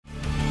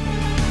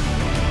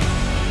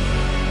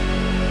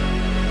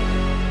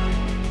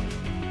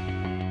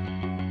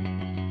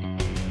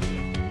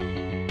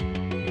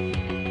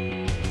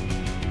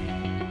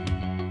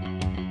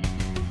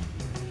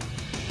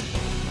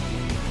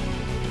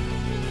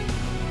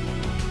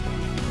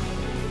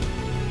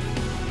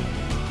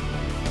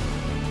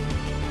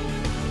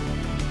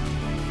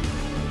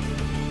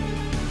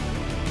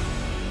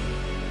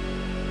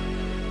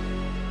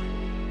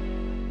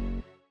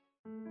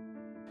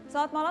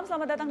Selamat malam,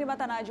 selamat datang di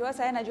Mata Najwa.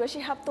 Saya Najwa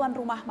Shihab, tuan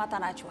rumah Mata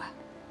Najwa.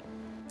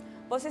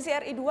 Posisi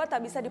RI 2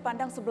 tak bisa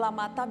dipandang sebelah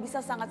mata,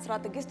 bisa sangat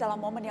strategis dalam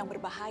momen yang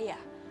berbahaya.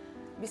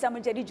 Bisa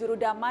menjadi juru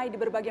damai di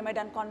berbagai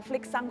medan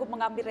konflik, sanggup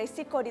mengambil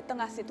resiko di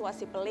tengah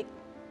situasi pelik.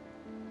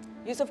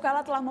 Jusuf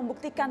Kalla telah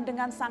membuktikan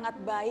dengan sangat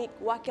baik,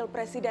 Wakil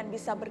Presiden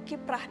bisa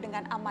berkiprah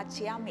dengan amat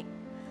ciamik.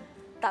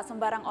 Tak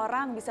sembarang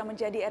orang bisa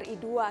menjadi RI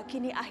 2,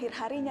 kini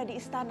akhir harinya di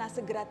istana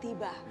segera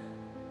tiba.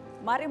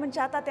 Mari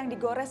mencatat yang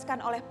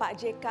digoreskan oleh Pak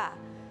JK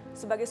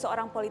sebagai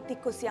seorang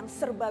politikus yang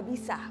serba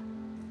bisa.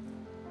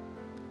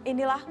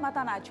 Inilah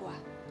Mata Najwa.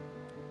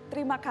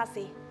 Terima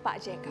kasih Pak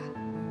JK.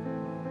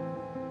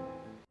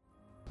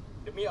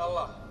 Demi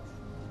Allah,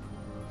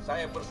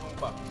 saya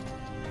bersumpah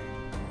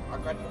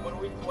akan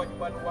memenuhi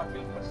kewajiban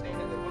Wakil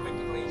Presiden Republik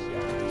Indonesia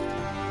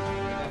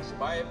dengan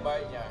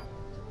sebaik-baiknya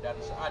dan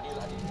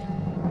seadil-adilnya.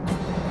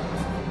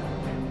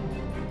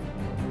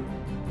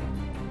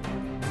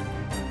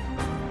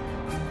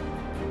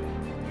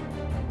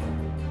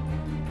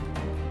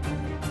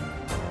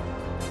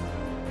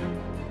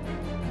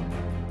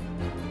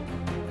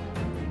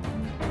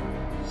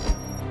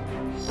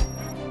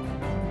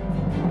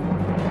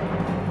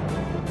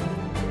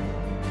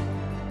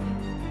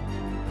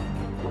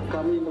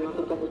 Kami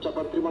mengaturkan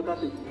ucapan terima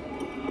kasih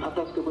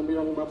atas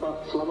kepemimpinan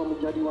Bapak selama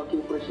menjadi Wakil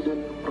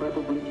Presiden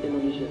Republik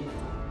Indonesia.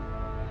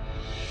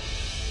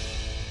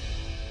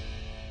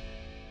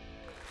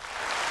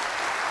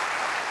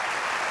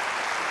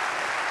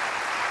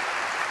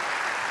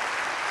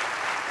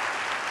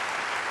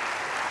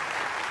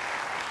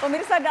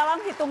 Pemirsa,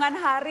 dalam hitungan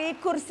hari,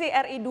 kursi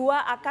RI 2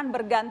 akan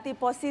berganti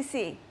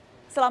posisi.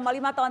 Selama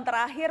 5 tahun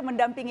terakhir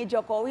mendampingi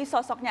Jokowi,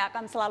 sosoknya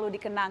akan selalu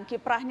dikenang.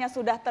 Kiprahnya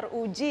sudah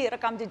teruji,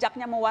 rekam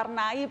jejaknya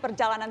mewarnai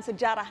perjalanan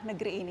sejarah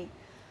negeri ini.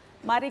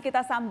 Mari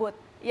kita sambut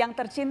yang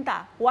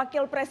tercinta,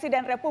 Wakil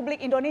Presiden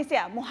Republik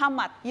Indonesia,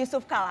 Muhammad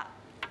Jusuf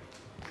Kalla.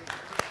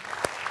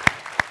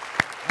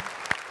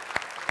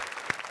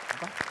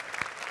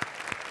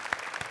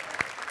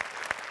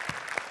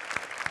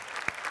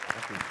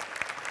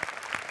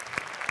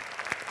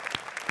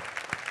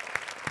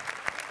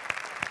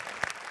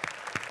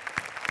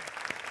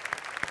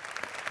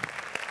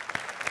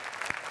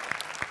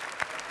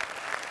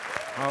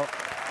 Oh.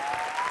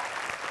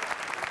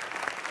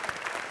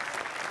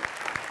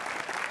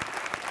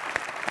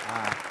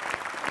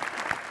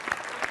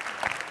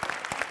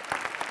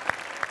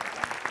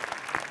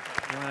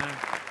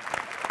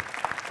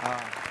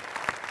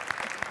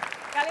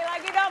 Kali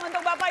lagi dong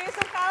untuk Bapak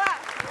Jusuf Kalla.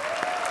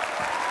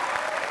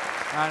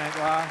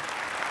 Najwa,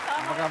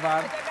 apa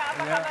kabar? Pak JK,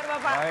 apa kabar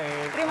Bapak?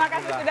 Baik. Terima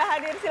kasih sudah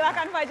hadir.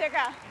 Silakan Pak JK.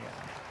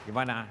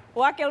 Gimana?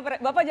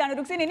 Bapak jangan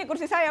duduk sini, ini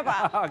kursi saya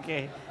Pak.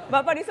 Oke.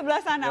 Bapak di sebelah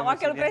sana,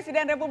 Wakil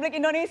Presiden Republik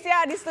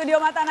Indonesia di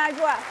studio Mata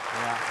Najwa.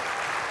 Ya.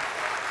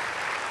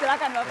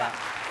 Silakan Bapak.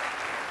 Ya.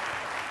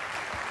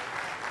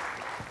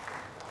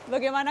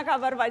 Bagaimana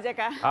kabar Pak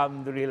JK?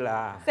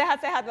 Alhamdulillah.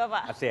 Sehat-sehat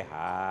Bapak?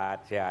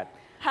 Sehat, sehat.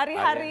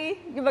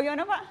 Hari-hari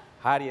bagaimana Pak?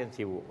 Hari yang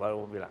sibuk,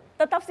 kalau mau bilang.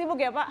 Tetap sibuk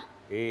ya Pak?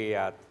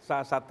 Iya,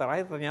 saat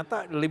terakhir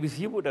ternyata lebih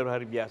sibuk dari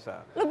hari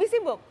biasa. Lebih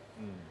sibuk?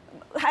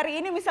 Hari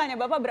ini misalnya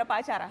Bapak berapa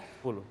acara?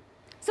 10.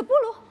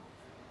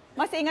 10?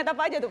 Masih ingat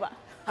apa aja tuh Pak?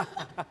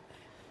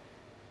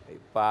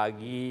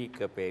 Pagi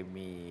ke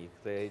PMI,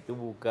 itu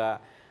buka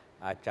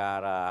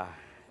acara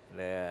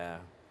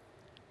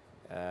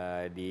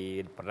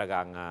di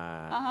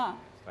perdagangan. Aha.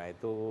 Setelah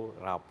itu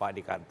rapat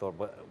di kantor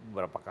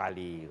berapa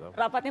kali.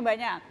 Rapatnya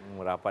banyak?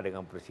 Rapat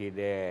dengan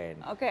Presiden.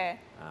 Oke.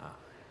 Nah,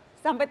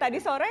 Sampai tadi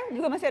sore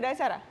juga masih ada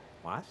acara?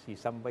 masih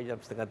sampai jam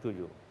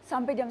 6:30.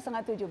 Sampai jam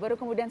 6:30, baru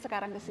kemudian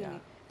sekarang ke sini.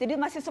 Ya. Jadi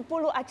masih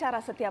 10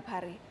 acara setiap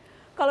hari.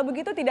 Kalau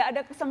begitu tidak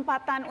ada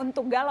kesempatan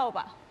untuk galau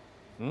Pak?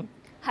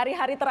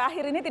 Hari-hari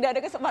terakhir ini tidak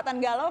ada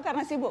kesempatan galau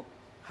karena sibuk?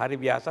 Hari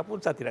biasa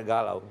pun saya tidak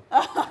galau.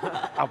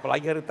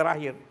 Apalagi hari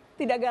terakhir.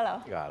 Tidak galau?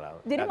 Galau.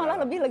 Jadi Tidak malah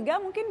galau. lebih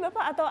lega mungkin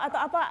Bapak atau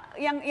apa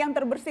yang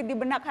terbersit di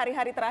benak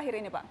hari-hari terakhir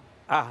ini Pak?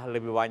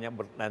 Lebih banyak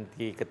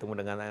nanti ketemu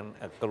dengan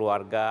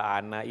keluarga,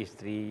 anak,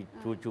 istri,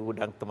 cucu,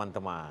 dan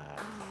teman-teman.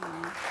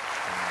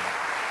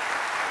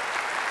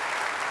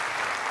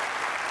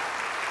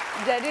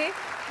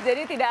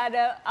 Jadi tidak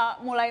ada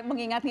mulai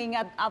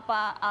mengingat-ingat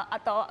apa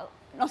atau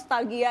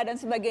nostalgia dan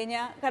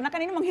sebagainya, karena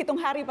kan ini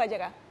menghitung hari Pak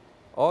JK.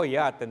 Oh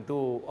ya,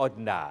 tentu. Oh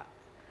enggak.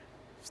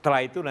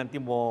 Setelah itu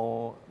nanti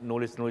mau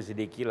nulis-nulis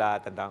sedikit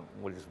lah tentang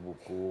nulis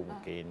buku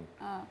mungkin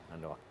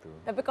ada waktu.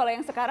 Tapi kalau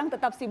yang sekarang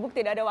tetap sibuk,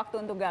 tidak ada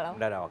waktu untuk galau?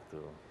 Tidak ada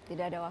waktu.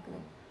 Tidak ada waktu.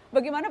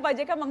 Bagaimana Pak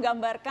JK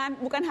menggambarkan,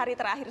 bukan hari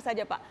terakhir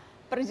saja Pak,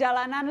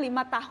 perjalanan 5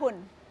 tahun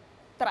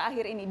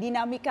terakhir ini,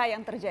 dinamika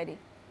yang terjadi?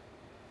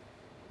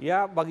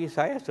 Ya bagi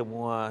saya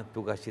semua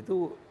tugas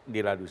itu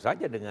diladu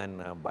saja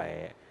dengan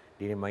baik.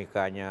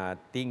 Dinamikanya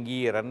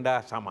tinggi, rendah,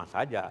 sama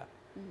saja.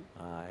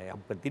 Yang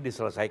penting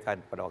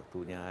diselesaikan pada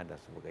waktunya dan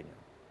sebagainya.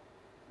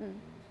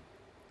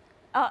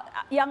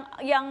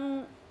 Yang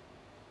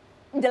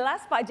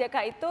jelas Pak JK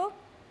itu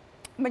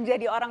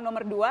menjadi orang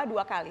nomor 2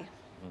 kali.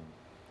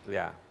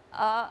 Ya.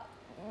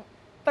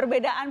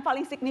 perbedaan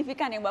paling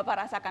signifikan yang Bapak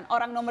rasakan?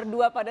 Orang nomor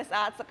 2 pada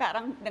saat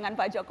sekarang dengan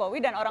Pak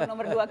Jokowi dan orang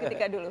nomor 2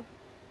 ketika dulu?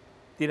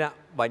 Tidak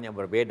banyak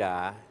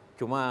berbeda,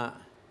 cuma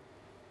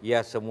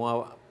ya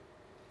semua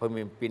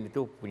pemimpin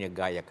itu punya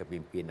gaya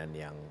kepemimpinan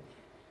yang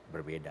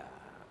berbeda.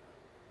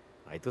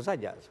 Nah itu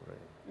saja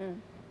sebenarnya.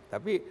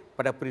 Tapi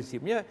pada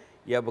prinsipnya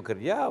ya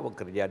bekerja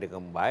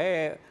dengan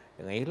baik,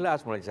 dengan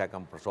ikhlas,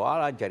 menyelesaikan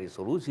persoalan, cari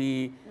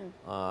solusi,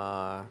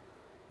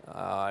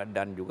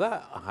 dan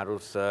juga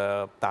harus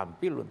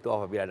tampil untuk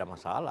apabila ada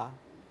masalah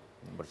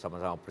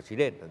bersama-sama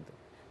presiden tentu.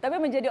 Tapi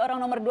menjadi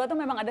orang nomor 2 itu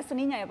memang ada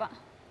seninya ya Pak?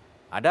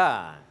 Ada.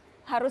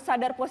 Harus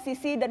sadar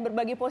posisi dan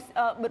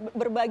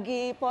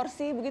berbagi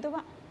porsi begitu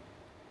Pak?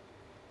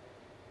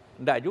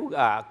 Enggak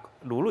juga,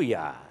 dulu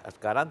ya,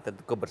 sekarang tentu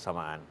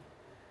kebersamaan.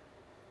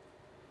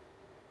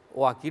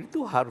 Wakil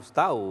itu harus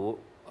tahu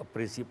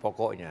prinsip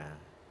pokoknya.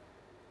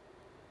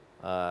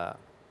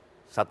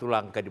 Satu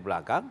langkah di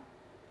belakang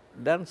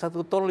dan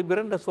 1 ton lebih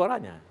rendah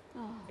suaranya.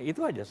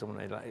 Itu aja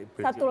sebenarnya.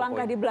 Satu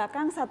langkah di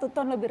belakang, 1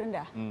 ton lebih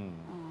rendah.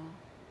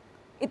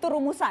 Itu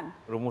rumusan?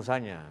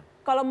 Rumusannya.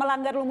 Kalau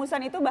melanggar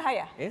rumusan itu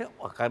bahaya?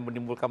 Akan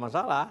menimbulkan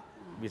masalah.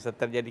 Bisa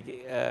terjadi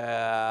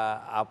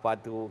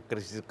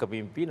krisis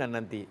kepemimpinan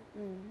nanti.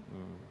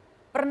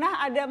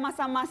 Pernah ada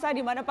masa-masa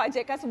di mana Pak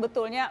JK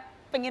sebetulnya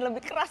pengen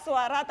lebih keras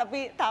suara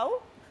tapi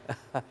tahu?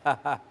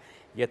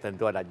 Ya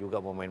tentu ada juga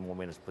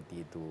momen-momen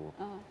seperti itu.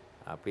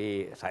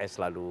 Tapi saya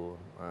selalu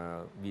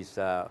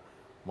bisa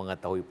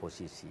mengetahui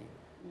posisi.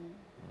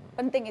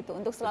 Penting itu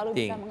untuk selalu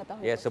bisa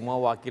mengetahui. Ya semua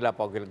wakil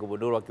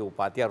gubernur, wakil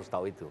bupati harus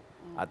tahu itu.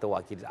 Atau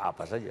wakil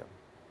apa saja.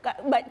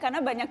 Karena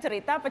banyak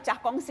cerita pecah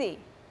kongsi.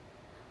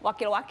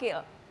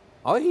 Wakil-wakil.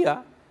 Oh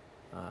iya.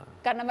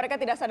 Karena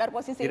mereka tidak sadar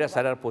posisi. Tidak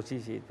sadar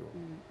posisi itu.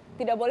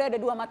 Tidak boleh ada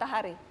 2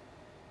 matahari.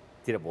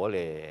 Tidak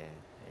boleh.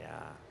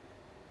 Ya.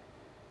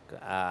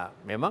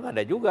 Memang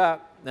ada juga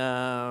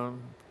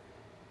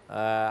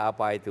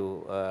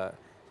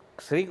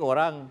sering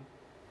orang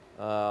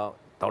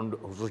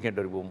khususnya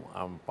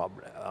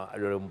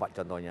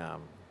 2004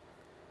 contohnya,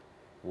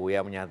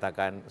 Buya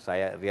menyatakan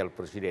saya real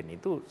presiden,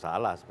 itu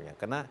salah sebenarnya.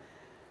 Karena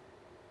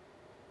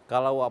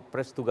kalau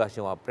Wapres,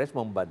 tugasnya Wapres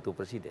membantu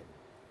presiden.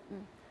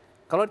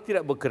 Kalau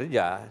tidak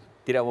bekerja,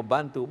 tidak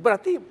membantu,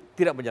 berarti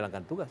tidak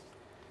menjalankan tugas.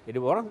 Jadi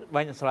orang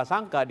banyak salah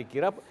sangka,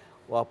 dikira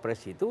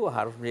Wapres itu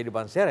harus menjadi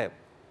ban serep.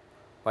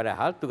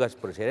 Padahal tugas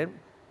presiden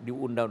di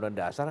Undang-Undang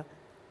Dasar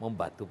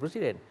membantu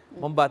presiden.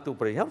 Membantu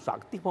presiden harus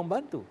aktif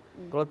membantu.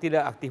 Kalau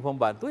tidak aktif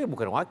membantu ya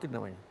bukan wakil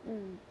namanya.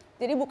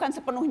 Jadi bukan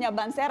sepenuhnya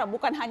ban serep,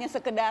 bukan hanya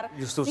sekedar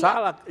justru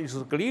salah,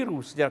 justru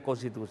keliru secara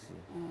konstitusi.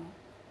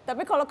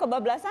 Tapi kalau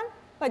kebablasan,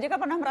 Pak JK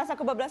pernah merasa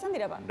kebablasan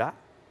tidak Pak? Enggak.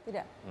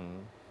 Tidak.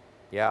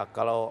 Ya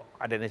kalau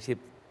ada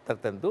nasib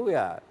tertentu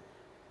ya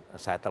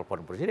saya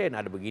telepon presiden,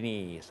 ada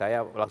begini,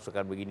 saya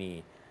langsungkan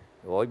begini.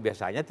 Oh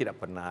biasanya tidak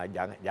pernah,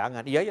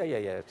 jangan.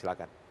 Iya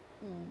silakan.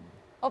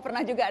 Oh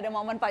pernah juga ada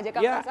momen Pak JK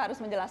merasa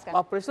harus menjelaskan?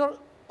 Pak Presiden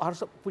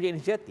harus punya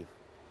inisiatif.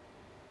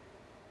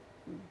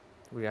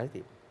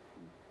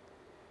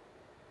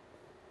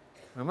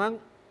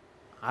 Memang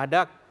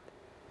ada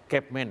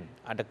Kepmen,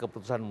 ada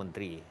keputusan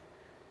menteri,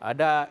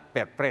 ada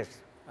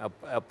Perpres,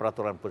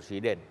 peraturan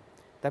presiden,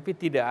 tapi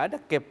tidak ada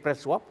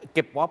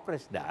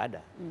Wapres, tidak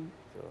ada.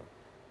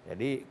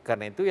 Jadi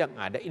karena itu yang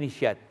ada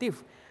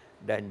inisiatif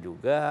dan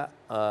juga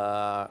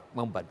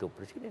membantu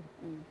presiden.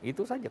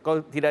 Itu saja.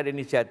 Kalau tidak ada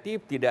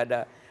inisiatif, tidak ada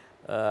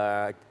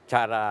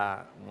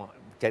cara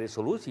cari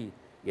solusi,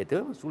 ya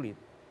itu memang sulit.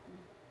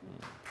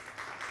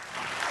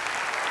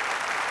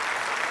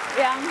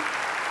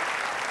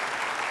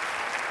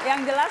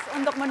 Yang jelas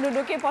untuk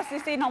menduduki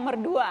posisi nomor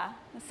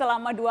 2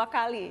 selama 2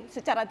 kali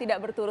secara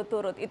tidak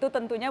berturut-turut itu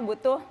tentunya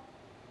butuh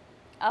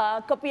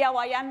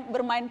kepiawaian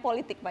bermain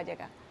politik Pak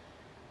JK.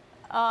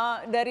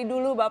 Dari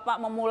dulu Bapak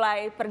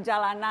memulai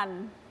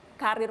perjalanan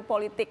karir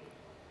politik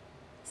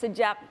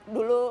sejak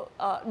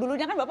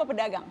dulunya kan Bapak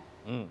pedagang,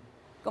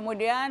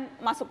 kemudian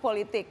masuk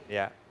politik,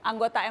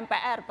 anggota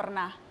MPR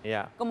pernah,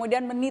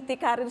 kemudian meniti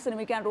karir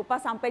sedemikian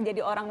rupa sampai jadi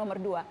orang nomor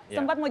 2.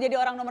 Sempat mau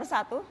jadi orang nomor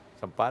 1?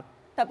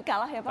 Sempat. Tapi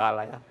kalah ya Pak?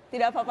 Kalah ya.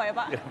 Tidak apa-apa ya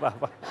Pak? Tidak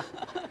apa-apa.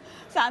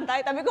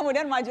 Santai, tapi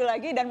kemudian maju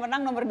lagi dan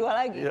menang nomor 2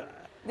 lagi.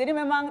 Jadi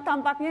memang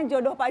tampaknya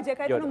jodoh Pak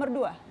JK itu nomor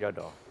 2?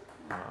 Jodoh.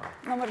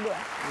 Nomor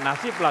 2.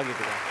 Nasib lah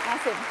gitu kan.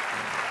 Nasib.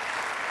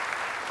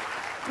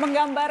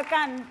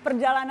 Menggambarkan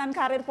perjalanan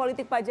karir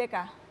politik Pak JK.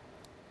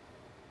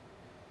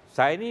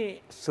 Saya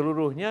ini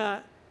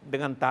seluruhnya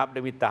dengan tahap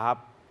demi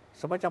tahap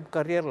semacam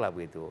karier lah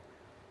begitu.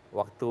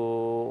 Waktu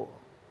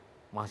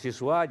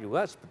mahasiswa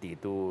juga seperti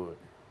itu.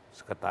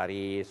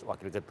 Sekretaris,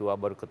 wakil ketua,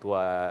 baru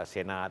ketua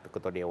senat,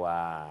 ketua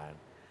dewan.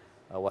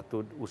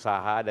 Waktu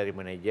usaha dari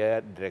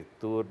manajer,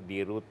 direktur,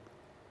 dirut,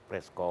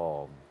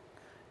 preskom.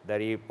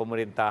 Dari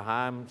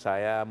pemerintahan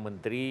saya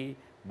menteri,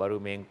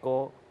 baru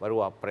menko,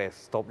 baru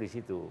wapres, stop di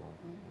situ.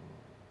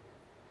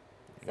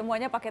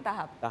 Semuanya pakai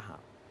tahap? Tahap.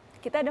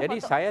 Kita ada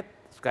jadi foto. saya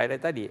sekali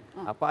tadi,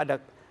 apa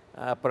ada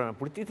peran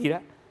politik?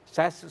 Tidak.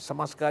 Saya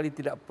sama sekali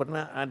tidak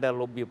pernah ada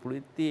lobby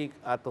politik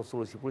atau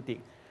solusi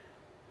politik.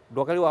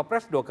 2 kali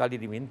Wapres, 2 kali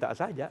diminta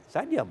saja,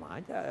 saya diam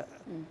aja.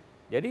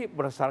 Jadi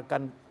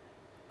berdasarkan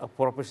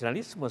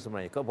profesionalisme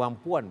sebenarnya,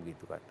 kemampuan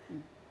gitu kan.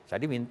 Saya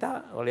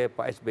diminta oleh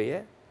Pak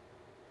SBY,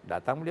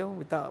 datang beliau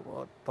minta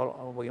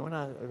tolong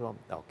bagaimana,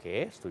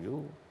 oke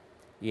setuju.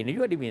 Ini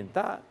juga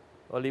diminta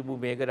oleh Ibu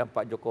Mega dan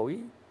Pak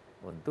Jokowi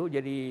untuk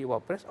jadi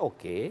Wapres,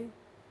 oke.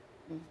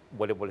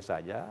 Boleh-boleh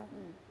saja.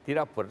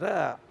 Tidak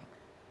pernah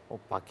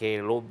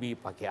pakai lobby,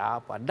 pakai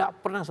apa, tidak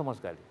pernah sama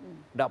sekali.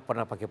 Tidak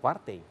pernah pakai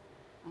partai.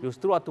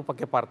 Justru waktu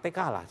pakai partai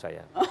kalah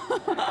saya.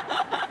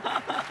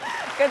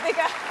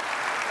 Ketika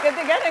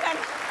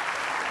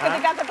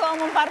ketua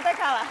umum partai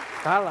kalah.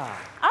 Kalah.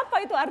 Apa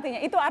itu artinya?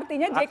 Itu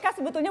artinya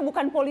JK sebetulnya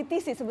bukan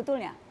politisi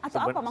sebetulnya,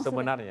 atau apa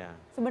maksudnya?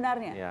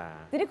 Sebenarnya. Ya.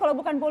 Jadi kalau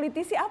bukan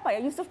politisi apa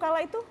ya Jusuf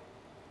Kalla itu?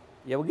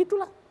 Ya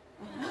begitulah.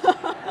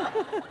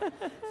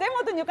 Saya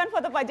mau tunjukkan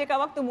foto Pak JK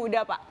waktu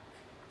muda, Pak.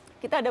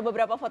 Kita ada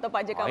beberapa foto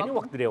Pak JK Ini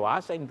waktu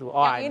dewasa itu.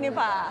 Oh, yang ini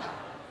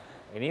Pak.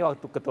 Ini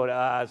waktu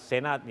ketua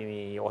Senat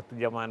ini, waktu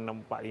zaman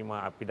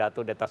 45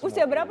 pidato di atas.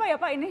 Usia berapa ya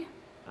Pak ini?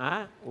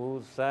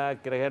 Usia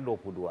kira-kira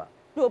 22.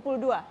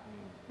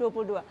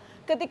 22.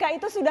 Ketika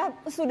itu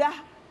sudah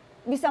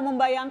bisa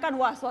membayangkan,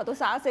 wah suatu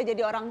saat saya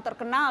jadi orang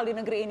terkenal di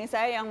negeri ini,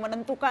 saya yang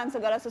menentukan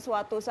segala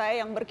sesuatu,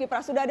 saya yang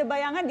berkiprah. Sudah ada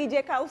bayangan di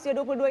JK usia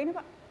 22 ini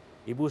Pak?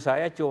 Ibu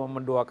saya cuma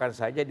mendoakan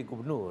saja di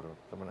gubernur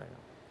sebenarnya.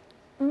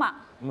 Emak?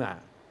 Enggak.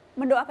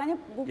 Mendoakannya?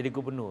 Jadi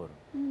gubernur.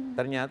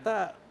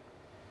 Ternyata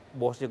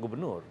bosnya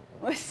gubernur.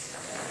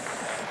 Bosnya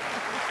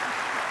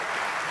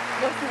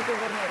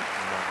gubernur.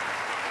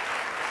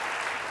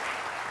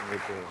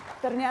 Gitu.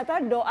 Ternyata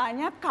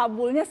doanya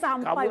kabulnya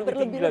sampai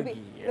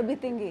berlebih-lebih, lebih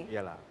tinggi.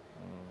 Iyalah.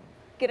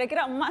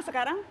 Kira-kira emak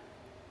sekarang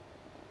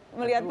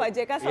melihat Pak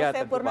JK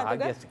selesai purna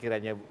tugas? Bahagia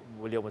sekiranya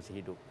beliau masih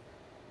hidup.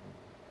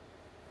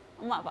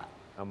 Emak Pak?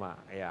 Emak,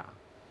 ya.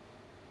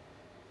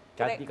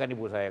 Cantik kan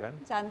ibu saya kan?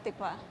 Cantik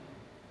Pak.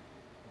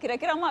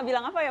 Kira-kira emak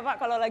bilang apa ya Pak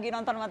kalau lagi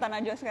nonton Mata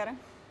Najwa sekarang?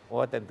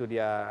 Oh tentu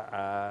dia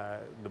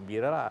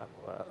gembira lah,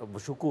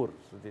 bersyukur.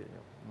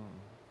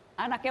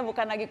 Anaknya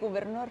bukan lagi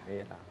gubernur,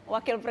 Iyalah.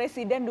 wakil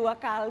presiden 2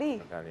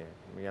 kali,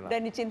 Iyalah. dan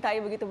dicintai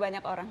begitu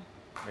banyak orang.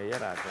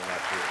 Iyalah, terima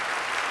kasih.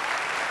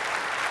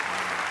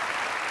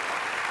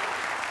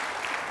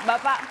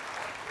 Bapak,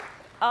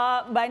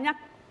 banyak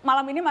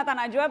malam ini Mata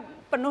Najwa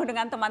penuh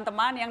dengan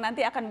teman-teman yang nanti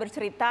akan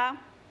bercerita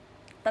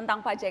tentang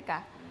Pak JK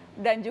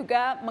dan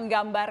juga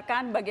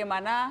menggambarkan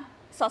bagaimana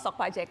sosok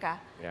Pak JK,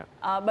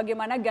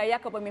 bagaimana gaya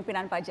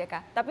kepemimpinan Pak JK.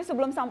 Tapi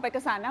sebelum sampai ke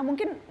sana,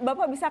 mungkin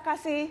Bapak bisa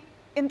kasih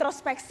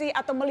introspeksi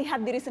atau melihat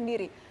diri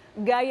sendiri.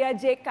 Gaya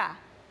JK,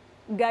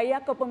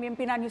 gaya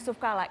kepemimpinan Jusuf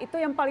Kalla, itu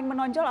yang paling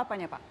menonjol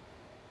apanya Pak?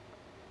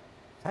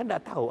 Saya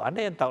tidak tahu,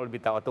 Anda yang tahu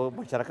lebih tahu atau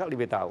masyarakat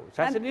lebih tahu.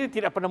 Saya sendiri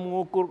tidak pernah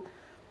mengukur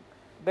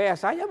gaya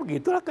saya,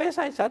 begitulah gaya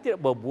saya. Saya tidak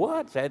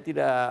berbuat, saya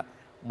tidak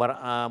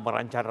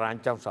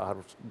merancang-rancang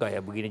harus gaya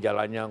begini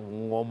jalannya,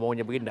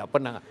 ngomongnya begini, tidak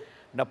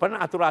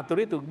pernah atur-atur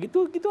itu,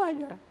 gitu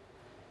aja.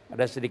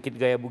 Ada sedikit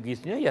gaya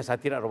bugisnya, ya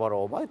saya tidak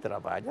roba-roba, itu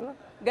apa aja lah.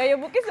 Gaya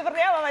bugis seperti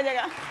apa Pak JK?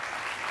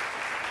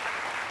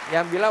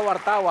 Yang bilang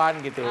wartawan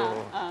gitu.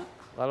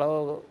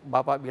 Kalau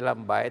Bapak bilang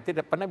baik,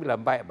 tidak pernah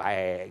bilang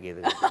baik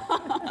gitu.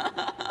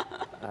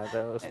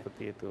 Atau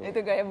seperti itu. Itu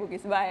gaya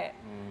bugis, baik.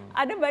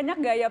 Ada banyak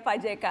gaya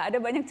Pak JK, ada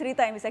banyak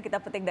cerita yang bisa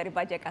kita petik dari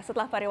Pak JK.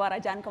 Setelah pariwara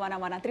jangan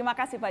kemana-mana. Terima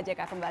kasih Pak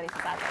JK kembali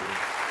sesaat lagi.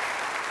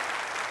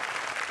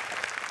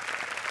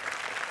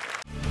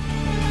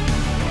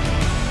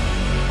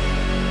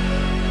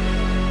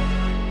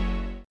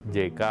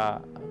 JK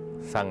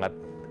sangat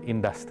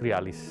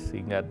industrialis,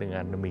 sehingga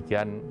dengan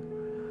demikian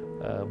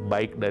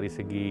baik dari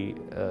segi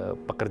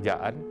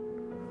pekerjaan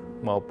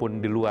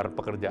maupun di luar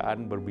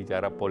pekerjaan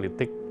berbicara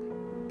politik,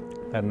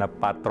 karena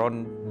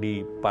patron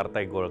di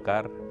Partai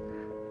Golkar,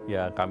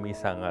 ya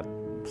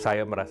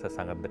saya merasa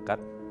sangat dekat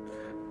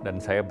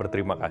dan saya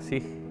berterima kasih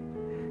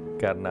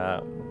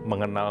karena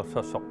mengenal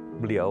sosok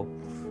beliau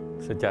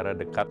secara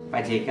dekat.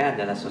 Pak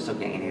JK adalah sosok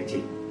yang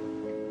energik,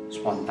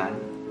 spontan,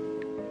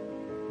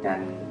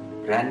 dan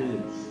berani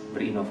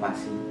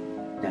berinovasi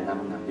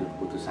dalam mengambil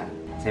keputusan.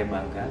 Saya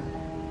bangga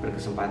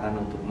berkesempatan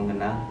untuk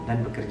mengenal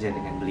dan bekerja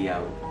dengan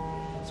beliau.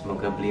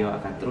 Semoga beliau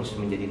akan terus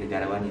menjadi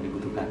negarawan yang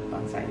dibutuhkan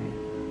bangsa ini.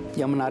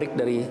 Yang menarik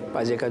dari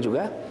Pak JK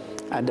juga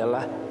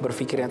adalah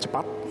berpikir yang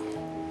cepat,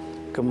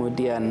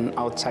 kemudian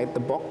outside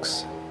the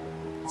box,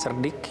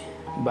 cerdik,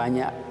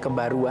 banyak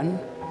kebaruan,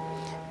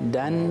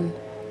 dan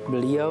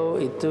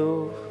beliau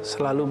itu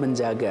selalu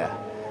menjaga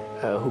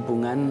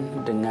hubungan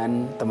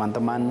dengan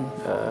teman-teman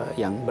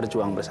yang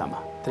berjuang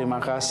bersama. Terima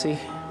kasih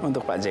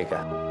untuk Pak JK.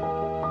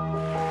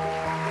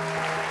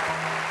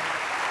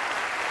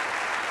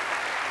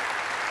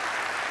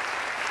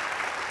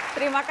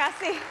 Terima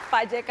kasih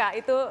Pak JK.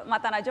 Itu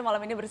Mata Najwa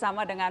malam ini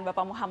bersama dengan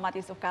Bapak Muhammad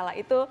Jusuf Kalla.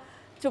 Itu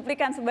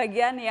cuplikan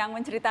sebagian yang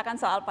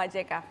menceritakan soal Pak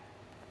JK.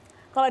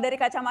 Kalau dari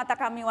kacamata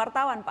kami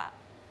wartawan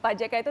Pak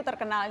JK itu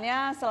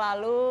terkenalnya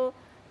selalu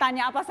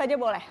tanya apa saja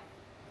boleh.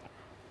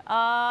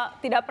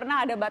 Tidak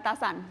pernah ada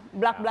batasan,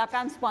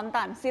 blak-blakan,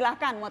 spontan.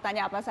 Silahkan mau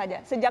tanya apa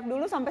saja. Sejak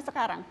dulu sampai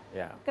sekarang.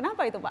 Ya.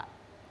 Kenapa itu Pak?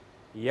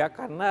 Ya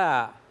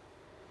karena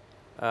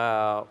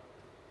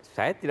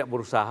Saya tidak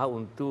berusaha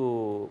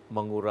untuk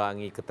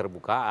mengurangi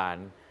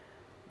keterbukaan.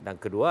 Dan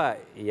kedua,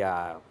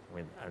 ya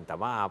minta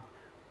maaf,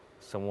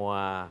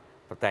 semua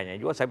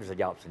pertanyaan juga saya bisa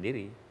jawab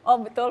sendiri. Oh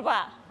betul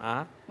Pak.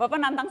 Hah? Bapak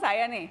nantang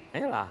saya nih.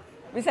 Ayolah.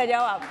 Bisa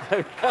jawab.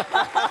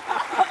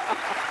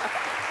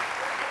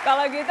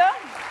 Kalau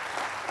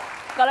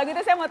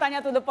gitu saya mau tanya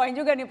to the point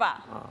juga nih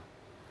Pak.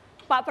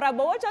 Pak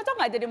Prabowo cocok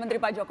nggak jadi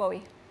menteri Pak Jokowi?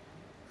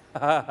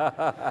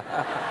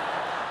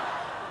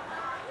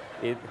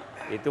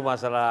 Itu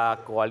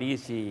masalah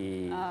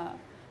koalisi.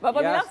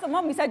 Bapak Ya. bilang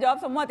semua bisa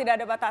jawab semua, tidak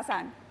ada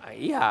batasan.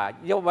 Iya,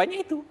 jawabannya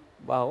itu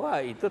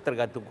bahwa itu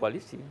tergantung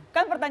koalisi.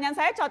 Kan pertanyaan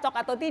saya cocok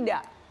atau tidak?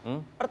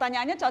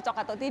 Pertanyaannya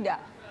cocok atau tidak?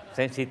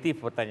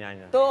 Sensitif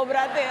pertanyaannya. Tuh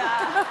berarti ya.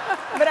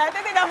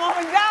 Berarti tidak mau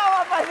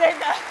menjawab Pak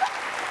JK.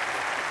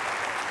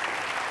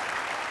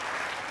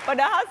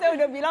 Padahal saya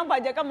udah bilang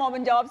Pak JK mau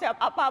menjawab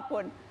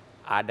apapun.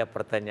 Ada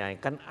pertanyaan,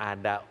 kan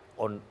ada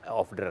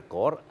off the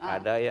record,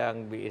 ada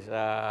yang bisa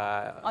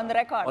On the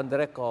record? On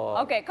the record.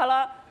 Oke,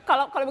 kalau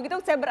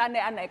begitu saya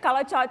berandai-andai.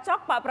 Kalau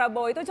cocok Pak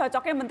Prabowo itu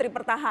cocoknya Menteri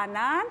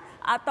Pertahanan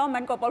atau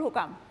Menko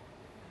Polhukam?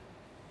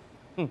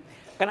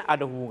 Kan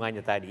ada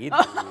hubungannya tadi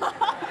itu.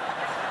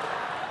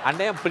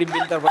 Anda yang paling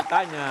pintar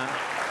bertanya.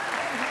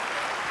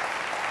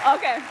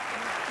 Oke.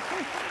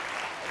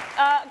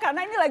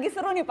 Karena ini lagi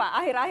seru nih Pak,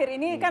 akhir-akhir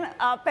ini kan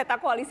peta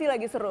koalisi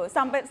lagi seru.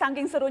 Sampai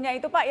saking serunya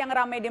itu Pak, yang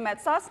ramai di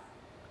medsos,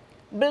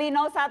 beli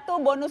 01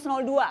 bonus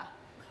 02.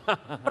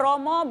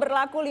 Promo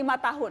berlaku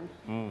 5 tahun.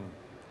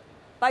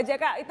 Pak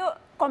JK, itu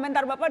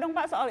komentar Bapak dong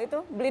Pak soal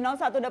itu, beli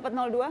 01 dapat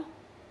 02?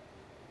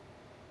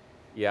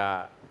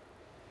 Ya,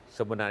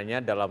 sebenarnya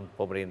dalam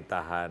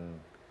pemerintahan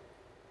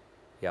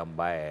yang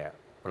baik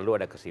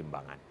perlu ada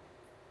keseimbangan.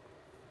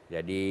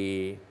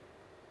 Jadi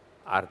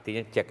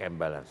artinya check and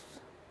balance.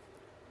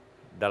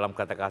 Dalam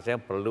kata kasarnya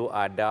perlu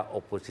ada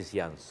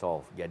oposisi yang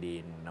soft.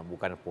 Jadi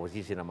bukan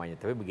oposisi namanya,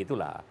 tapi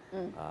begitulah.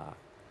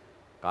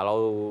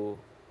 Kalau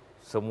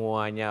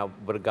semuanya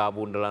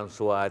bergabung dalam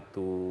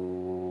suatu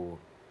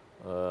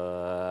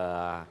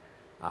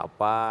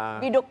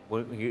hidup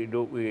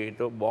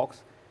itu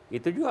box,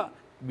 itu juga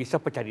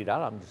bisa pecah di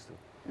dalam justru.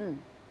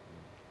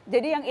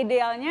 Jadi yang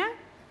idealnya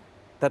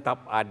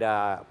tetap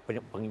ada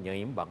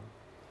penyeimbang.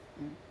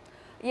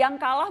 yang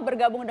kalah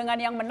bergabung dengan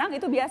yang menang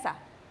itu biasa?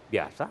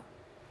 Biasa.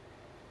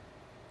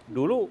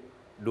 Dulu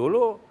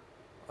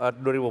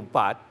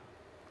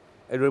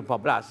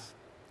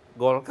 2014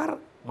 Golkar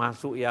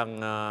masuk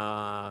yang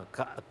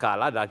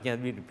kalah artinya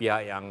di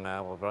pihak yang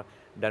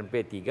dan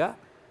P3,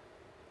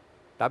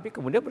 tapi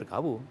kemudian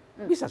bergabung.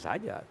 Bisa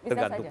saja,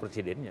 tergantung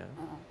presidennya.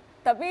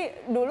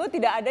 Tapi dulu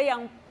tidak ada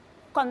yang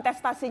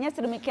kontestasinya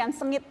sedemikian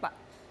sengit, Pak.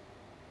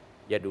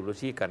 Ya dulu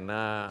sih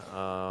karena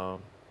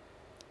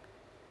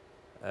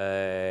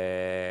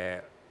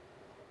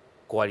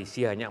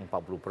koalisi hanya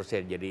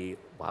 40%, jadi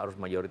harus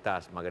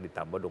mayoritas, maka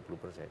ditambah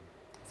 20%.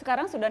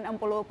 Sekarang sudah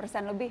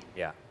 60% lebih.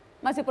 Ya.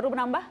 Masih perlu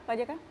menambah, Pak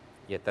JK?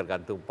 Ya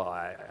tergantung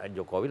Pak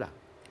Jokowi lah.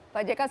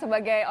 Pak JK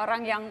sebagai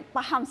orang yang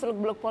paham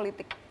seluk-beluk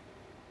politik.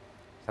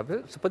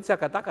 Seperti saya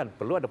katakan,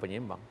 perlu ada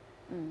penyeimbang.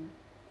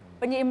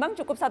 Penyeimbang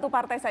cukup satu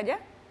partai saja?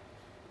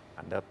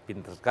 Anda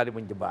pintar sekali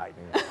menjebak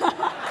ini.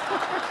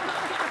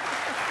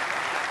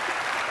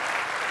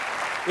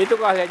 Itu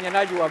keahliannya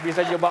Najwa, bisa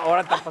jebak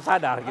orang tanpa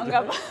sadar gitu.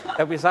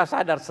 Tapi saya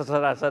sadar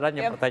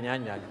sesadar-sadarnya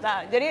pertanyaannya.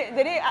 Nah,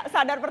 jadi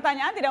sadar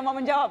pertanyaan tidak mau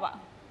menjawab, Pak?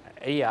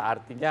 Iya,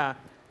 artinya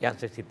yang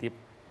sensitif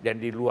dan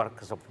di luar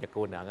punya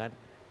kewenangan.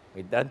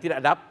 Dan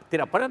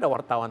tidak pernah ada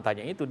wartawan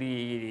tanya itu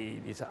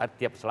di saat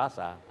tiap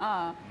Selasa.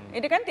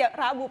 Ini kan tiap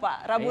Rabu,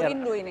 Pak, Rabu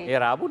Rindu ini.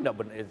 Ya Rabu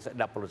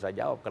tidak perlu saya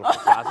jawab, kalau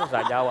Selasa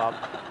saya jawab.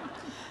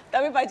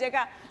 Tapi Pak JK,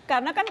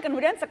 karena kan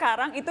kemudian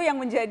sekarang itu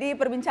yang menjadi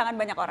perbincangan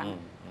banyak orang.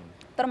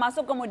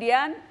 Termasuk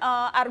kemudian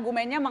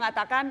argumennya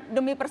mengatakan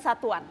demi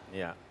persatuan.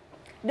 Ya.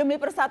 Demi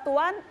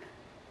persatuan,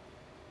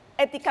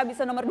 etika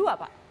bisa nomor 2,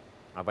 Pak?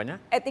 Apanya?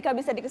 Etika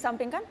bisa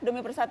dikesampingkan demi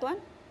persatuan?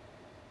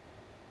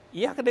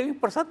 Iya, demi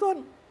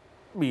persatuan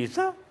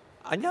bisa.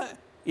 Hanya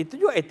itu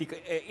juga etika,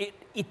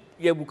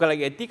 ya bukan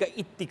lagi etika,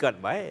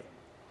 itikat baik.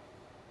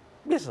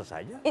 Biasa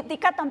saja.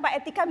 Etika tanpa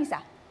etika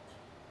bisa?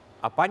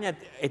 Apanya?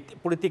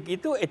 Politik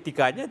itu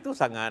etikanya itu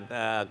sangat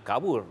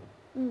kabur.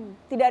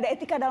 Tidak ada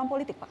etika dalam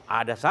politik, Pak?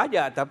 Ada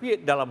saja, tapi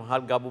dalam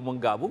hal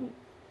gabung-menggabung,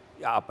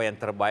 ya apa yang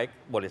terbaik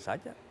boleh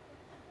saja.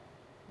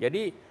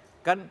 Jadi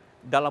kan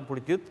dalam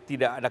politik itu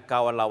tidak ada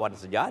kawan lawan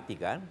sejati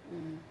kan.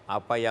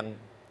 Apa yang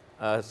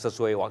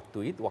sesuai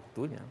waktu itu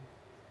waktunya.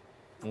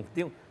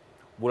 Mungkin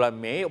bulan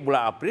Mei,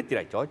 bulan April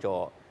tidak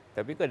cocok.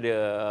 Tapi ke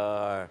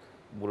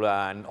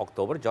bulan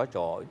Oktober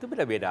cocok. Itu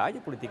beda-beda aja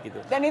politik itu.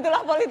 Dan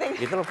itulah politik?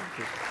 Itulah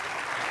politik.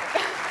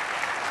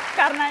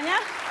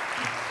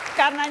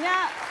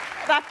 Karenanya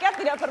rakyat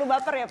tidak perlu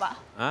baper ya Pak?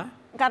 Hah?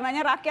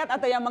 Karenanya rakyat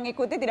atau yang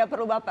mengikuti tidak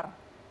perlu baper?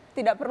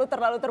 Tidak perlu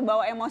terlalu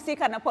terbawa emosi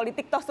karena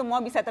politik toh semua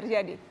bisa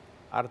terjadi?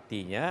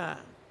 Artinya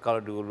kalau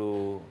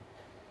dulu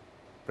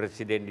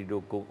presiden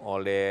didukung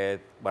oleh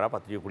berapa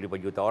 75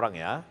 juta orang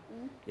ya,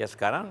 ya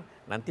sekarang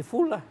nanti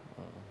full lah.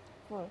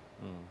 Full.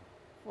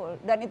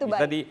 Full. Dan itu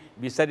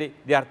bisa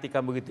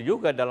diartikan begitu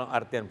juga dalam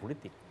artian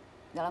politik.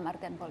 Dalam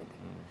artian politik.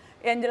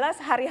 Yang jelas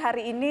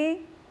hari-hari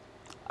ini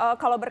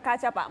kalau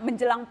berkaca Pak,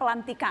 menjelang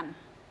pelantikan,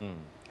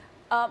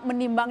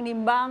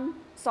 menimbang-nimbang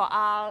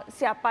soal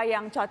siapa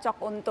yang cocok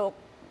untuk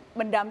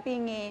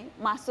mendampingi,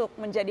 masuk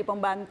menjadi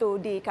pembantu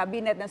di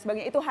kabinet dan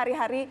sebagainya, itu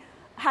hari-hari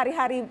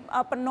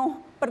penuh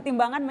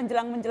pertimbangan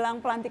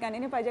menjelang pelantikan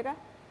ini Pak JK?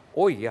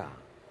 Oh iya,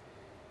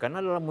 karena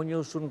dalam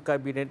menyusun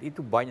kabinet itu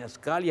banyak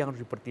sekali yang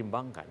harus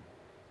dipertimbangkan.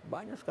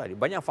 Banyak sekali,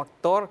 banyak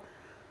faktor.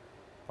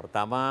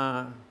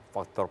 Pertama,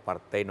 faktor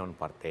partai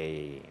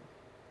non-partai.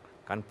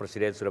 Kan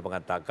Presiden sudah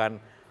mengatakan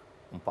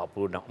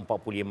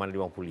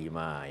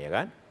 45-55, ya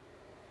kan?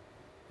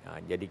 Nah,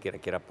 jadi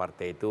kira-kira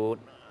partai itu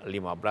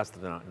 15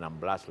 atau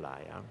 16 lah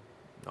ya,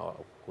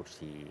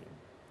 kursi.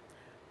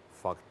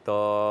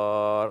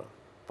 Faktor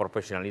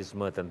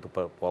profesionalisme tentu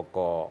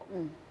pokok,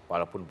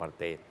 walaupun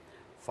partai.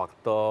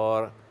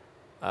 Faktor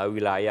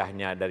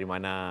wilayahnya dari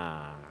mana,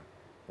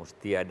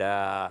 mesti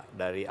ada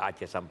dari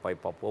Aceh sampai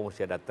Papua,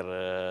 mesti ada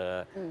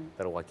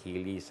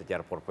terwakili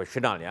secara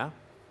profesional ya.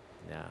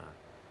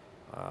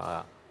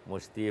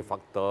 Mesti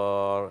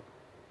faktor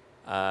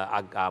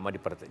agama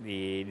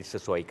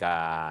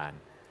disesuaikan.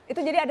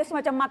 Itu jadi ada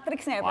semacam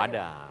matriksnya ya Pak?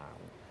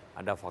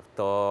 Ada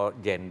faktor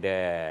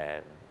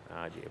gender,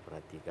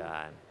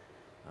 diperhatikan.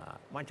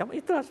 Macam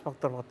itulah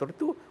faktor-faktor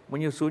itu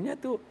menyusunnya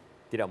tuh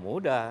tidak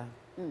mudah,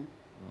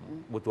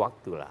 butuh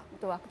waktu lah.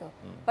 Butuh waktu.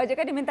 Pak JK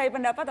dimintai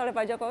pendapat oleh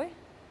Pak Jokowi?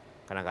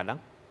 Kadang-kadang.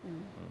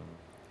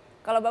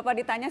 Kalau Bapak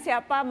ditanya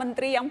siapa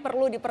menteri yang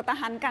perlu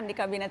dipertahankan di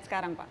kabinet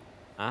sekarang Pak?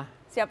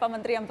 Siapa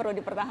menteri yang perlu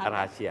dipertahankan?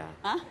 Rahasia.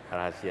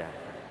 Rahasia.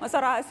 Masa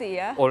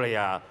rahasia? Oh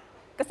ya.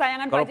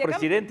 Kesayangan Pak JK? Kalau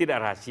Presiden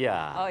tidak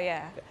rahasia. Oh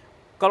ya.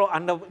 Kalau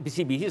Anda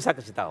bisi-bisi saya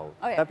kasih tahu.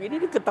 Oh, ya. Tapi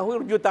ini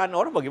diketahui jutaan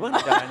orang bagaimana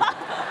caranya?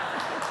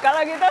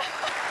 Kalau gitu,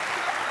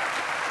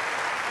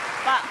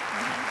 Pak,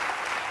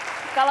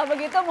 kalau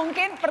begitu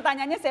mungkin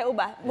pertanyaannya saya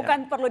ubah.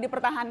 Bukan perlu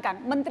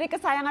dipertahankan. Menteri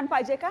kesayangan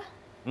Pak JK?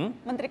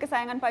 Menteri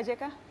kesayangan Pak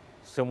JK?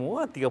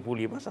 Semua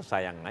 35 saya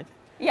sayang aja.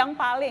 Yang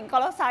paling,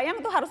 kalau sayang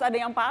tuh harus ada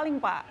yang paling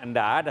Pak.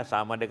 Enggak ada,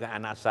 sama dengan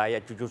anak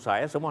saya, cucu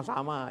saya semua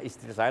sama.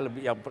 Istri saya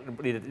lebih yang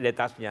di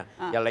atasnya,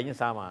 yang lainnya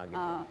sama.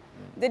 Gitu.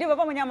 Jadi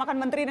Bapak menyamakan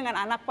menteri dengan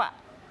anak Pak?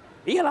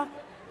 Iyalah,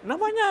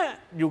 namanya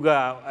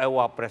juga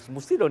Wapres,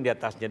 mesti dong di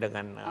atasnya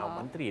dengan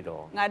menteri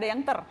dong. Nggak ada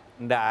yang ter?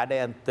 Nggak ada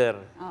yang ter.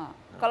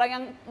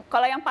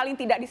 Kalau yang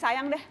paling tidak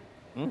disayang deh?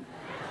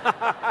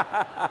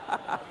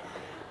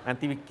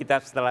 Nanti kita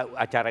setelah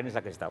acara ini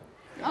saya kasih tahu.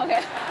 Oke,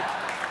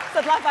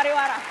 setelah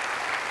pariwara.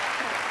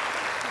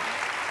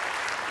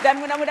 Dan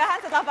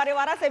mudah-mudahan setelah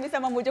pariwara saya bisa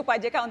membujuk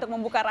Pak JK untuk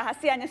membuka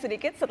rahasianya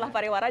sedikit. Setelah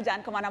pariwara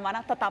jangan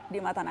kemana-mana, tetap di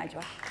Mata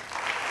Najwa.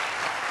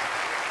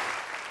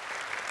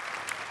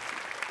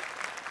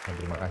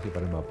 Terima kasih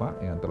pada Bapak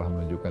yang telah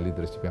menunjukkan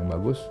leadership yang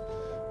bagus.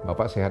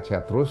 Bapak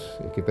sehat-sehat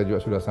terus. Kita juga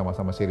sudah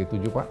sama-sama seri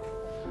 7 Pak.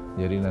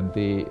 Jadi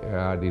nanti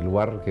di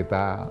luar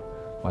kita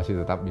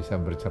masih tetap bisa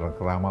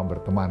bercengkrama,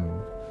 berteman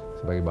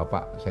sebagai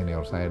Bapak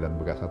senior saya dan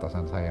bekas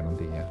atasan saya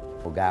nantinya.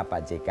 Semoga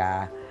Pak JK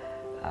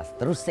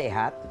terus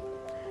sehat,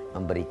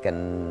 memberikan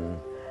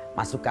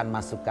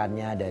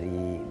masukan-masukannya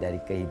dari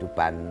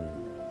kehidupan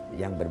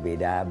yang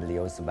berbeda.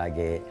 Beliau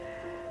sebagai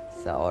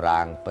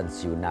seorang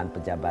pensiunan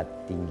pejabat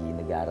tinggi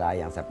negara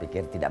yang saya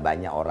pikir tidak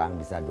banyak orang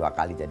bisa 2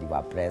 kali jadi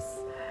Wapres.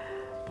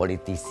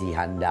 Politisi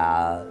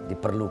handal,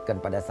 diperlukan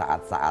pada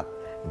saat-saat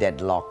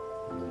deadlock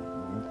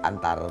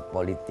antar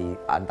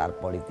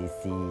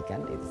politisi kan,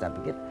 itu saya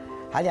pikir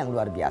hal yang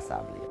luar biasa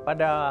beliau.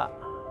 Pada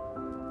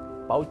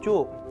Pak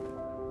Ucu,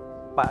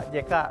 Pak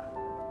JK,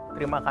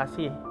 terima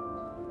kasih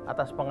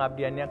atas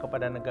pengabdiannya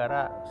kepada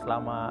negara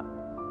selama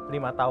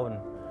 5 tahun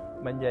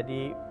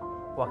menjadi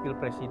Wakil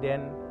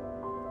Presiden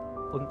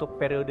untuk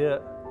periode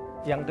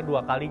yang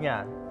kedua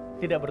kalinya,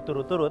 tidak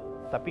berturut-turut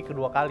tapi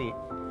kedua kali.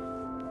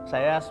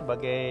 Saya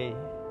sebagai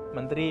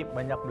Menteri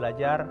banyak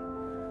belajar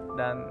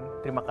dan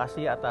terima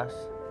kasih atas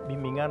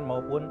bimbingan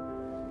maupun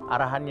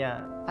arahannya.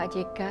 Pak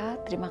JK,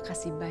 terima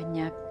kasih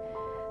banyak.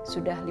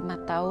 Sudah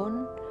 5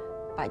 tahun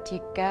Pak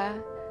JK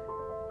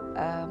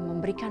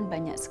memberikan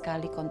banyak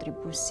sekali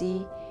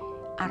kontribusi,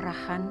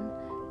 arahan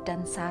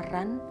dan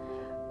saran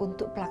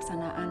untuk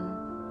pelaksanaan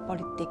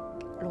politik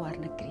luar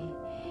negeri.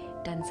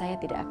 Dan saya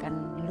tidak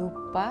akan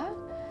lupa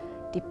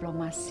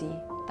diplomasi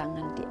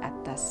tangan di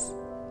atas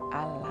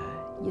ala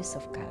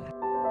Jusuf Kalla.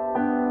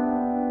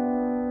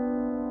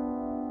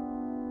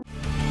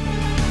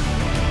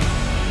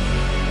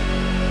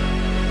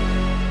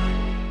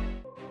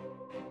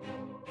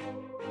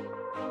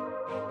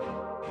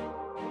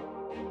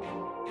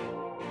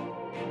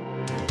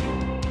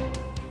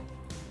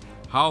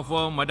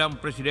 However, Madam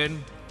President,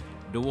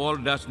 the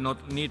world does not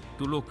need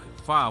to look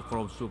far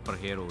from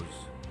superheroes.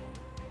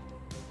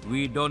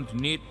 We don't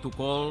need to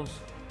call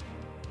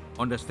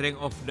on the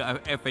strength of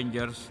the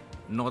Avengers,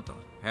 not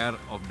hair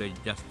of the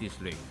Justice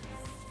League.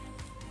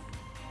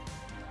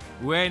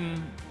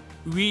 When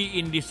we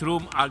in this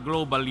room are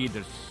global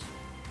leaders,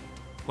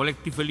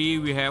 collectively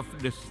we have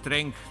the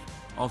strength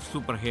of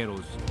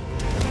superheroes.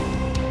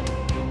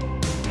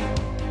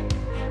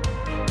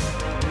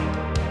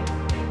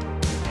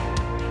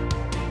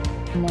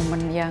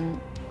 Momen yang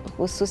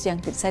khusus yang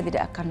saya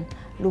tidak akan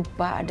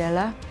lupa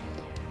adalah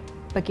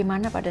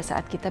bagaimana pada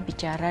saat kita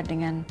bicara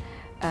dengan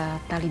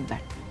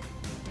Taliban.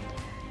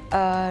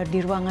 Di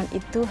ruangan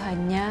itu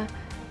hanya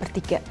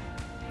bertiga.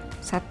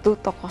 Satu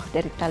tokoh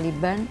dari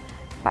Taliban,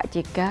 Pak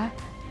JK,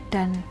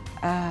 dan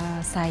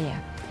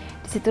saya.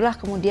 Disitulah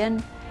kemudian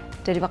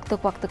dari waktu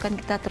ke waktu kan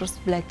kita terus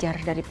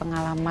belajar dari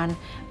pengalaman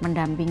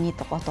mendampingi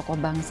tokoh-tokoh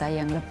bangsa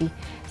yang lebih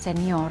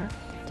senior.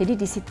 Jadi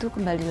di situ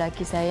kembali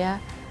lagi saya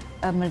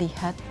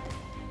melihat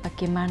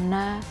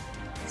bagaimana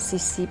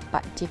sisi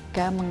Pak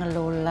JK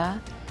mengelola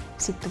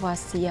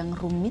situasi yang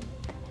rumit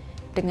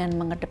dengan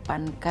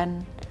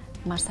mengedepankan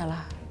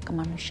masalah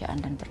kemanusiaan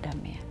dan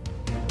perdamaian.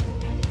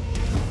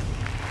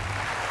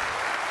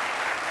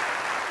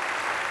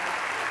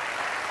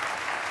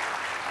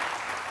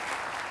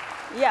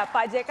 Ya,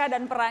 Pak JK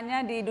dan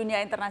perannya di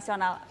dunia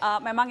internasional.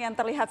 Memang yang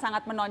terlihat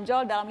sangat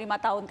menonjol dalam 5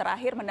 tahun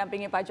terakhir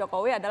mendampingi Pak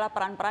Jokowi adalah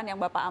peran-peran yang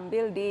Bapak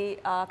ambil di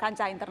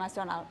kancah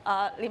internasional.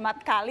 5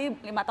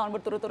 tahun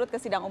berturut-turut ke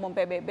sidang umum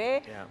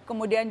PBB,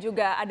 kemudian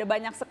juga ada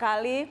banyak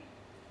sekali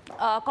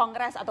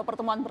kongres atau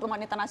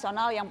pertemuan-pertemuan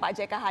internasional yang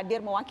Pak JK hadir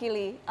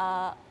mewakili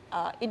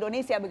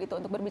Indonesia begitu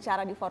untuk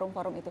berbicara di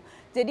forum-forum itu.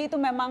 Jadi itu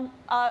memang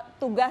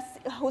tugas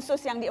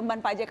khusus yang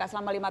diemban Pak JK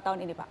selama 5 tahun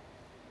ini, Pak.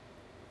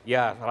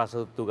 Ya, salah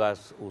satu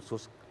tugas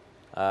khusus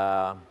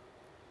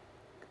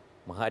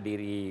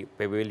menghadiri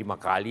PBB 5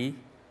 kali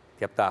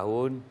tiap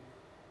tahun.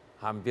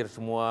 Hampir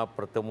semua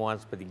pertemuan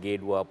seperti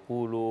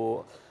G20,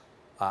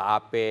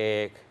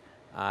 APEC,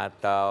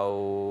 atau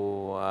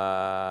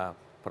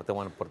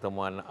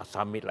pertemuan-pertemuan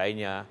summit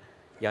lainnya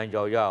yang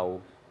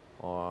jauh-jauh.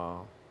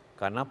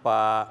 Karena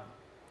Pak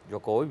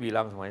Jokowi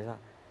bilang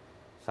sama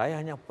saya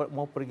hanya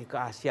mau pergi ke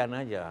ASEAN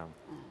aja.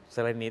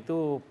 Selain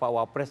itu Pak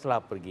Wapres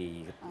lah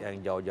pergi yang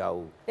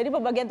jauh-jauh. Jadi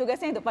pembagian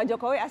tugasnya itu Pak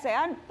Jokowi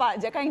ASEAN,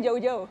 Pak JK yang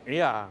jauh-jauh.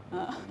 Iya,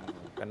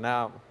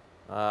 karena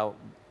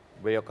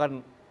beliau kan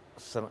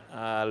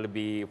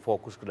lebih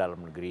fokus ke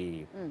dalam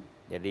negeri.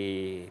 Jadi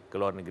ke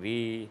luar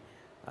negeri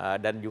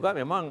dan juga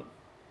memang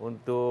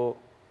untuk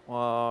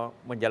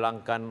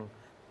menjalankan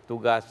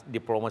tugas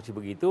diplomasi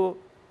begitu,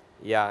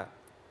 ya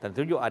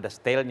tentu juga ada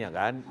stylenya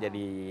kan.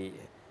 Jadi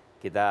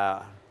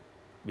kita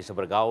bisa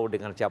bergaul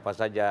dengan siapa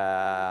saja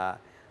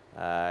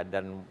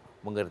dan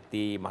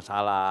mengerti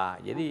masalah.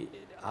 Jadi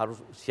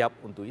harus siap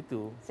untuk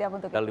itu. Siap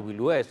untuk dan itu. Lebih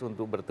luas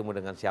untuk bertemu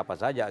dengan siapa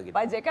saja gitu.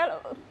 Pak JK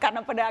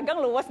karena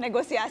pedagang luas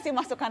negosiasi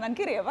masuk kanan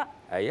kiri ya Pak?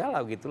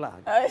 Iyalah begitulah.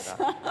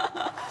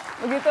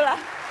 Begitulah.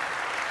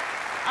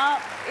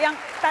 Yang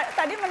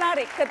tadi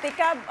menarik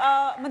ketika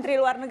Menteri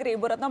Luar Negeri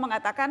Ibu Retno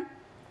mengatakan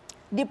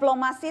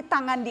diplomasi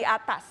tangan di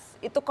atas.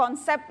 Itu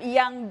konsep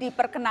yang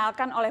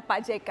diperkenalkan oleh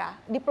Pak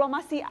JK.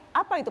 Diplomasi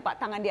apa itu Pak,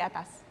 tangan di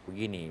atas?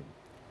 Begini,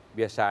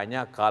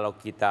 biasanya kalau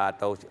kita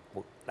atau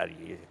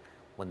dari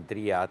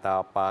menteri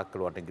atau apa ke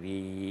luar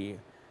negeri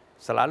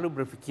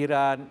selalu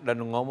berpikiran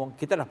dan ngomong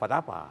kita dapat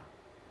apa.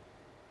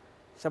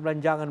 Saya bilang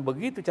jangan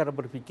begitu cara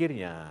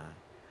berpikirnya.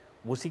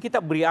 Mesti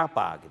kita beri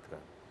apa gitu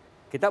kan.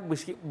 Kita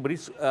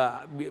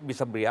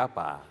bisa beri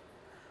apa.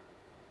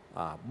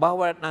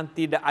 Bahwa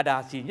nanti tidak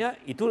ada hasilnya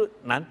itu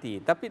nanti,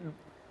 tapi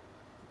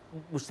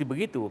mesti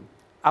begitu.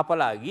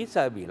 Apalagi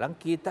saya bilang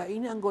kita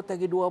ini anggota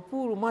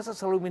G20, masa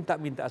selalu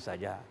minta-minta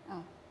saja.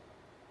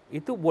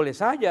 Itu boleh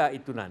saja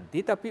itu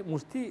nanti, tapi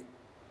mesti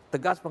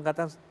tegas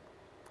mengatakan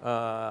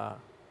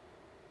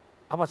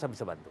apa saya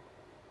bisa bantu.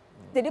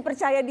 Jadi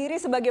percaya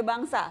diri sebagai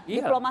bangsa,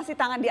 iya. Diplomasi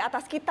tangan di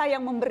atas kita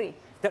yang memberi.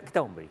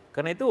 Kita memberi.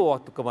 Karena itu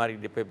waktu kemarin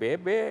di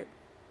PBB,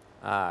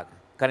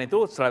 karena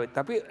itu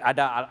tapi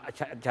ada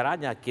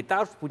caranya,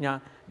 kita harus punya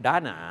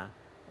dana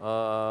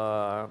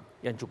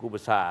yang cukup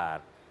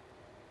besar.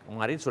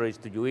 Kemarin sudah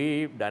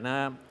disetujui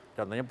dana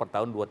contohnya per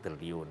tahun 2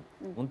 triliun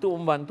untuk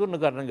membantu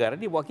negara-negara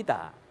di bawah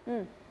kita.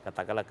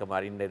 Katakanlah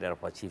kemarin dari daerah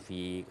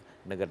Pasifik,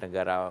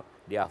 negara-negara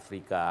di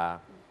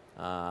Afrika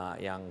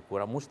yang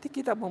kurang, mesti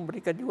kita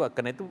memberikan juga.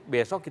 Karena itu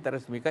besok kita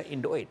resmikan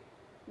Indo-Aid,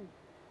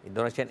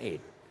 Indonesian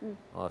Aid,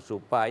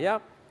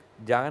 supaya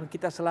jangan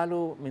kita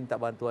selalu minta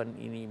bantuan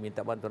ini,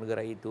 minta bantuan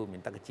negara itu,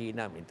 minta ke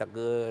Cina, minta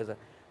ke...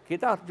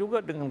 Kita harus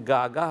juga dengan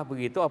gagah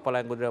begitu,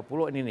 apalagi anggota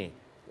 20 ini nih,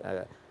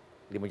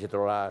 5 juta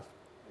dolar,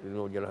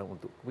 jalan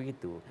untuk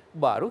begitu.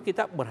 Baru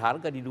kita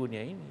berharga di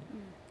dunia ini.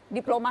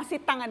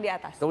 Diplomasi tangan di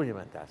atas. Tangan di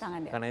atas.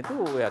 Karena itu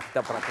ya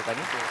kita praktekkan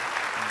itu.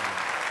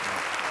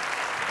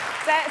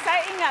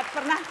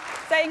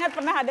 Saya ingat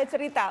pernah ada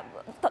cerita,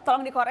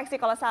 tolong dikoreksi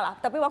kalau salah.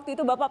 Tapi waktu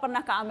itu Bapak pernah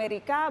ke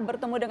Amerika,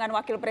 bertemu dengan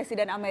Wakil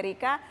Presiden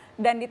Amerika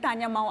dan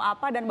ditanya mau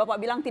apa dan Bapak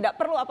bilang tidak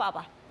perlu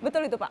apa-apa.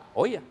 Betul itu Pak?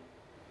 Oh iya.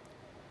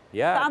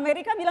 Ya. Ke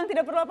Amerika bilang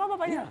tidak perlu apa-apa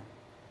Pak? Iya,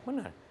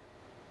 benar.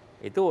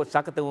 Itu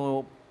saya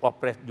ketemu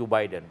Wapres Joe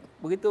Biden.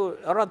 Begitu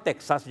orang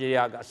Texas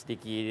jadi agak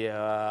sedikit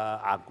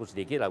aku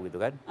sedikit lah gitu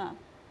kan.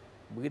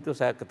 Begitu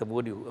saya ketemu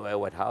di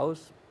White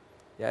House,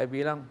 dia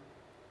bilang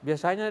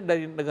biasanya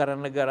dari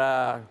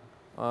negara-negara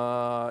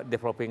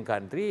developing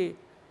country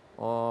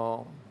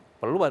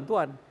perlu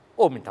bantuan.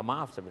 Oh minta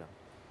maaf saya bilang.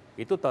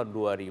 Itu tahun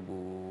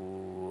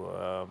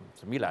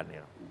 2009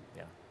 ya.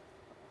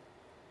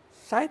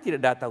 saya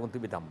tidak datang untuk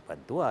minta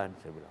bantuan,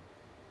 saya bilang.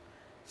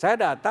 Saya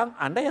datang,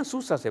 Anda yang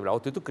susah, saya bilang,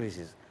 waktu itu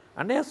krisis.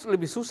 Anda yang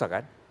lebih susah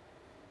kan,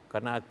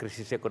 karena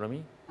krisis ekonomi.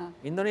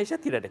 Indonesia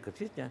tidak ada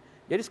krisisnya.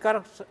 Jadi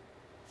sekarang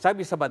saya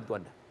bisa bantu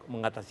Anda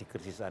mengatasi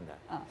krisis Anda.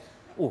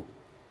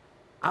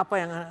 Apa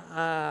yang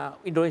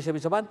Indonesia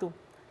bisa bantu?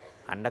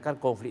 Anda kan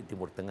konflik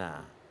Timur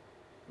Tengah.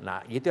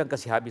 Nah, itu yang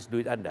kasih habis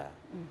duit Anda.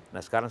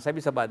 Nah, sekarang saya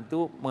bisa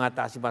bantu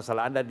mengatasi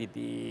masalah Anda di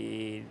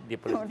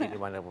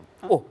manapun.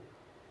 Oh,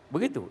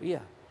 begitu?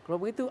 Iya. Kalau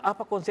begitu,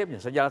 apa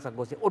konsepnya? Saya jelaskan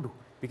konsep.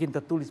 Bikin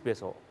tertulis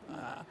besok.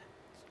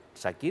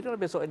 Saya kira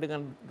besok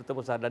dengan Duta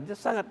Besar dan dia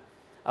sangat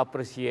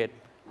appreciate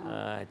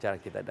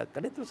cara kita.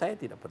 Karena itu saya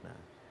tidak pernah.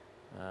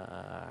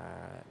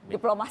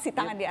 Diplomasi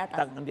tangan di atas.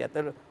 Tangan di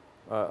atas.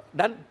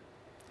 Dan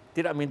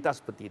tidak minta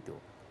seperti itu.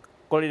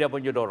 Kalau dia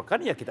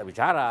menyodorkan ya kita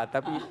bicara,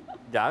 tapi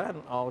jangan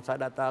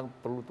saya datang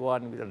perlu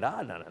tuan gitu.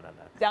 Nah.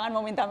 Jangan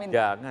meminta-minta.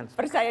 Jangan.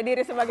 Percaya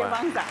diri sebagai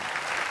bangsa.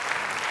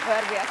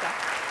 Luar biasa.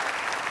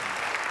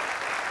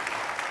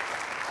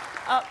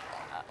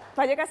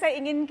 Pak JK, saya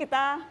ingin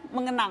kita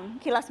mengenang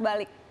kilas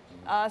balik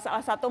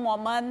salah satu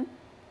momen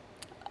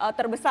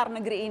terbesar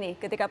negeri ini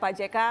ketika Pak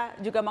JK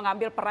juga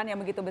mengambil peran yang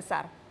begitu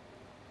besar.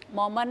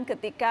 Momen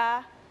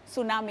ketika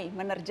tsunami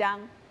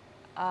menerjang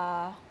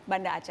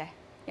Banda Aceh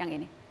yang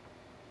ini.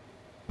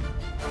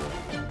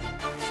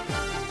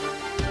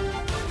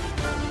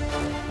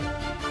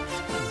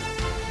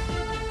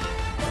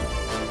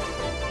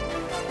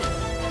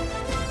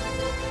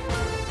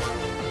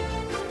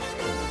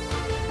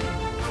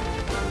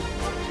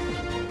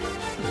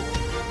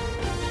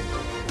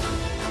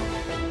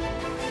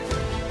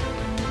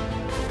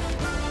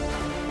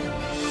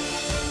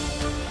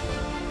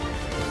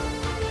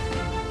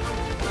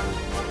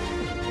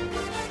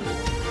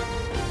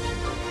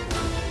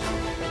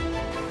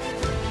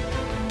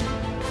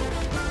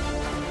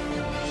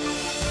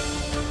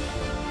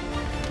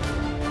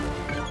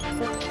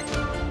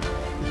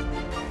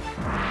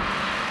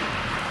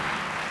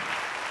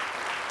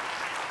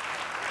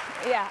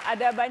 Ya,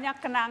 ada banyak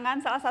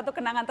kenangan. Salah satu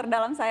kenangan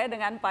terdalam saya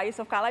dengan Pak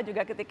Jusuf Kalla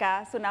juga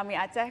ketika tsunami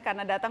Aceh,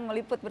 karena datang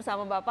meliput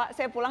bersama Bapak.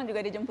 Saya pulang juga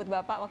dijemput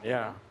Bapak waktu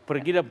itu.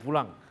 Pergi dan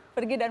pulang.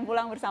 Pergi dan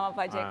pulang bersama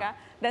Pak JK.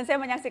 Dan saya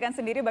menyaksikan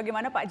sendiri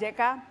bagaimana Pak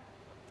JK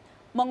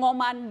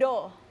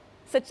mengomando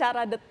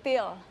secara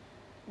detail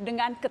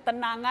dengan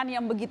ketenangan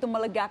yang begitu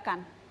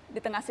melegakan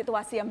di tengah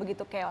situasi yang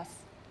begitu chaos.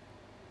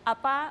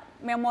 Apa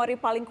memori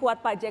paling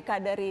kuat Pak JK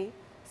dari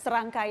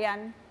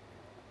serangkaian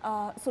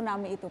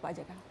tsunami itu, Pak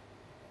JK?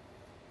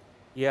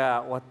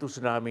 Ya, waktu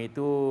tsunami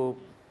itu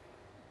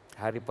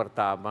hari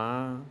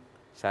pertama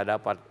saya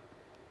dapat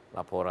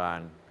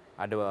laporan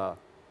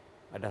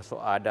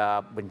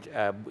ada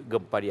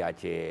gempa di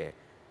Aceh.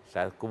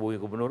 Saya hubungi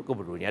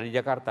gubernurnya di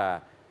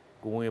Jakarta,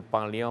 hubungi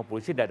panglima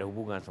polisi, tidak ada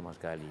hubungan sama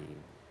sekali.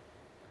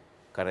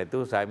 Karena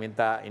itu saya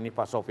minta ini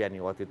Pak Sofyan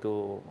nih waktu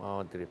itu,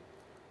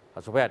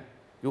 Pak Sofyan,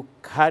 yuk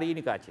hari ini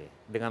ke Aceh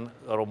dengan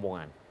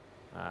rombongan.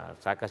 Nah,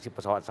 saya kasih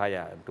pesawat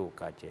saya untuk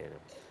ke Aceh.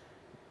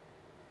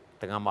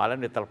 Tengah malam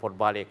dia telepon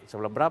balik,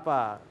 sebelum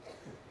berapa?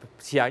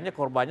 Siangnya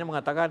korbannya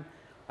mengatakan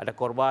ada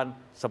korban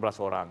 11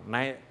 orang,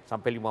 naik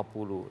sampai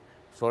 50.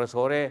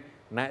 Sore-sore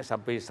naik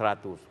sampai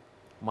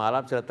 100.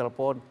 Malam saya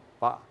telepon,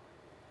 Pak,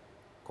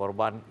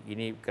 korban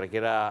ini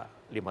kira-kira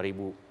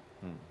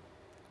 5.000.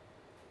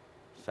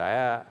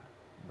 Saya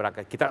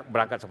berangkat, kita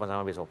berangkat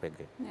sama-sama besok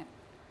PG.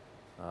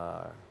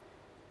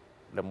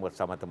 Dan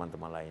bersama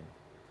teman-teman lain.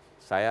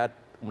 Saya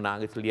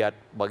menangis lihat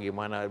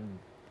bagaimana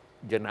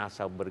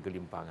jenazah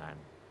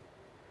bergelimpangan.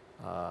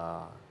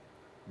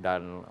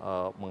 Dan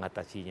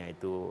mengatasinya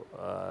itu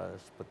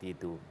seperti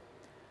itu.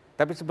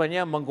 Tapi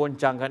sebenarnya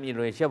menggoncangkan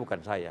Indonesia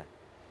bukan saya,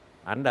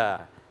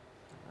 Anda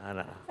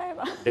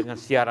dengan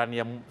siaran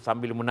yang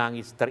sambil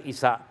menangis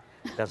terisak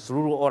dan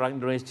seluruh orang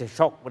Indonesia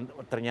shock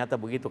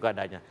ternyata begitu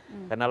keadaannya.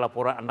 Karena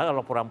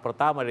laporan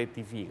pertama dari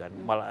TV kan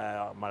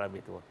malam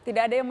itu.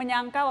 Tidak ada yang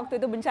menyangka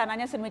waktu itu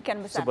bencananya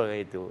sedemikian besar.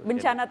 Sebagai itu.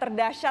 Bencana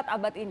terdahsyat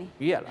abad ini.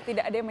 Iyalah.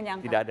 Tidak ada yang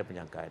menyangka. Tidak ada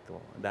penyangka itu.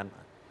 Dan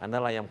Anda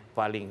lah yang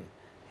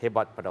paling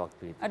hebat pada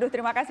waktu itu. Aduh,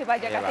 terima kasih Pak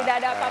JK. Tidak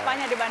ada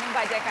apa-apanya dibanding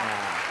Pak JK.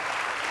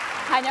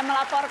 Hanya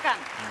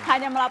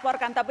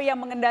melaporkan. Tapi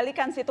yang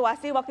mengendalikan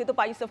situasi waktu itu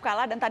Pak Jusuf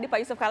Kalla. Dan tadi Pak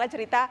Jusuf Kalla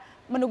cerita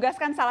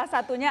menugaskan salah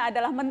satunya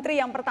adalah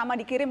menteri yang pertama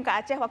dikirim ke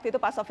Aceh waktu itu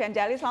Pak Sofyan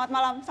Djalil. Selamat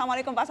malam.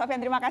 Assalamualaikum Pak Sofyan.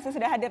 Terima kasih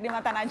sudah hadir di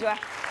Mata Najwa.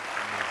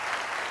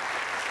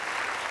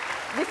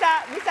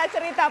 Bisa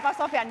cerita Pak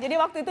Sofyan. Jadi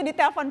waktu itu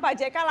ditelepon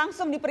Pak JK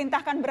langsung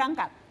diperintahkan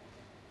berangkat.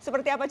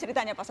 Seperti apa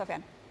ceritanya Pak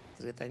Sofyan?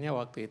 Ceritanya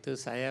waktu itu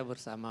saya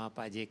bersama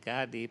Pak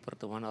JK di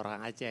pertemuan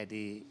orang Aceh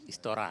di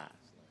Istora.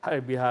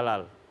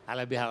 Halal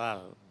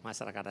Halal,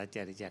 masyarakat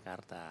Aceh di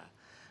Jakarta.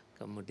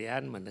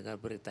 Kemudian mendengar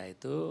berita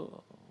itu,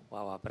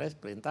 Pak Wapres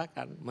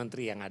perintahkan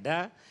menteri yang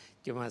ada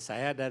cuma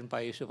saya dan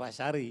Pak Yusuf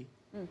Asyari.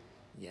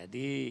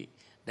 Jadi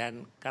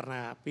dan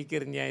karena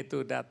pikirnya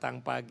itu datang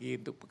pagi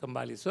untuk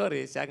kembali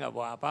sore, saya nggak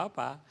bawa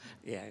apa-apa,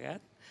 ya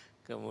kan.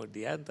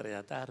 Kemudian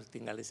ternyata harus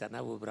tinggal di sana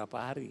beberapa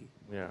hari.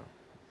 Yeah.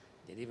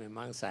 Jadi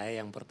memang saya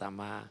yang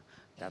pertama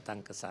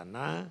datang ke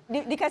sana.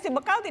 Dikasih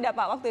bekal tidak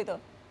Pak waktu itu?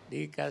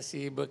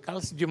 dikasih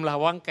bekal sejumlah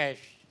uang cash,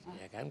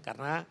 ya kan,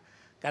 karena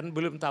kan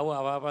belum tahu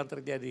apa-apa yang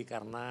terjadi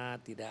karena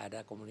tidak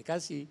ada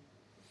komunikasi.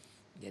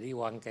 Jadi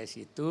uang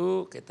cash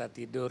itu kita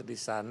tidur di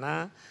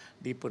sana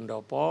di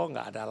pendopo,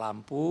 nggak ada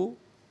lampu,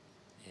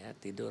 ya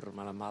tidur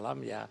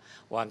malam-malam ya.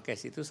 Uang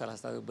cash itu salah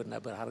satu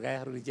benda berharga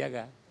yang harus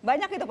dijaga.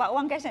 Banyak itu Pak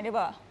uang cashnya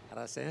dibawa?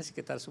 Rasanya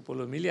sekitar 10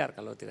 miliar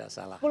kalau tidak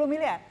salah. 10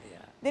 miliar?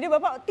 Iya. Jadi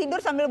Bapak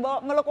tidur sambil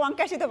meluk uang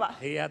cash itu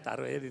Pak? Iya,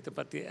 taruhnya di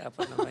tempat di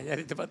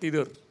tempat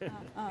tidur.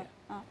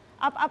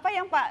 Apa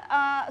yang Pak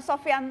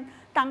Sofyan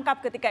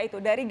tangkap ketika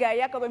itu dari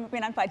gaya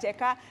kepemimpinan Pak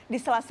JK di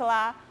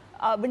sela-sela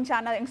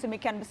bencana yang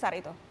semikian besar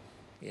itu?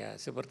 Ya,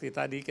 seperti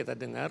tadi kita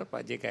dengar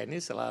Pak JK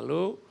ini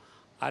selalu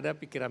ada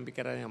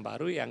pikiran-pikiran yang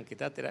baru yang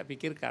kita tidak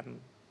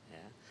pikirkan.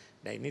 Ya.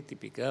 Dan ini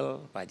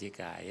tipikal Pak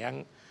JK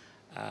yang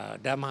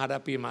dalam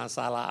menghadapi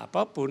masalah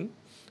apapun,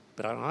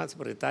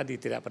 seperti tadi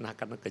tidak pernah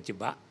akan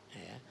kejebak.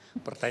 Ya.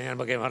 Pertanyaan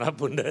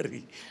bagaimanapun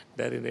dari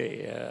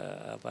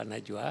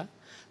Najwa.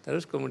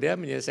 Terus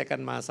kemudian menyelesaikan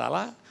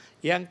masalah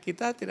yang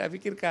kita tidak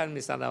pikirkan,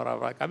 misalnya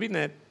orang-orang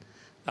kabinet.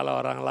 Kalau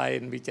orang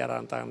lain bicara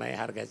tentang naik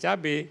harga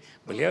cabai,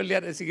 beliau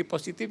lihat dari segi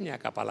positifnya.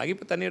 Apalagi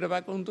petani udah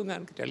dapat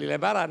keuntungan, kecuali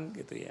lebaran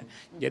gitu ya.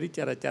 Jadi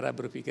cara-cara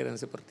berpikir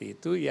yang seperti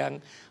itu yang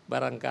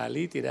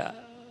barangkali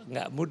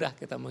nggak mudah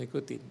kita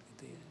mengikuti.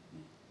 Gitu ya.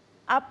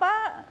 Apa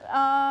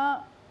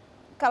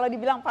kalau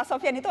dibilang Pak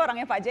Sofyan itu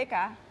orangnya Pak JK?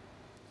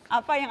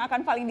 Apa yang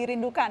akan paling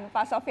dirindukan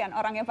Pak Sofyan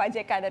orangnya Pak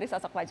JK dari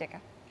sosok Pak JK?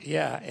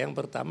 Ya, yang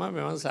pertama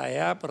memang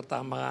saya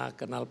pertama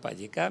kenal Pak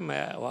JK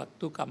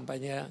waktu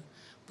kampanye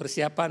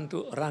persiapan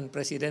untuk run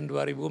Presiden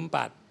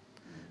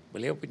 2004.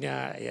 Beliau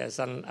punya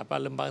yayasan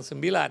Lembang 9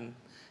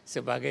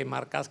 sebagai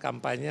markas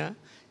kampanye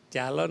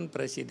calon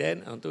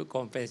presiden untuk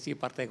konvensi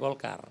Partai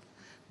Golkar.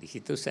 Di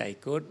situ saya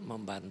ikut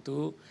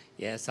membantu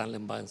yayasan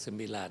Lembang 9.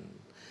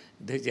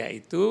 Sejak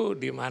itu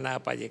di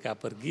mana Pak JK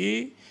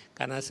pergi,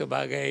 karena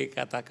sebagai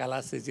katakanlah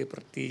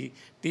seperti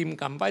tim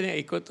kampanye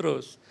ikut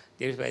terus.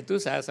 Jadi sebab itu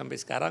saya sampai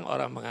sekarang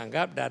orang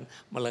menganggap dan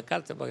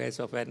melekat sebagai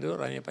Sofyan itu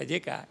orangnya Pak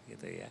JK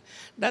gitu ya.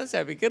 Dan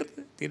saya pikir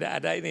tidak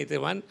ada ini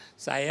teman,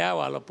 saya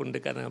walaupun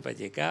dekat dengan Pak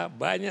JK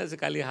banyak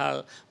sekali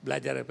hal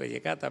belajar dari Pak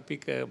JK, tapi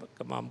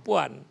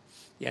kemampuan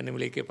yang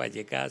dimiliki Pak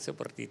JK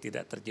seperti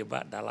tidak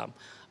terjebak dalam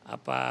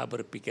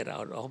berpikir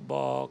out of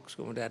box,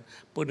 kemudian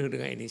penuh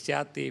dengan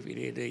inisiatif,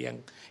 ide-ide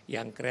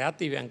yang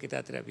kreatif yang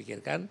kita tidak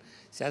pikirkan.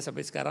 Saya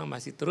sampai sekarang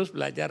masih terus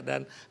belajar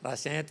dan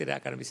rasanya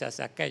tidak akan bisa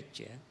saya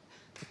catch ya.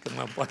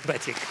 Kemampuan Pak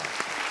JK.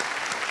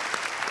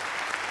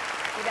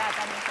 Tidak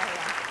akan bisa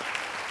ya.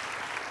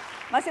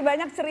 Masih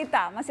banyak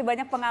cerita, masih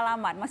banyak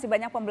pengalaman, masih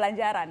banyak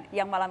pembelajaran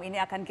yang malam ini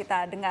akan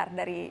kita dengar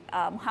dari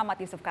Muhammad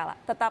Jusuf Kalla.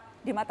 Tetap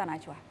di Mata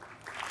Najwa.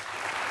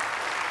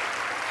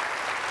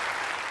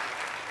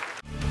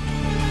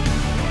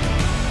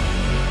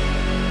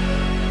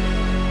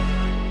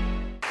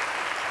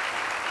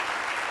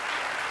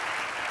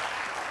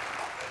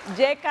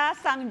 JK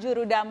sang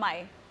juru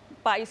damai.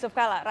 Pak Jusuf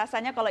Kalla,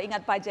 rasanya kalau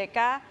ingat Pak JK,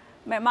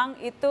 memang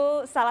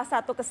itu salah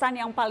satu kesan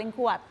yang paling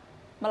kuat,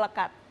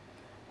 melekat.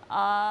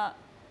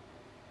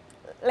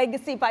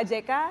 Legacy Pak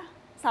JK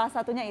salah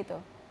satunya itu,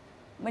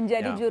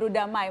 menjadi juru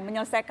damai,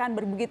 menyelesaikan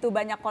begitu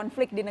banyak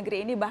konflik di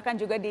negeri ini, bahkan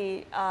juga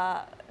di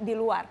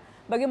luar.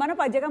 Bagaimana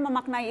Pak JK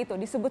memaknai itu,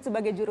 disebut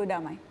sebagai juru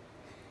damai?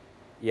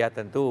 Ya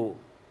tentu,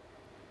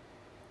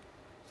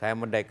 saya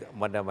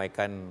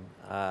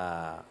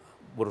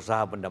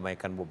berusaha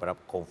mendamaikan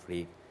beberapa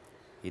konflik.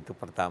 Itu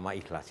pertama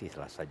ikhlas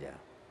saja,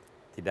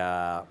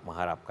 tidak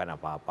mengharapkan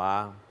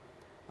apa-apa,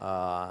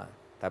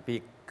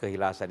 tapi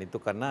keikhlasan itu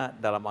karena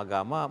dalam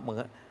agama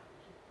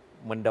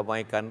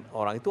mendamaikan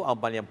orang itu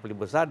amal yang paling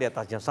besar di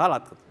atasnya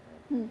salat.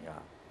 Ya,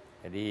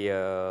 jadi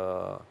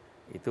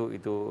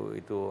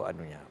itu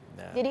anunya.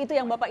 Jadi itu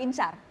yang Bapak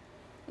incar?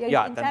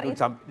 Ya tentu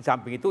di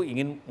samping itu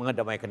ingin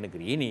mendamaikan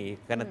negeri ini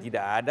karena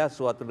tidak ada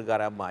suatu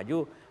negara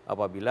maju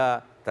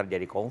apabila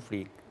terjadi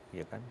konflik,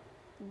 ya kan?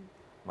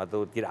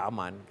 Atau tidak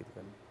aman gitu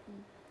kan.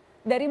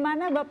 Dari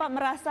mana Bapak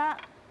merasa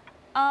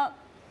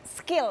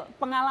skill,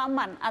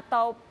 pengalaman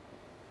atau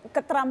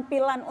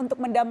keterampilan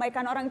untuk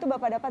mendamaikan orang itu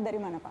Bapak dapat dari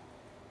mana Pak?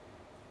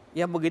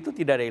 Ya begitu,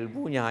 tidak ada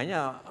ilmunya,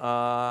 hanya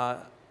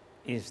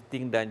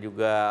insting dan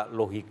juga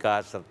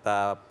logika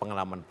serta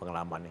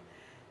pengalaman-pengalaman.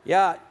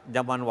 Ya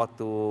zaman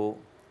waktu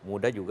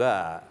muda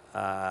juga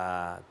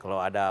kalau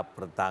ada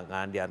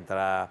pertentangan di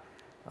antara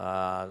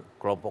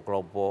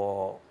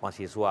kelompok-kelompok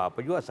mahasiswa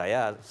apa juga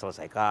saya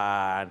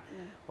selesaikan.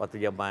 Waktu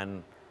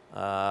zaman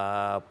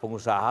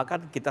pengusaha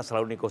kan kita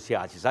selalu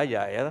negosiasi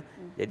saja ya.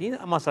 Jadi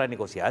masalah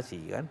negosiasi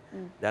kan.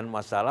 Dan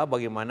masalah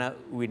bagaimana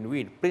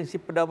win-win.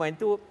 Prinsip perdamaian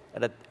itu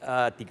ada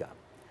 3.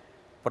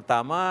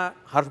 Pertama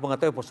harus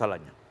mengetahui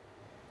persoalannya.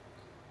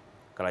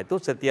 Kalau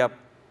itu setiap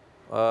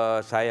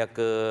saya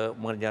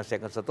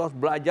menyelesaikan sesuatu harus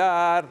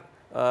belajar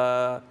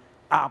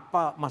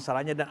apa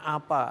masalahnya dan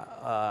apa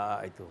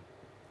itu.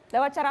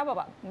 Lewat cara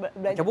apa Pak?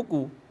 Baca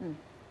buku,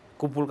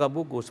 kumpulkan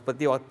buku.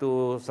 Seperti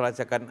waktu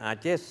selesaikan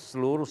Aceh,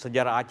 seluruh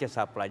sejarah Aceh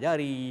saya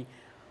pelajari.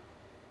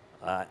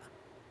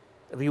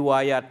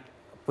 Riwayat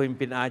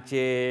pemimpin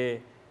Aceh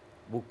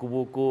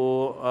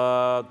buku-buku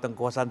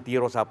tengkosan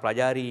Tiro saya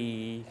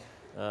pelajari,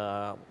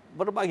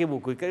 berbagai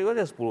buku,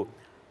 kira-kira 10.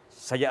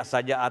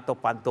 Sajak-sajak atau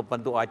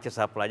pantun-pantun Aceh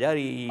saya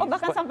pelajari. Oh,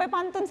 bahkan sampai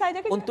pantun saja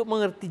gitu? Untuk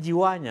mengerti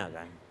jiwanya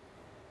kan.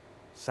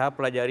 Saya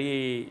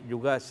pelajari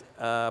juga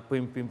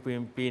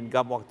pemimpin-pemimpin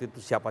waktu itu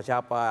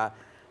siapa-siapa,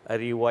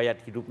 riwayat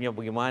hidupnya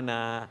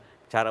bagaimana,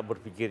 cara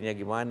berpikirnya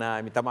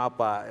gimana. Minta maaf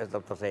Pak,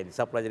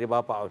 saya pelajari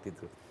Bapak waktu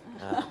itu.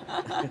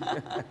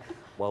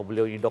 Bahwa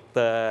beliau ini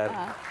dokter.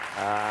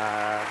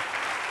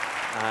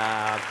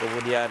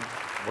 Kemudian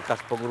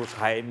bekas pengurus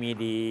HMI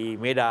di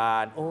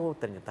Medan. Oh,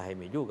 ternyata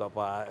HMI juga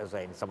Pak.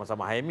 Saya ini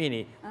sama-sama HMI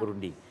nih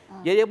berunding.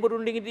 Jadi yang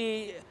berunding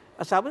di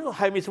Sabah itu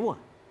HMI semua.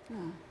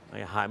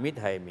 Hamid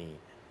HMI,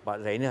 Pak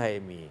Zaini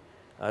HMI,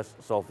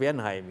 Sofian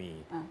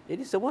HMI.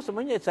 Jadi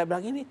semuanya saya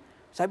bilang ini.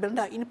 Saya bilang,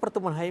 nah ini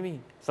pertemuan HMI,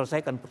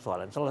 selesaikan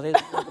persoalan, selesaikan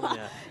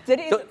pertemuannya.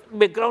 Jadi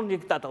background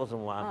kita tahu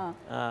semua,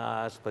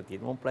 seperti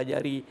itu,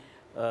 mempelajari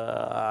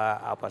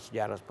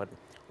sejarah seperti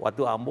itu.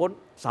 Waktu Ambon,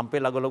 sampai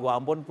lagu-lagu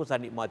Ambon pun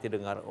saya nikmati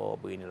dengar, oh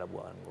beginilah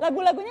Bu Ambon.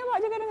 Lagu-lagunya Pak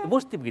JK dengar?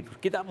 Mesti begitu,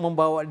 kita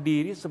membawa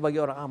diri sebagai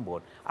orang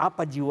Ambon,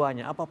 apa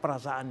jiwanya, apa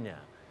perasaannya.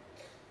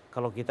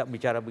 Kalau kita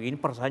bicara begini,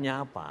 perasaannya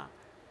apa?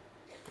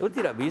 Itu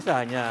tidak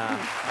bisa hanya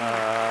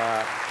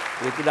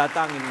itu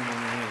datangin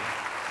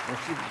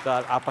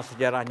musikal, apa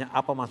sejarahnya,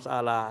 apa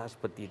masalah,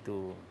 seperti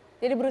itu.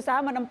 Jadi berusaha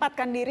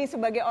menempatkan diri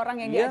sebagai orang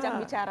yang diajak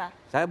bicara.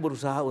 Saya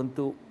berusaha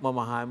untuk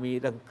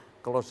memahami, dan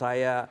kalau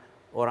saya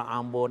orang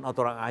Ambon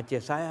atau orang Aceh,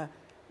 saya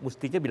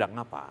mestinya bilang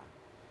apa.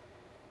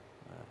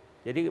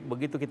 Jadi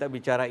begitu kita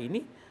bicara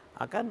ini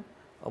akan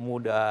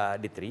mudah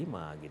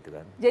diterima gitu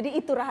kan. Jadi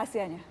itu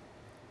rahasianya?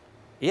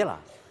 Iyalah,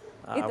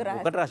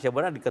 bukan rahasia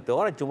benar diketahui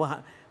orang,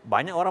 cuma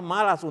banyak orang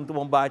malas untuk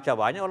membaca,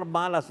 banyak orang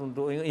malas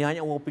untuk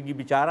hanya mau pergi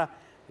bicara.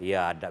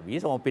 Ya, tidak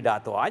bisa, mau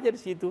pidato aja di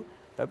situ.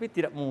 Tapi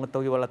tidak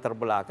mengetahui latar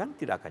belakang,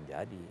 tidak akan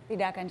jadi.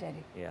 Tidak akan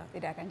jadi, ya.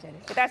 Tidak akan jadi.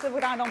 Kita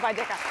sebut tangan dong Pak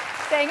JK.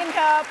 Saya ingin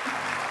ke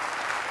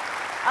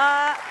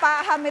Pak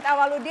Hamid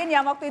Awaludin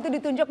yang waktu itu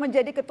ditunjuk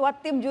menjadi ketua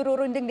tim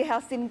juru runding di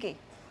Helsinki.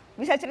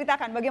 Bisa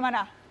ceritakan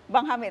bagaimana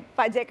Bang Hamid,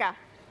 Pak JK?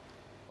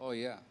 Oh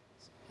iya,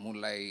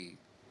 mulai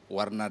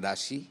warna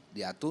dasi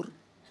diatur,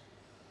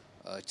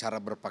 cara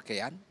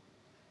berpakaian,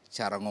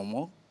 cara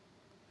ngomong,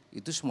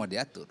 itu semua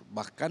diatur.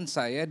 Bahkan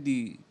saya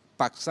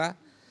dipaksa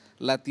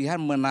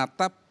latihan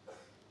menatap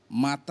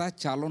mata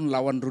calon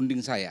lawan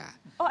runding saya.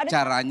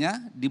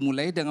 Caranya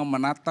dimulai dengan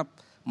menatap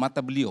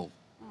mata beliau.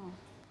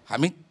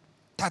 Hamid,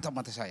 tatap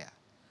mata saya.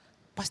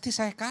 Pasti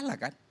saya kalah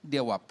kan, dia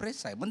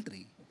Wapres, saya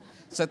menteri.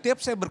 Setiap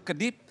saya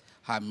berkedip,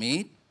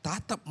 Hamid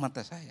tatap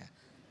mata saya.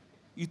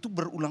 Itu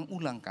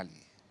berulang-ulang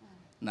kali.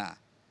 Nah,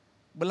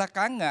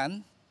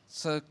 belakangan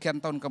sekian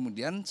tahun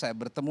kemudian saya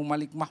bertemu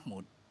Malik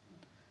Mahmud.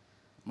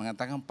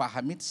 Mengatakan, Pak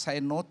Hamid,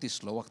 saya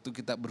notice loh waktu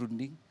kita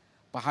berunding,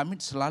 Pak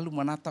Hamid selalu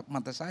menatap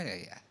mata saya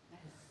ya.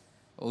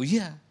 Oh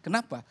iya,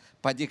 kenapa?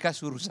 Pak JK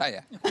suruh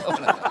saya.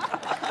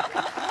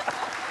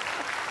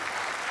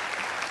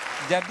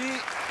 Jadi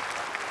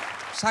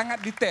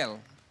sangat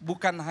detail,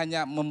 bukan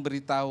hanya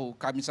memberitahu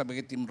kami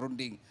sebagai tim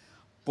runding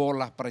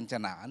pola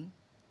perencanaan,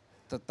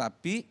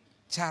 tetapi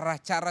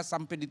cara-cara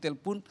sampai detail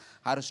pun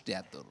harus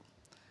diatur.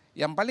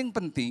 Yang paling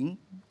penting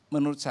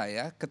menurut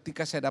saya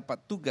ketika saya dapat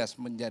tugas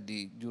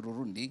menjadi juru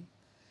runding,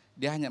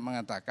 dia hanya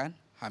mengatakan,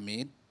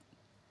 Hamid,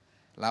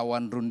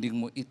 lawan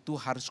rundingmu itu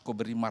harus kau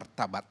beri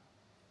martabat.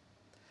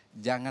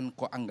 Jangan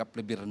kau anggap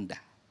lebih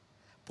rendah.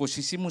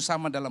 Posisimu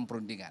sama dalam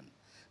perundingan.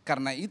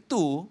 Karena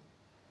itu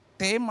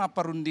tema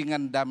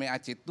perundingan Damai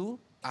Aceh itu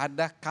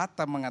ada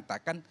kata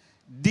mengatakan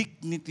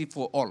dignity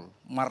for all,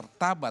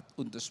 martabat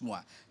untuk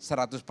semua.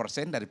 100%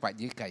 dari Pak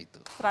JK itu.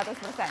 100%.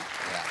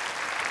 Ya.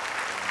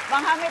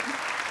 Bang Hamid,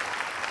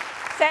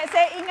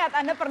 saya ingat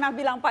Anda pernah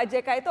bilang Pak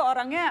JK itu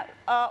orangnya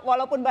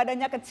walaupun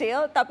badannya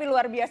kecil tapi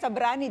luar biasa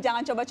berani,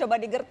 jangan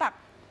coba-coba digertak.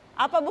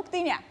 Apa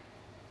buktinya?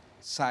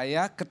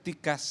 Saya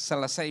ketika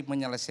selesai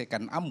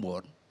menyelesaikan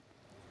Ambon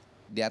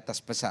di atas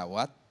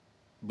pesawat,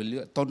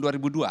 beliau tahun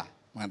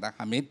 2002 mengatakan,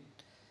 Hamid,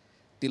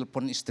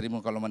 telepon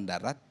istrimu kalau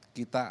mendarat,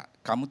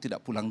 kamu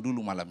tidak pulang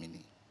dulu malam ini.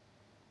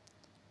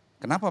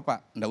 Kenapa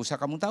Pak? Nggak usah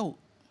kamu tahu.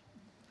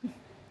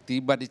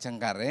 Tiba di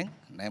Cengkareng,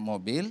 naik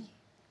mobil,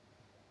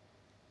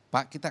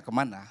 Pak kita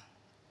kemana?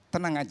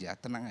 Tenang aja,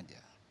 tenang aja.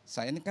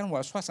 Saya ini kan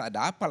was-was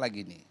ada apa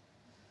lagi nih.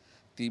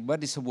 Tiba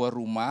di sebuah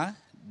rumah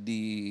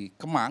di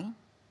Kemang,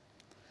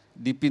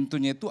 di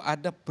pintunya itu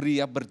ada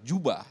pria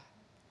berjubah,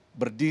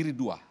 berdiri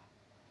dua.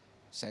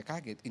 Saya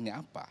kaget, ini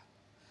apa?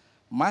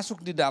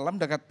 Masuk di dalam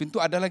dekat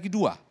pintu ada lagi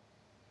dua.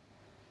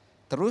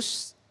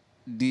 Terus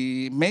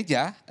di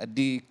meja,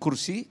 di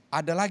kursi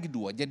ada lagi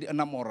dua, jadi 6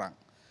 orang.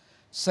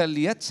 Saya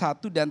lihat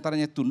satu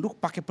diantaranya tunduk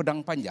pakai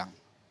pedang panjang.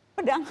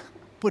 Pedang?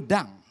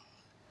 Pedang.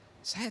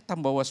 Saya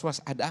tambah was-was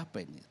ada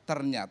apa ini?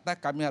 Ternyata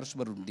kami harus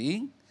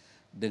berunding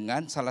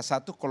dengan salah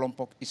satu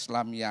kelompok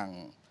Islam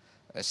yang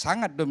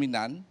sangat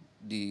dominan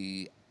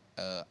di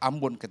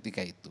Ambon ketika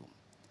itu.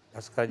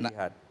 Laskar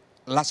Jihad.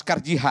 Laskar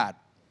Jihad,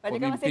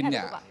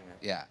 pemimpinnya.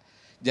 Ya.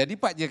 Jadi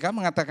Pak JK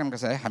mengatakan ke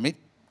saya, Hamid,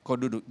 kau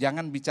duduk,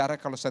 jangan bicara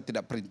kalau saya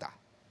tidak perintah.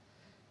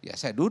 Ya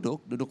saya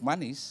duduk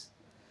manis.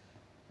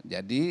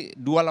 Jadi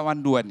 2 lawan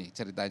 2 nih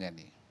ceritanya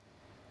nih.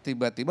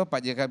 Tiba-tiba Pak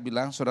JK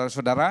bilang,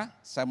 saudara-saudara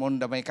saya mau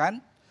mendamaikan,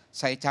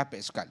 saya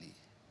capek sekali.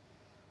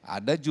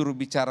 Ada juru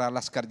bicara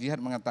Laskar Jihad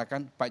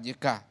mengatakan, Pak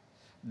JK,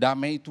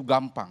 damai itu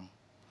gampang.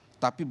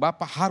 Tapi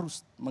Bapak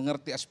harus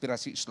mengerti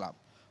aspirasi Islam.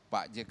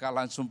 Pak JK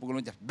langsung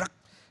pukul loncat,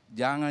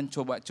 jangan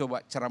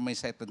coba-coba ceramai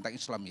saya tentang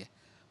Islam ya.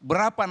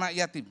 Berapa anak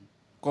yatim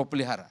kau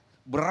pelihara?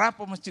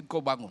 Berapa masjid kau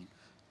bangun?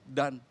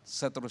 Dan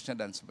seterusnya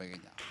dan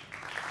sebagainya.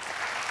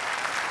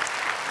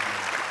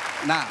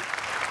 Nah,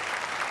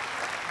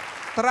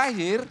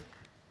 terakhir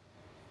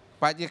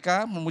Pak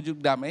JK memujuk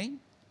damai,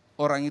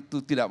 orang itu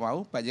tidak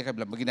mau, Pak JK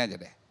bilang begini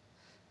aja deh.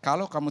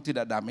 Kalau kamu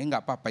tidak damai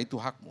nggak apa-apa, itu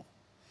hakmu.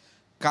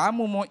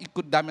 Kamu mau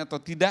ikut damai atau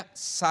tidak,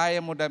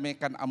 saya mau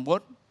damaikan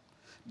Ambon.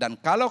 Dan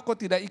kalau kau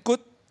tidak ikut,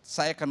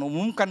 saya akan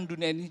umumkan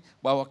dunia ini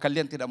bahwa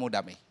kalian tidak mau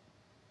damai.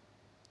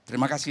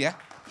 Terima kasih ya,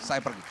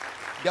 saya pergi.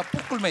 Dia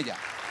pukul meja.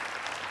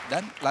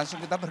 Dan langsung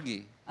kita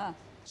pergi.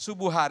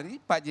 Subuh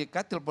hari Pak JK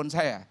telepon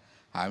saya.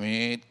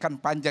 Hamid, kan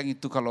panjang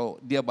itu kalau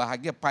dia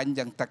bahagia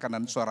panjang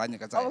tekanan suaranya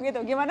ke saya. Oh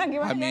gitu, gimana?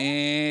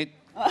 Hamid,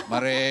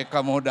 mereka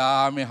mau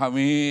damai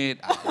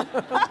Hamid.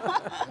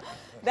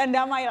 Dan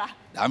damailah.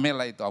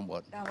 Damailah itu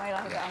Ambon.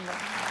 Damailah itu Ambon.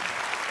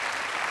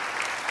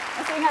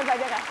 Masih ingat Pak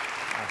JK?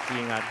 Masih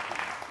ingat.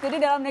 Jadi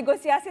dalam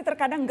negosiasi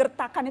terkadang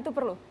gertakan itu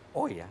perlu?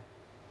 Oh iya.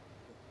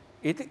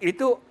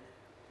 Itu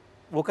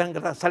bukan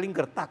gertak, saling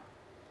gertak.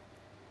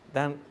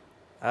 Dan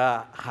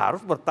harus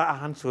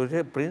bertahan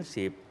sesuai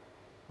prinsip.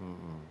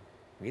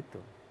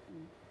 Gitu.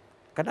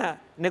 Karena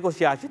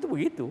negosiasi itu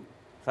begitu.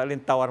 Saling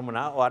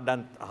tawar-menawar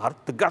dan harus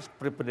tegas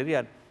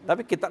pendirian.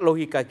 Tapi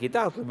logika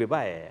kita harus lebih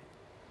baik.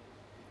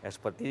 Ya,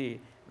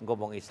 seperti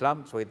ngomong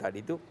Islam, seperti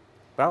tadi itu,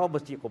 berapa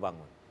masjid kau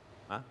bangun?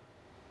 Hah?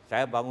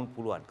 Saya bangun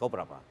puluhan, kau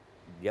berapa?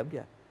 Diam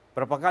dia.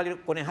 Berapa kali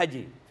kau naik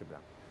haji? Saya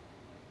bilang.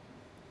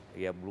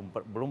 Ya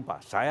belum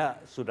Pak, saya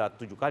sudah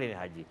 7 kali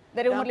naik haji.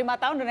 Dari umur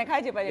 5 tahun udah naik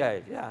haji Pak JK?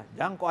 Ya,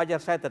 jangan kau ajar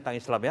saya tentang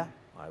Islam ya.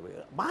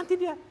 Mati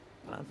dia.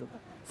 Langsung.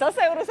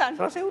 Selesai urusan?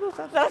 Selesai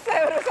urusan. Selesai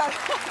urusan.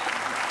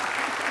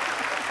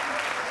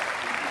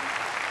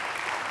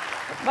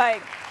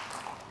 Baik.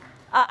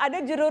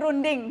 Ada juru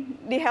runding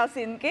di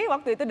Helsinki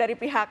waktu itu dari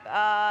pihak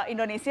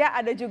Indonesia,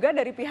 ada juga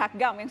dari pihak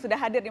GAM yang sudah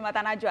hadir di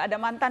Mata Najwa. Ada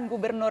mantan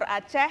Gubernur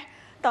Aceh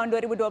tahun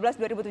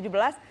 2012-2017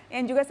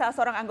 yang juga salah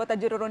seorang anggota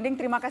juru runding.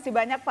 Terima kasih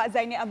banyak Pak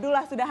Zaini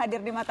Abdullah sudah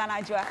hadir di Mata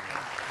Najwa.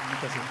 Terima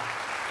kasih.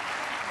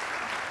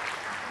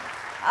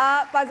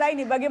 Pak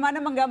Zaini, bagaimana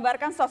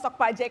menggambarkan sosok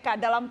Pak JK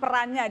dalam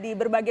perannya di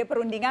berbagai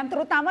perundingan,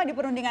 terutama di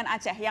perundingan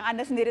Aceh yang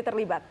Anda sendiri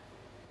terlibat?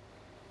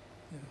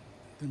 Ya,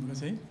 terima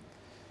kasih.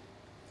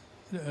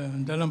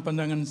 Dalam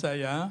pandangan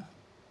saya,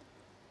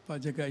 Pak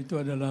JK itu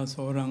adalah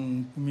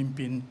seorang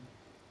pemimpin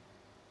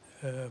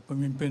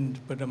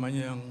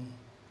yang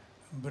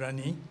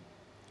berani,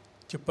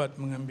 cepat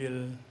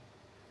mengambil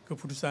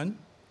keputusan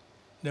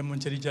dan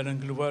mencari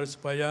jalan keluar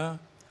supaya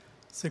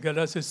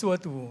segala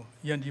sesuatu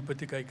yang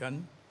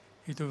dipertikaikan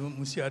itu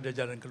mesti ada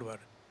jalan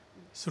keluar.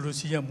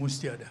 Solusinya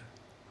mesti ada.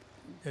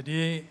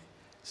 Jadi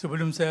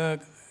sebelum saya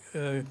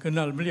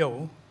kenal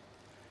beliau,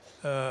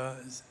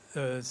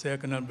 saya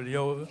kenal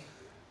beliau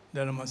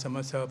dalam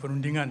masa-masa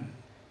perundingan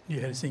di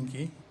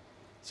Helsinki,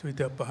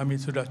 seperti Pak Hamid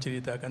sudah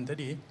ceritakan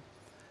tadi.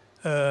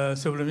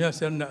 Sebelumnya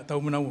saya tidak tahu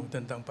menahu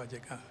tentang Pak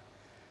JK.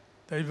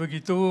 Tapi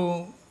begitu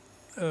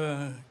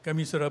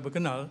kami sudah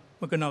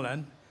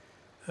berkenalan,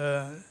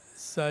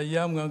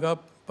 saya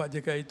menganggap Pak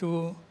JK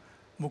itu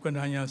bukan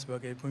hanya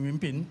sebagai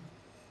pemimpin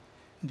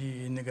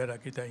di negara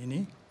kita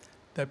ini,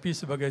 tapi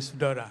sebagai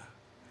saudara.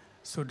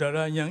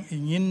 Saudara yang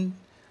ingin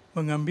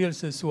mengambil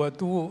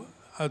sesuatu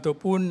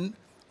ataupun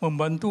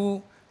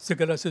membantu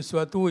segala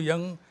sesuatu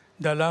yang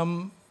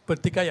dalam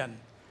pertikaian.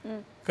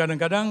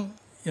 Kadang-kadang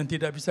yang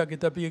tidak bisa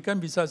kita pikirkan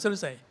bisa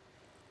selesai.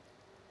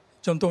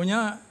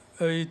 Contohnya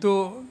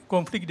itu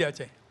konflik di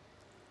Aceh.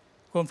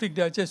 Konflik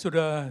di Aceh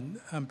sudah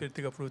hampir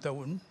 30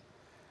 tahun.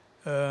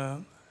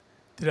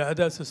 Tidak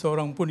ada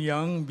seseorang pun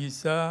yang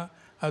bisa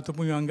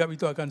ataupun yang anggap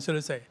itu akan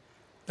selesai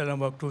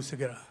dalam waktu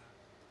segera.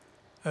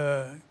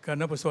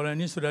 Karena persoalan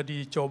ini sudah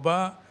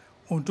dicoba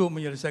untuk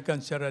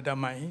menyelesaikan secara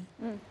damai,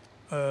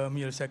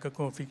 menyelesaikan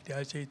konflik di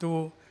Aceh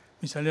itu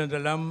misalnya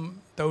dalam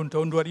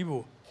tahun-tahun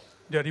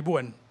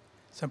 2000-an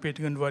sampai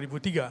dengan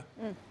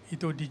 2003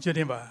 itu di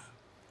Geneva.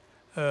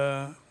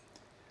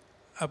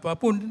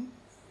 Apapun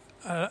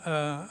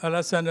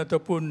alasan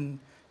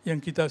ataupun yang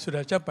kita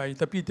sudah capai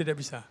tapi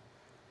tidak bisa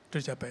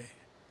tercapai.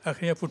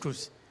 Akhirnya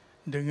putus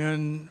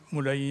dengan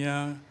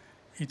mulainya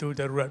itu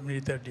darurat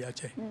militer di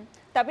Aceh.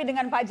 Tapi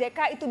dengan Pak JK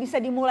itu bisa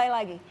dimulai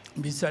lagi?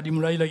 Bisa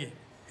dimulai lagi.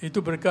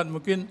 Itu berkat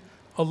mungkin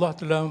Allah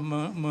telah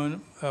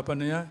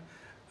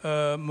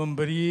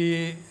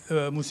memberi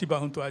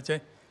musibah untuk Aceh,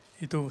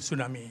 itu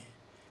tsunami.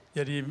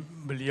 Jadi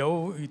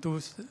beliau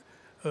itu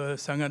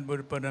sangat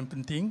berperan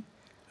penting,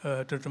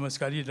 terutama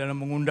sekali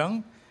dalam mengundang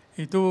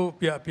itu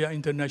pihak-pihak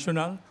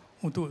internasional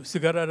untuk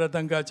segera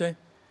datang ke Aceh,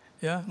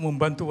 ya,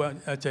 membantu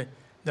Aceh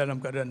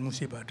dalam keadaan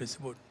musibah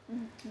tersebut.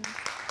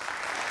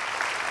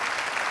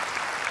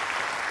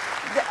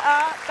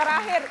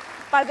 Terakhir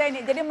Pak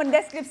Zaini, jadi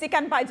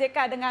mendeskripsikan Pak JK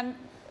dengan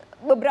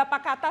beberapa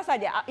kata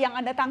saja yang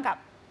Anda tangkap.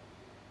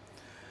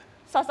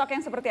 Sosok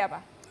yang seperti apa?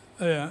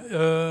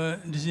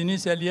 Di sini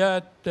saya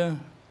lihat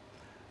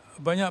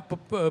banyak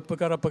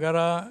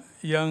perkara-perkara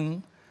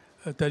yang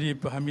tadi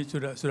Pak Hamid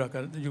sudah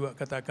juga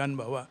katakan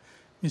bahwa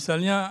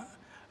misalnya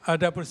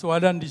ada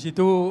persoalan di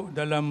situ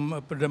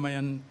dalam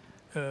perdamaian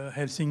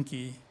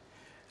Helsinki.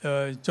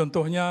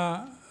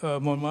 Contohnya,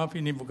 mohon maaf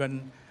ini bukan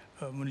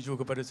menuju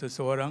kepada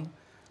seseorang.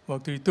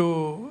 Waktu itu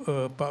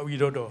Pak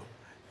Widodo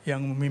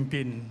yang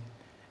memimpin,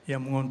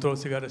 yang mengontrol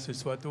segala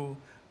sesuatu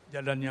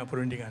jalannya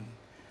perundingan.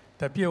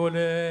 Tapi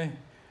oleh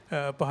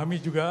Pak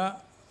Hamid juga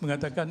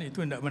mengatakan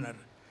itu tidak benar.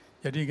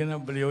 Jadi karena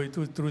beliau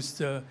itu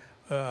terus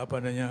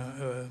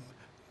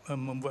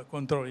membuat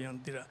kontrol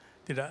yang tidak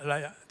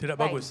layak, tidak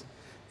bagus.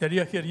 Jadi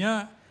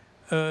akhirnya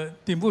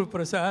timbul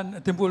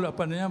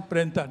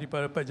perintah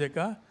daripada Pak JK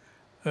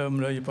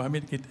melalui Pak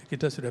Hamid,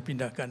 kita sudah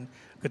pindahkan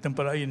ke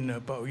tempat lain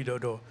Pak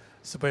Widodo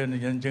supaya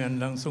jangan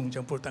langsung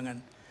campur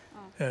tangan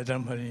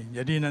dalam hal ini.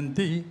 Jadi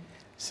nanti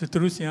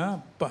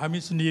seterusnya Pak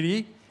Hamid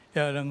sendiri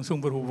ya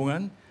langsung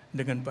berhubungan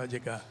dengan Pak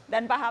JK.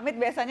 Dan Pak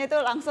Hamid biasanya itu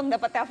langsung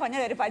dapat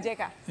teleponnya dari Pak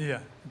JK? Iya.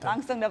 Betul.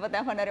 Langsung dapat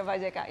telepon dari Pak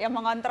JK yang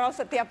mengontrol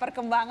setiap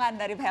perkembangan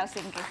dari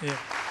Helsinki. Iya.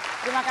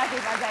 Terima kasih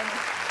Pak Zaini.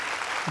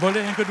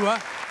 Boleh yang kedua?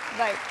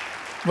 Baik.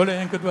 Boleh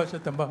yang kedua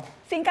saya tambah?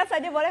 Singkat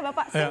saja boleh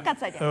Bapak, singkat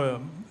saja.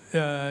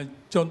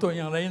 Contoh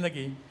yang lain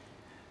lagi,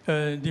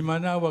 di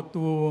mana waktu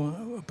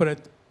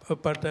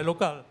partai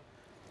lokal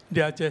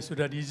di Aceh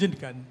sudah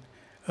diizinkan,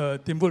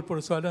 timbul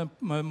persoalan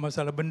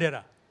masalah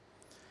bendera.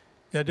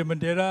 Jadi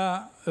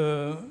bendera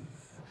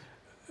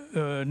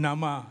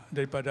nama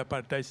daripada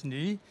partai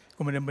sendiri,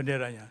 kemudian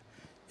benderanya.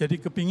 Jadi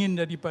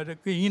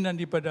keinginan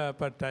daripada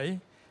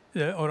partai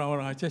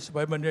orang-orang Aceh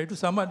supaya bendera itu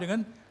sama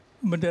dengan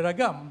bendera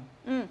GAM.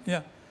 Ya.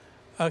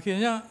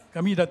 Akhirnya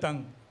kami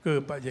datang ke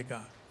Pak JK.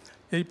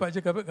 Jadi Pak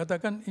JK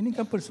katakan ini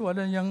kan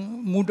persoalan yang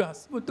mudah,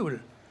 betul.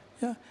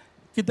 Ya,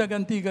 kita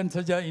gantikan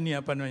saja ini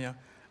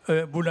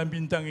bulan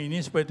bintang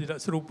ini supaya tidak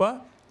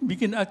serupa,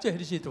 bikin Aceh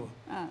di situ.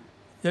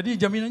 Jadi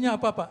jaminannya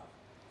apa Pak?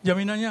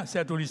 Jaminannya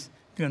saya tulis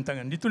dengan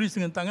tangan. Ditulis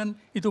dengan tangan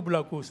itu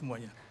berlaku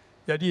semuanya.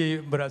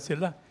 Jadi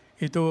berhasillah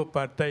itu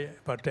partai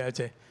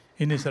Aceh.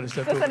 Ini salah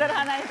satu.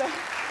 Sesederhana itu.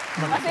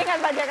 Masih ingat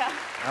Pak JK?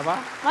 Apa?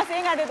 Masih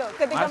ingat itu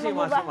ketika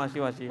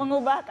masih.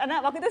 mengubah, karena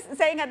waktu itu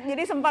saya ingat,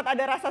 jadi sempat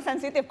ada rasa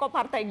sensitif kok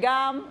partai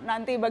GAM,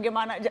 nanti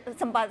bagaimana,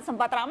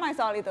 sempat ramai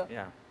soal itu.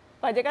 Ya.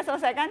 Pak JK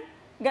selesaikan,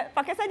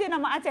 pakai saja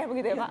nama Aceh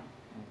begitu ya Pak?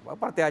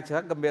 Partai Aceh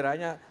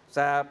gemberanya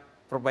saya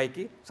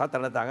perbaiki, saya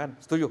tanda tangan,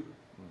 setuju.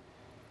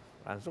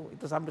 Langsung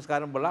itu sampai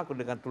sekarang berlaku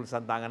dengan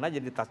tulisan tangan aja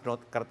di tas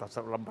kertas,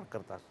 satu lembar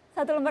kertas.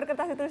 Satu lembar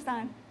kertas ditulis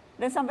tangan?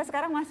 Dan sampai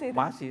sekarang masih itu?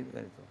 Masih.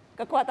 Itu.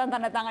 Kekuatan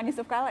tanda tangan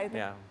Jusuf Kalla itu?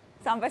 Ya.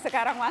 Sampai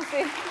sekarang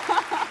masih.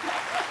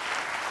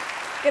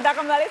 Kita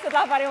kembali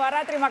setelah pariwara.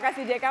 Terima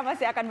kasih JK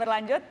masih akan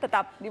berlanjut.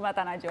 Tetap di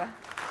Mata Najwa.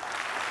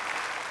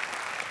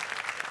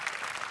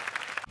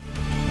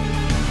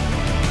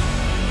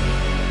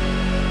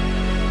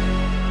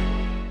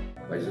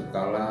 Pak Jusuf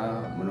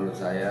Kalla menurut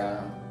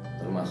saya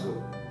termasuk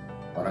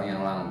orang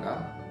yang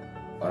langka,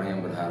 orang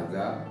yang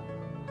berharga,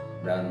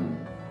 dan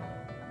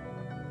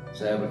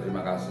saya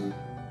berterima kasih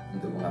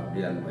untuk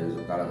pengabdian Pak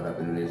Jusuf Kalla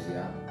terhadap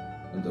Indonesia,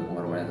 untuk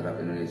pengorbanan terhadap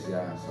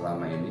Indonesia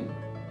selama ini.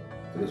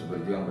 Terus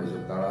berjuang Pak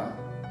Jusuf Kalla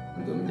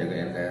untuk menjaga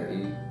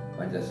NKRI,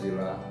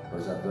 Pancasila,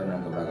 persatuan dan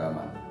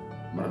keberagaman.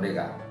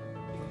 Merdeka!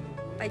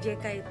 Pak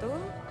JK itu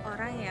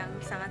orang yang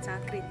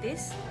sangat-sangat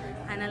kritis,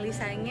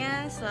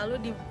 analisanya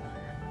selalu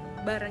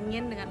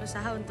dibarengin dengan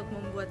usaha untuk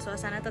membuat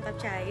suasana tetap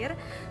cair,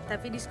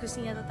 tapi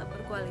diskusinya tetap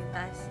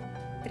berkualitas.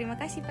 Terima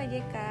kasih Pak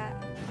JK.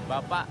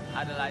 Bapak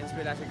adalah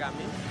inspirasi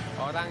kami,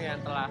 orang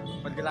yang telah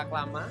bergerak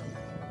lama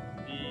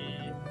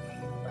di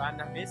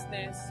ranah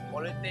bisnis,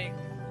 politik,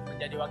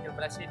 menjadi wakil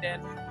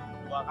presiden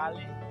 2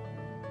 kali,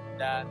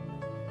 dan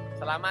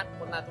selamat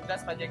purna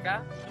tugas Pak JK.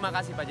 Terima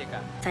kasih Pak JK.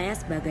 Saya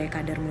sebagai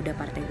kader muda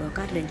Partai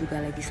Golkar dan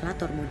juga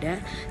legislator muda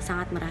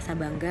sangat merasa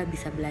bangga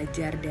bisa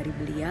belajar dari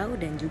beliau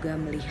dan juga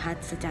melihat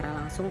secara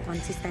langsung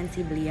konsistensi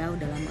beliau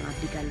dalam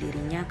mengabdikan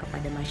dirinya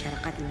kepada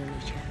masyarakat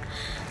Indonesia.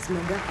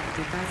 Semoga Pak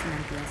JK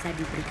senantiasa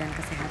diberikan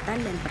kesehatan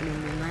dan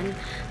perlindungan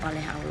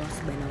oleh Allah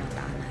Subhanahu wa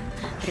Ta'ala.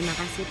 Terima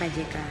kasih Pak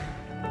JK.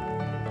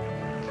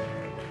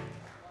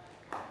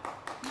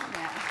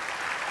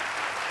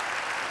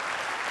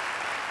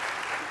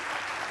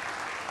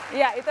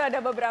 Ya, itu ada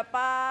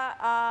beberapa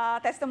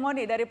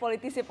testimoni dari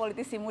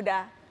politisi-politisi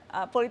muda,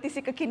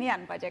 politisi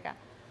kekinian Pak JK.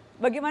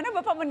 Bagaimana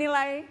Bapak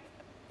menilai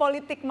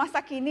politik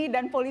masa kini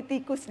dan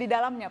politikus di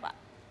dalamnya Pak?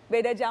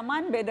 Beda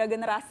zaman, beda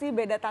generasi,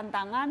 beda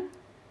tantangan,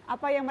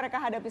 apa yang mereka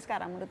hadapi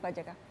sekarang menurut Pak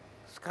JK?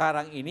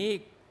 Sekarang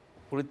ini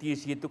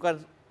politisi itu kan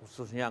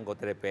khususnya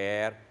anggota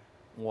DPR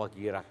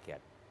mewakili rakyat.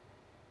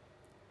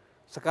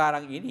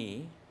 Sekarang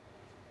ini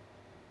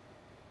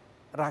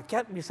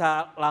rakyat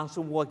bisa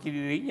langsung mewakili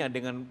dirinya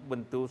dengan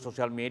bentuk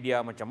sosial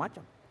media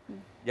macam-macam.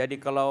 Jadi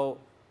kalau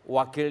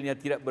wakilnya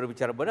tidak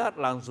berbicara benar,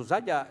 langsung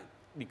saja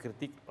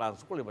dikritik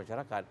langsung oleh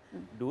masyarakat.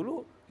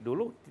 Dulu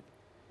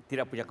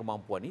tidak punya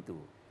kemampuan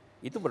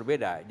itu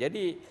berbeda.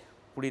 Jadi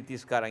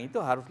politik sekarang itu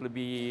harus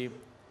lebih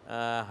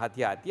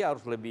hati-hati,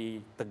 harus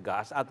lebih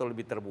tegas atau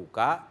lebih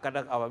terbuka.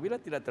 Kadang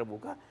apabila tidak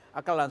terbuka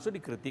akan langsung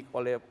dikritik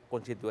oleh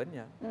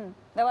konstituennya.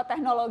 Lewat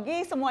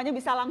teknologi semuanya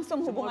bisa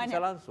langsung hubungannya.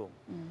 Bisa langsung.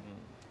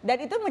 Dan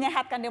itu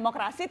menyehatkan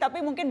demokrasi, tapi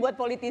mungkin buat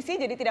politisi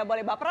jadi tidak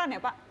boleh baperan ya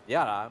Pak?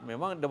 Ya lah,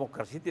 memang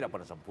demokrasi tidak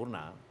pernah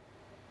sempurna.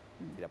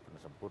 Tidak pernah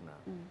sempurna.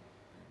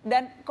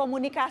 Dan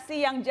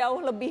komunikasi yang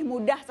jauh lebih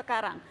mudah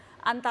sekarang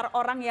antar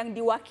orang yang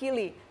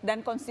diwakili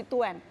dan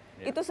konstituen.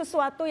 Itu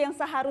sesuatu yang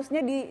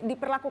seharusnya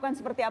diperlakukan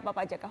seperti apa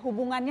Pak JK?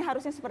 Hubungannya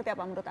harusnya seperti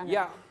apa menurut Anda?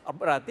 Ya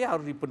berarti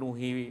harus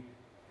dipenuhi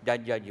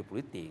janji-janji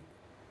politik.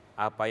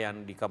 Apa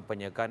yang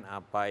dikampanyekan,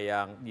 apa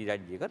yang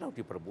dijanjikan harus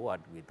diperbuat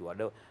gitu.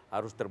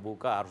 Harus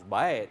terbuka, harus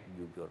baik,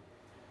 jujur.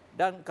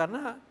 Dan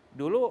karena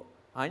dulu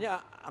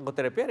hanya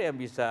anggota DPR yang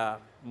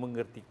bisa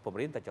mengerti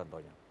pemerintah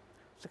contohnya.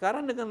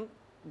 Sekarang dengan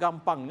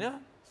gampangnya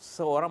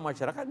seorang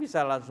masyarakat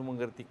bisa langsung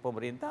mengerti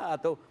pemerintah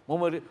atau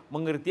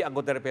mengerti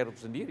anggota DPR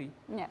itu sendiri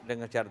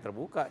dengan cara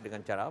terbuka,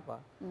 dengan cara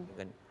apa?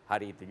 Dengan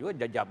hari itu juga,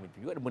 jam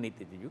itu juga, menit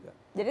itu juga.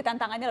 Jadi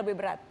tantangannya lebih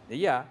berat?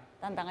 Iya,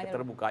 tantangannya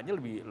keterbukanya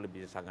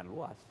lebih sangat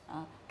luas.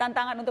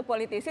 Tantangan untuk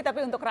politisi,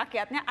 tapi untuk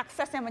rakyatnya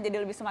aksesnya menjadi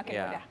lebih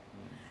semakin mudah.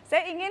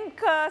 Saya ingin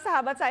ke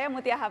sahabat saya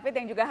Mutia Hafid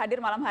yang juga hadir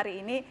malam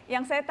hari ini,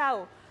 yang saya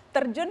tahu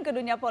terjun ke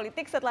dunia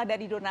politik setelah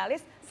dari jurnalis,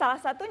 salah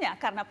satunya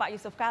karena Pak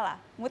Jusuf Kalla.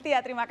 Mutia,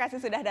 terima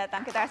kasih sudah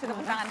datang. Kita kasih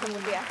tepuk tangan ke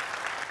Mutia.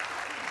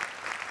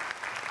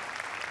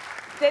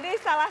 Jadi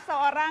salah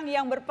seorang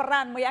yang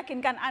berperan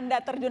meyakinkan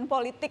Anda terjun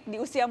politik di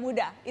usia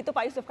muda, itu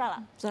Pak Jusuf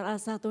Kalla? Salah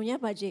satunya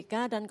Pak JK,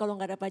 dan kalau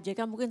nggak ada Pak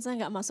JK mungkin saya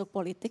nggak masuk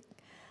politik.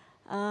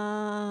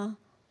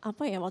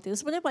 Apa ya waktu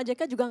itu, sebenarnya Pak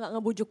JK juga nggak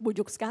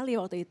ngebujuk-bujuk sekali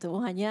waktu itu.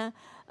 Hanya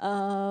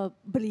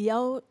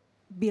beliau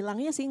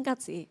bilangnya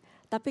singkat sih,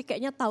 tapi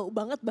kayaknya tahu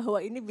banget bahwa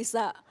ini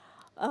bisa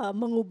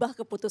mengubah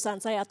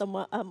keputusan saya atau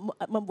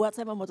membuat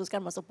saya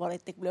memutuskan masuk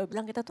politik. Beliau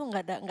bilang kita tuh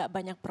nggak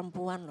banyak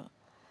perempuan loh.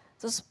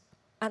 Terus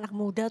anak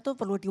muda tuh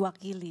perlu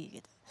diwakili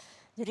gitu.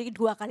 Jadi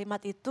 2 kalimat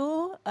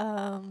itu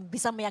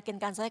bisa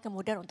meyakinkan saya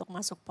kemudian untuk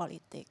masuk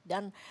politik.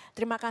 Dan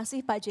terima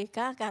kasih Pak JK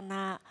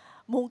karena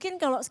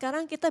mungkin kalau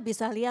sekarang kita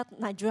bisa lihat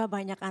Najwa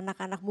banyak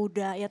anak-anak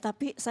muda ya,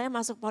 tapi saya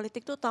masuk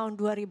politik tuh tahun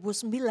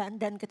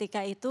 2009 dan ketika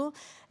itu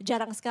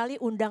jarang sekali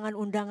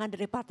undangan-undangan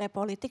dari partai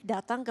politik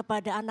datang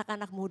kepada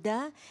anak-anak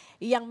muda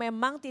yang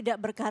memang tidak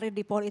berkarir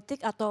di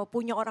politik atau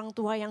punya orang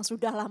tua yang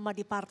sudah lama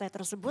di partai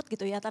tersebut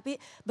gitu ya, tapi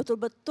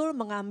betul-betul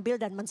mengambil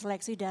dan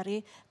menseleksi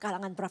dari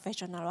kalangan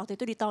profesional. Waktu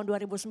itu di tahun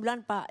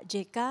 2009 Pak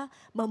JK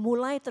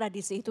memulai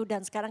tradisi itu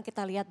dan sekarang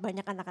kita lihat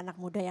banyak anak-anak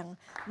muda yang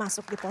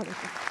masuk di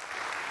politik.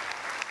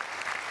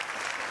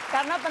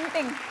 Karena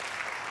penting,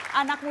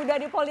 anak muda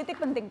di politik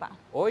penting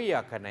Pak. Oh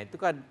iya, karena itu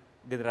kan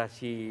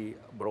generasi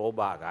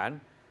berubah kan.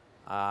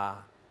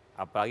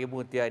 Apalagi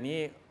Mutia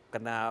ini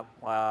kena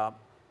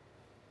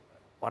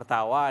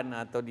wartawan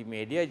atau di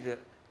media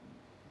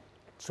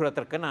sudah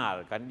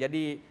terkenal kan.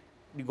 Jadi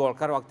di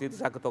Golkar waktu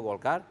itu saya ketua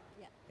Golkar,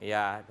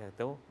 ya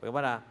itu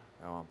bagaimana?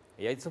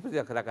 Ya itu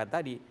seperti yang katakan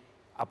tadi,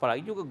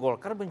 apalagi juga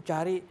Golkar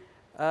mencari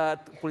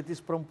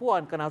politis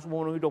perempuan karena harus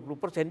memenuhi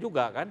 20%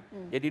 juga kan.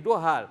 Jadi 2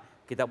 hal.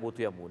 Kita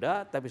butuh yang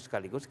muda, tapi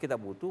sekaligus kita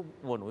butuh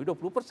memenuhi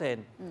 20%.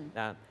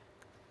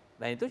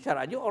 Nah itu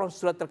caranya orang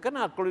sudah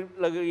terkenal, kalau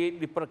lagi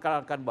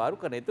diperkenalkan baru,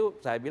 karena itu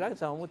saya bilang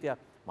sama Mutia,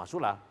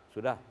 masuklah,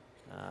 sudah.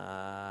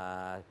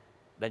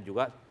 Dan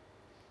juga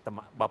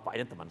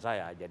bapaknya teman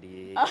saya,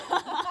 jadi...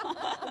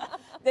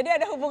 Jadi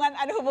ada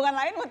hubungan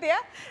lain Mutia?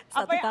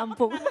 Satu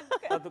kampung.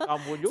 Satu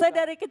kampung juga.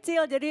 Saya dari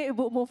kecil, jadi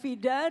Ibu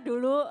Mufida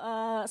dulu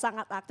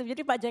sangat aktif.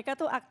 Jadi Pak JK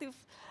tuh aktif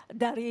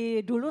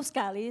dari dulu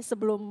sekali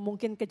sebelum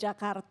mungkin ke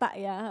Jakarta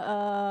ya.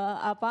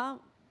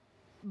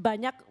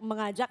 Banyak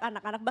mengajak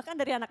anak-anak, bahkan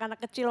dari anak-anak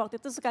kecil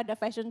waktu itu suka ada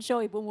fashion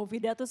show. Ibu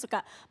Mufida tuh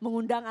suka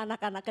mengundang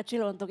anak-anak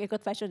kecil untuk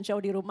ikut fashion show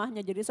di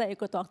rumahnya. Jadi saya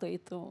ikut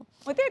waktu itu.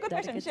 Mutia ikut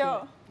fashion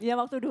show? Ya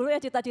waktu dulu ya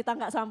cita-cita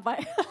nggak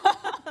sampai.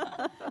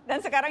 Dan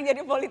sekarang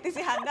jadi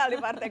politisi handal di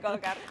Partai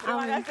Golkar.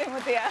 Terima kasih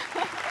Mutia.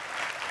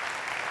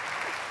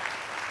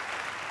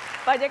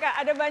 Pak JK,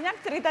 ada banyak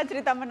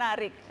cerita-cerita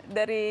menarik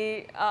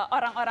dari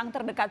orang-orang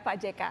terdekat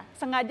Pak JK.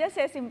 Sengaja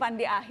saya simpan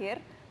di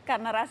akhir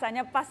karena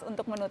rasanya pas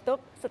untuk menutup.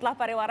 Setelah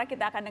pariwara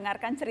kita akan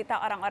dengarkan cerita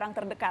orang-orang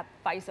terdekat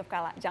Pak Jusuf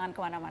Kalla. Jangan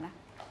kemana-mana.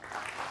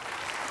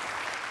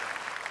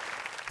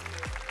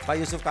 Pak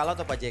Jusuf Kalla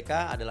atau Pak JK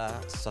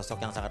adalah sosok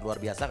yang sangat luar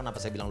biasa. Kenapa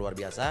saya bilang luar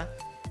biasa?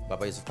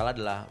 Bapak Jusuf Kalla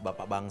adalah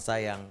bapak bangsa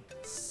yang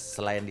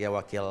selain dia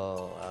wakil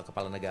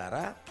kepala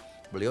negara,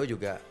 beliau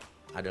juga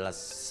adalah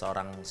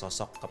seorang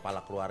sosok kepala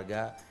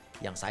keluarga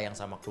yang sayang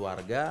sama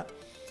keluarga.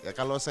 Ya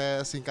kalau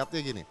saya singkatnya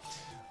gini,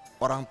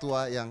 orang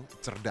tua yang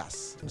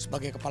cerdas.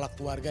 Sebagai kepala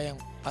keluarga yang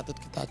patut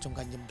kita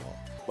acungkan jempol.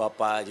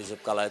 Bapak Jusuf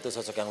Kalla itu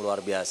sosok yang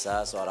luar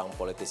biasa, seorang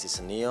politisi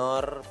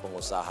senior,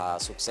 pengusaha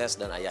sukses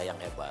dan ayah yang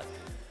hebat.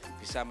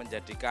 Bisa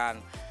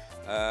menjadikan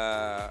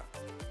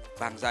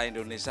bangsa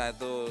Indonesia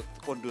itu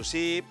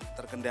kondusif,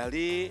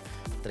 terkendali.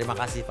 Terima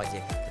kasih Pak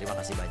JK, terima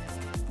kasih banyak.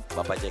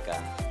 Bapak JK,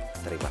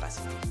 terima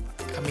kasih.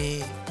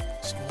 Kami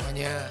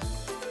semuanya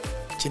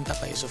tercinta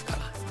Pak Jusuf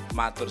Kalla.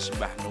 Matur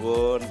sembah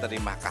nuwun,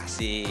 terima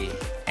kasih.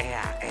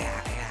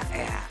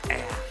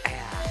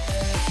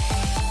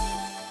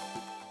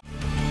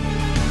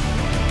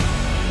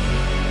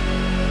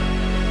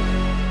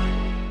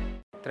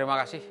 Terima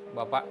kasih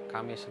Bapak,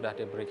 kami sudah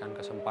diberikan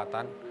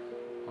kesempatan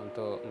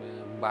untuk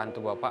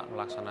membantu Bapak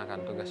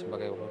melaksanakan tugas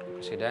sebagai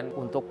Wakil Presiden.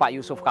 Untuk Pak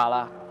Jusuf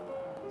Kalla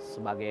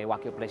sebagai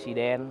Wakil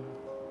Presiden,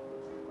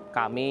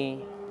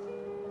 kami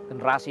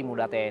generasi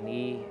muda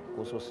TNI,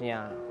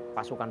 khususnya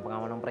pasukan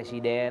pengamanan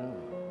Presiden,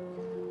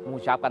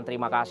 mengucapkan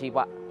terima kasih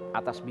Pak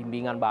atas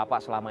bimbingan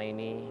Bapak selama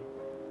ini,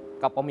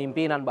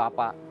 kepemimpinan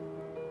Bapak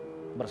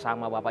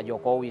bersama Bapak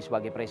Jokowi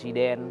sebagai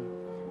Presiden,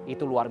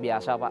 itu luar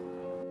biasa Pak.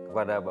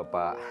 Kepada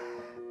Bapak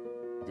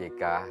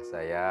JK,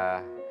 saya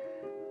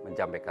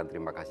menyampaikan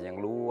terima kasih yang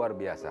luar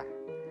biasa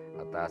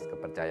atas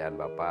kepercayaan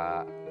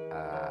Bapak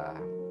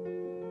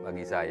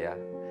bagi saya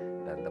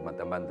dan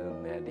teman-teman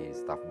tentunya di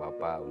staf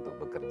Bapak untuk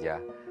bekerja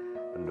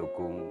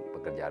mendukung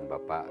pekerjaan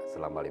Bapak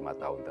selama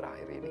 5 tahun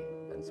terakhir ini.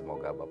 Dan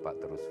semoga Bapak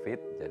terus fit,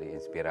 jadi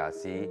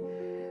inspirasi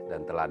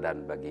dan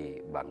teladan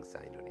bagi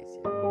bangsa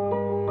Indonesia.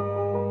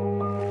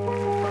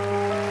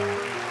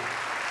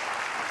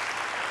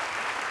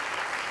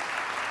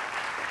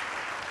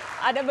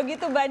 Ada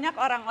begitu banyak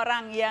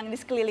orang-orang yang di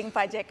sekeliling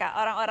Pak JK,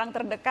 orang-orang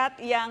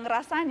terdekat yang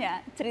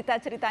rasanya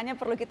cerita-ceritanya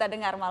perlu kita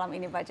dengar malam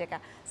ini Pak JK.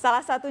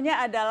 Salah satunya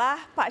adalah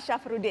Pak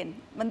Syafruddin,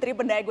 Menteri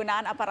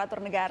Pendayagunaan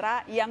Aparatur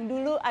Negara yang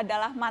dulu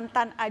adalah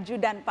mantan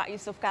ajudan Pak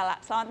Jusuf Kalla.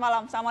 Selamat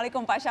malam,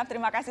 Assalamualaikum Pak Syaf,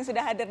 terima kasih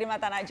sudah hadir di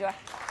Mata Najwa.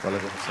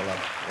 Waalaikumsalam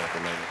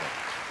warahmatullahi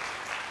wabarakatuh.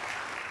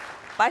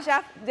 Pak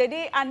Syaf,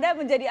 jadi Anda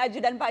menjadi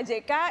ajudan Pak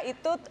JK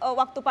itu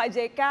waktu Pak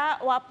JK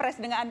Wapres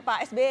dengan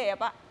Pak SBY ya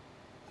Pak?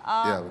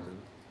 Iya betul.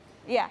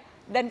 Iya.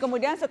 Dan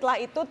kemudian setelah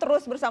itu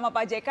terus bersama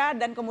Pak JK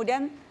dan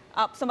kemudian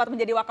sempat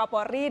menjadi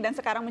Wakapolri dan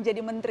sekarang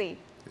menjadi Menteri.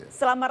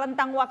 Selama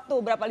rentang waktu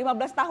berapa?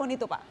 15 tahun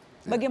itu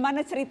Pak.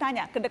 Bagaimana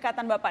ceritanya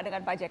kedekatan Bapak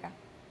dengan Pak JK?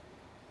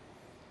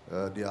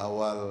 Di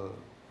awal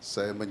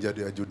saya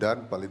menjadi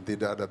ajudan paling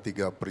tidak ada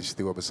 3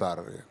 peristiwa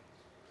besar ya,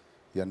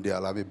 yang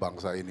dialami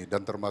bangsa ini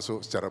dan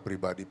termasuk secara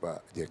pribadi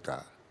Pak JK.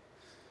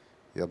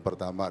 Yang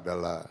pertama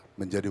adalah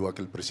menjadi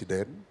Wakil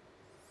Presiden.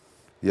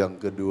 Yang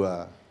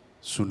kedua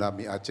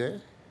tsunami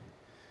Aceh.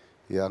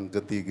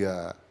 Yang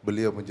ketiga,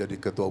 beliau menjadi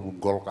Ketua Umum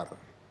Golkar.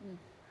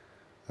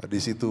 Di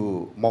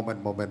situ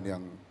momen-momen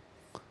yang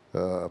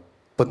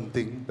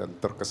penting dan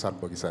terkesan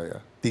bagi saya.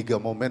 3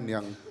 momen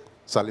yang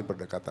saling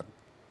berdekatan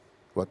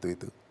waktu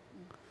itu.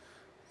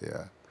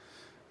 Ya.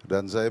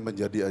 Dan saya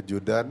menjadi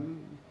ajudan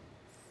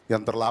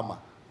yang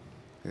terlama.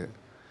 Ya.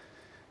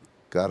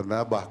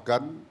 Karena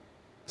bahkan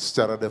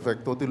secara de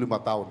facto itu 5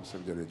 tahun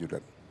saya menjadi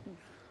ajudan.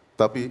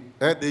 Tapi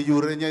de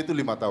jure-nya itu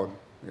 5 tahun.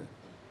 Ya.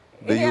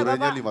 De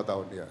jure-nya 5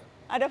 tahun ya.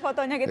 Ada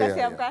fotonya kita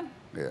siapkan.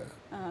 Iya.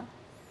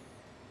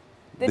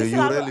 Jadi De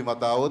jure selalu 5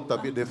 tahun,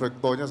 tapi de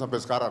facto-nya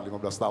sampai sekarang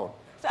 15 tahun.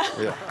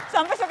 Iya.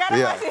 Sampai sekarang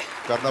Iya, masih.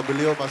 karena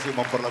beliau masih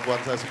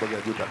memperlakukan saya sebagai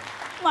ajudan.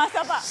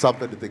 Masa Pak?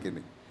 Sampai detik ini.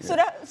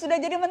 Sudah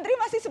jadi menteri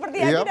masih seperti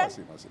Iya, ajudan?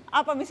 masih.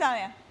 Apa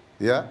misalnya?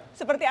 Ya.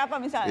 Seperti apa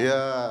misalnya?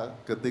 Iya,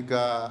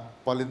 ketika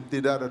paling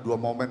tidak ada 2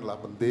 momen lah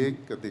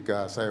penting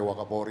ketika saya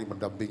Wakapolri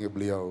mendampingi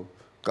beliau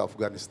ke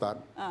Afghanistan.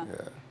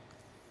 Ya.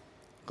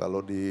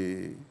 Kalau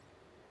di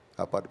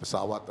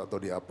pesawat atau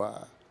di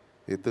apa,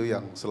 itu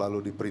yang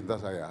selalu diperintah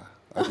saya,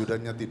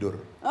 ajudannya tidur.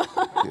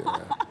 Ya.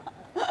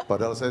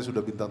 Padahal saya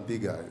sudah bintang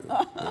 3. Ya.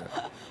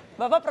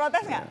 Bapak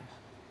protes nggak?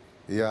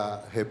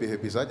 Ya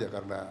happy-happy saja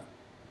karena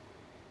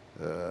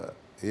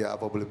ya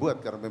apa boleh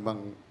buat, karena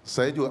memang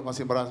saya juga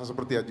masih merasa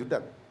seperti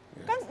ajudan.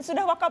 Ya. Kan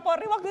sudah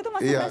Wakapolri waktu itu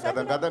masih Iya, merasa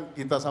kadang-kadang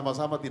kita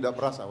sama-sama tidak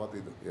merasa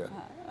waktu itu. Ya.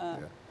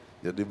 Ya.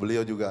 Jadi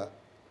beliau juga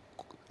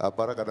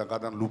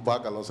kadang-kadang lupa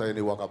kalau saya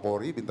ini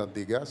Wakapolri bintang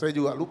 3, saya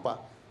juga lupa.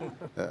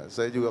 Ya,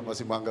 saya juga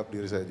masih menganggap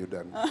diri saya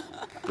ajudan.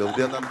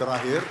 Kemudian yang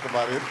terakhir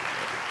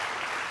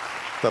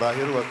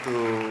waktu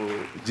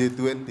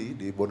G20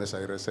 di Buenos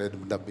Aires saya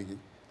mendampingi,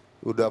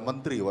 udah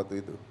menteri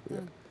waktu itu, ya.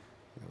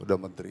 Udah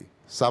menteri,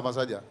 sama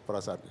saja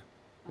perasaannya.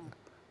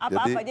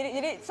 Apa-apa?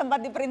 Jadi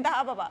sempat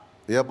diperintah apa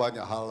Pak? Ya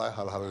banyak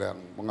hal-hal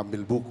yang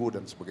mengambil buku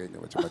dan sebagainya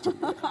macam-macam.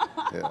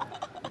 Ya.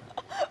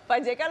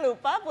 Pak JK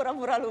lupa,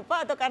 pura-pura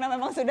lupa atau karena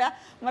memang sudah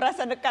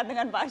merasa dekat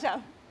dengan Pak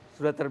Syaf?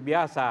 Sudah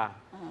terbiasa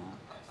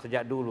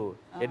sejak dulu.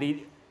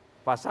 Jadi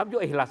Pak Syaf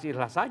juga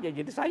ikhlas-ikhlas saja,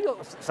 jadi saya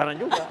sana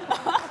juga.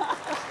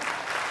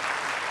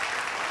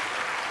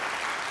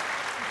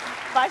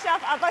 Pak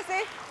Syaf, apa sih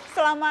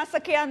selama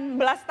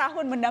sekian belas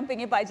tahun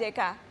mendampingi Pak JK,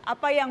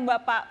 apa yang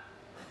Bapak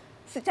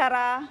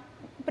secara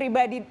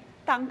pribadi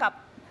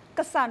tangkap,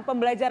 kesan,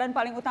 pembelajaran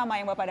paling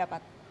utama yang Bapak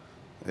dapat?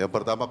 Yang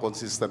pertama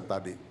konsisten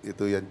tadi,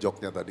 itu yang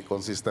joknya tadi,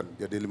 konsisten.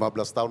 Jadi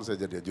 15 tahun saya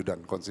jadi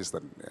ajudan,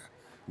 konsisten ya,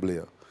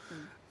 beliau.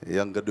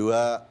 Yang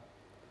kedua,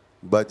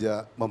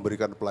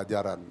 memberikan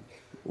pelajaran.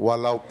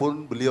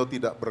 Walaupun beliau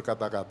tidak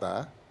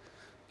berkata-kata,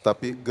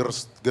 tapi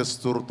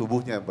gestur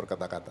tubuhnya yang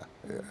berkata-kata.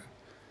 Ya.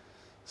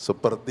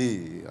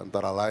 Seperti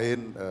antara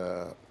lain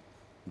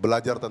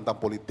belajar tentang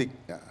politik.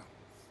 Ya.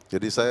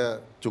 Jadi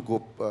saya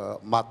cukup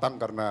matang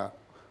karena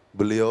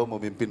beliau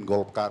memimpin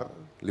Golkar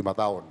 5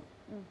 tahun.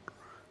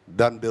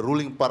 Dan the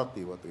ruling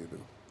party waktu itu,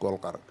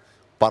 Golkar,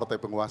 partai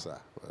penguasa.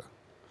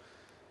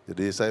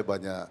 Jadi saya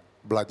banyak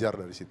belajar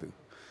dari situ.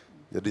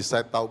 Jadi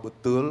saya tahu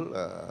betul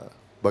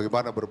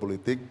bagaimana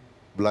berpolitik,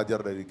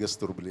 belajar dari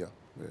gestur beliau.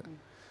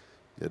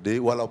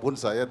 Jadi walaupun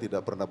saya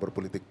tidak pernah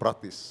berpolitik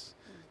praktis,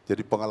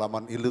 jadi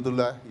pengalaman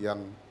itulah yang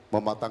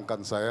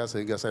mematangkan saya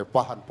sehingga saya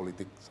paham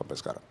politik sampai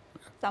sekarang.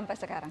 Sampai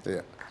sekarang.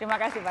 Iya. Terima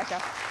kasih Pak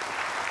Syaf.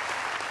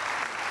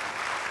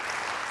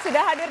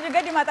 Sudah hadir juga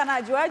di Mata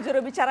Najwa juru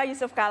bicara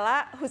Jusuf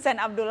Kalla,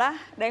 Husein Abdullah.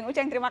 Dan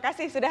Uceng, terima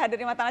kasih sudah hadir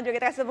di Mata Najwa.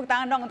 Kita kasih tepuk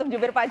tangan dong untuk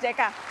jubir Pak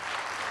JK.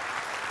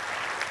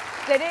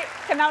 Jadi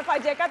kenal Pak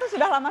JK itu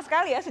sudah lama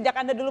sekali ya, sejak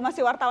Anda dulu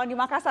masih wartawan di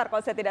Makassar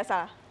kalau saya tidak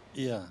salah.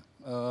 Iya,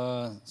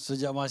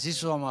 sejak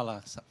mahasiswa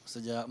malah,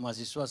 sejak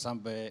mahasiswa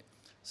sampai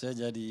saya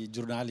jadi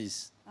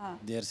jurnalis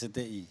di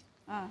RCTI.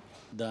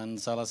 Dan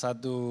salah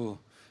satu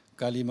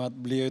kalimat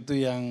beliau itu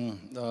yang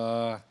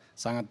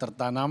sangat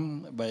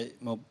tertanam baik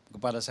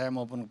kepada saya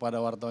maupun kepada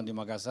wartawan di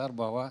Makassar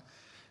bahwa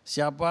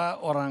siapa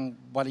orang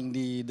paling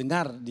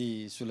didengar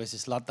di Sulawesi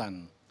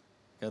Selatan,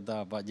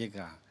 kata Pak JK.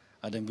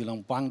 Ada yang bilang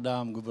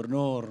Pangdam,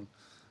 Gubernur,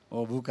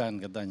 oh bukan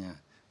katanya.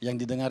 Yang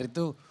didengar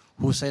itu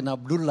Husein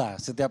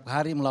Abdullah setiap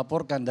hari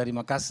melaporkan dari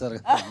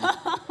Makassar.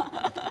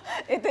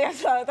 Itu yang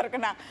selalu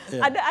terkenang.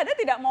 Ya. Ada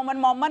tidak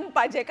momen-momen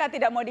Pak JK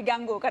tidak mau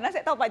diganggu? Karena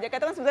saya tahu Pak JK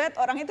itu kan sebenarnya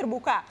orangnya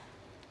terbuka.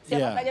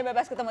 Siapa saja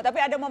bebas ketemu. Tapi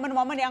ada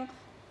momen-momen yang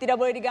tidak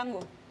boleh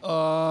diganggu.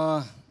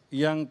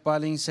 Yang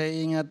paling saya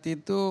ingat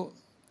itu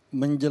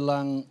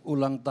menjelang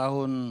ulang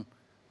tahun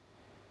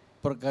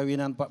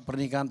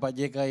pernikahan Pak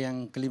JK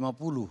yang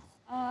ke-50.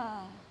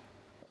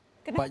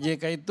 Pak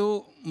JK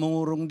itu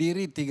mengurung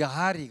diri 3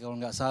 hari kalau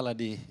nggak salah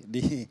di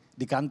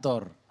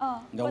kantor.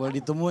 Nggak boleh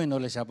ditemuin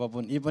oleh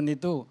siapapun. Even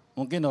itu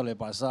mungkin oleh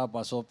Pak Sa,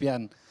 Pak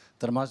Sopian,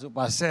 termasuk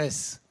Pak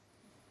Ses.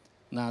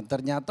 Nah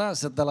ternyata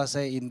setelah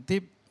saya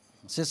intip,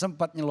 saya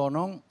sempat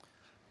nyelonong,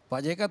 Pak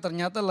JK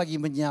ternyata lagi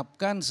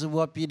menyiapkan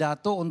sebuah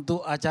pidato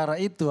untuk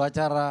acara itu,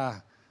 acara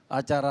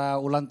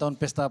ulang tahun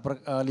pesta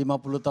 50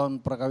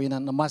 tahun perkawinan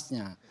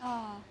emasnya.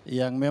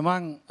 Yang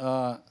memang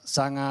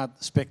sangat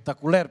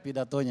spektakuler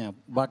pidatonya,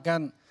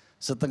 bahkan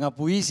setengah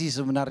puisi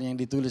sebenarnya yang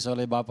ditulis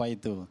oleh Bapak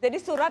itu. Jadi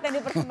surat yang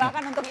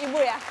dipersembahkan untuk Ibu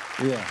ya?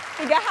 Iya.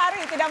 3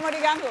 hari tidak mau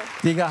diganggu?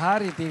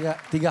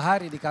 3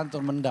 hari di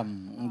kantor mendam.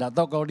 Nggak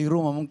tahu kalau di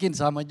rumah mungkin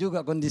sama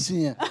juga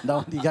kondisinya, nggak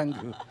mau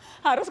diganggu.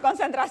 Harus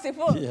konsentrasi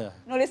full, iya.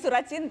 Nulis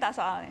surat cinta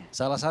soalnya.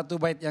 Salah satu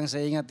bait yang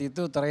saya ingat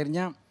itu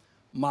terakhirnya,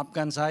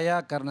 maafkan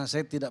saya karena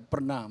saya tidak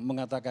pernah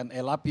mengatakan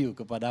I love you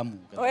kepadamu.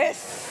 Wes.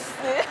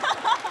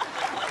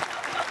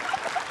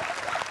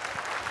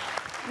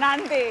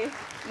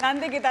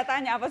 Nanti kita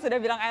tanya apa sudah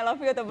bilang I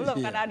love you atau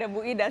belum, karena ada Bu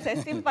Ida, saya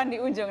simpan di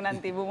ujung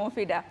nanti Bu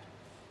Mufida.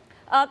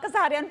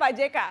 Keseharian Pak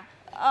JK,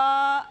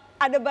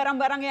 ada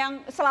barang-barang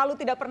yang selalu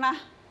tidak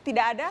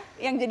ada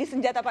yang jadi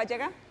senjata Pak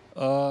JK?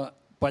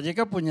 Pak JK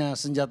punya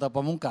senjata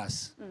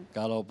pamungkas,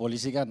 kalau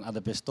polisi kan ada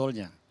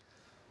pistolnya.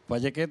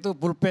 Pak JK itu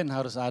pulpen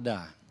harus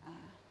ada.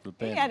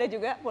 Pulpen. Ini ada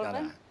juga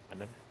pulpen?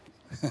 Ada.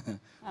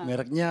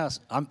 Mereknya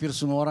hampir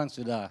semua orang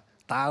sudah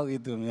tahu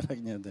itu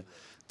mereknya.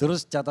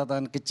 Terus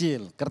catatan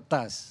kecil,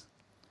 kertas.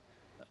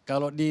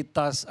 Kalau di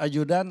tas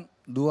ajudan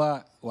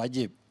 2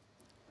 wajib,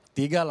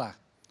 3 lah.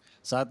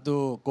 1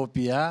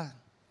 kopiah,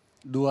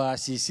 2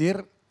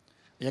 sisir.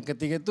 Yang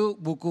ketiga itu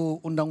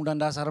buku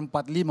Undang-Undang Dasar 45,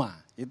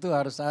 itu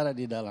harus ada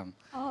di dalam.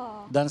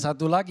 Dan 1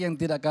 lagi yang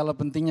tidak kalah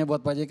pentingnya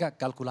buat Pak JK,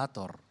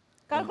 kalkulator.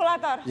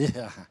 Kalkulator?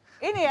 Iya.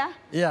 Ini ya?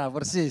 Iya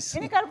persis.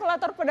 Ini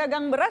kalkulator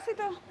pedagang beras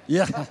itu?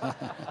 Iya.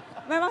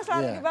 Memang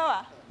selalu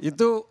dibawa?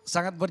 Itu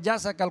sangat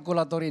berjasa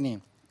kalkulator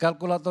ini.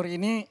 Kalkulator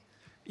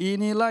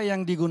inilah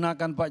yang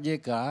digunakan Pak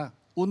JK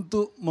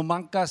untuk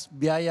memangkas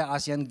biaya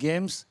Asian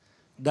Games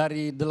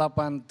dari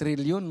 8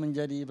 triliun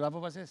menjadi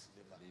berapa Pak Ses?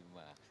 5.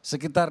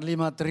 Sekitar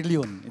 5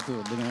 triliun itu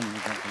dengan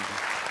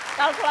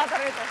kalkulator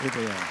itu? Itu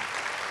ya.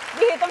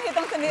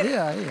 Dihitung-hitung sendiri?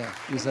 Iya,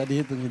 bisa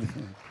dihitung itu.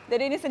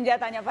 Jadi ini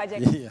senjatanya Pak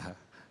JK? Iya.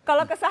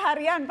 Kalau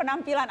keseharian,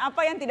 penampilan,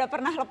 apa yang tidak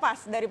pernah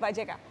lepas dari Pak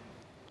JK?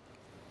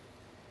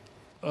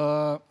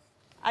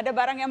 Ada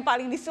barang yang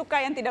paling disuka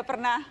yang tidak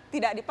pernah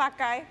tidak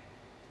dipakai?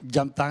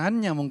 Jam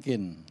tangannya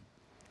mungkin.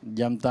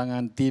 Jam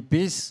tangan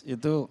tipis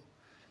itu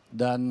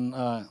dan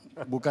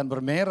bukan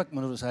bermerek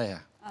menurut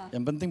saya.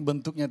 Yang penting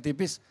bentuknya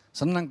tipis,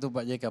 senang tuh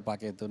Pak JK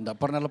pakai itu. Tidak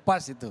pernah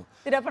lepas itu.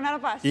 Tidak pernah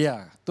lepas?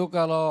 Iya, tuh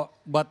kalau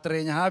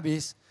baterainya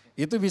habis,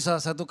 itu bisa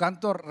 1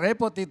 kantor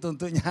repot itu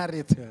untuk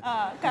nyari itu.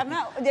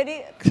 Karena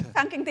jadi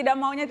saking tidak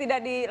maunya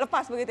tidak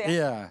dilepas begitu ya?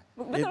 Iya.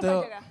 Betul itu,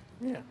 Pak JK?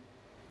 Iya.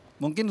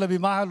 Mungkin lebih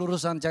mahal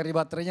urusan cari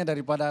baterainya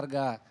daripada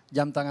harga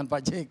jam tangan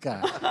Pak JK.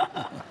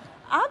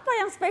 Apa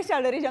yang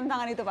spesial dari jam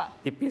tangan itu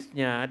Pak?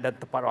 Tipisnya dan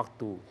tepat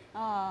waktu.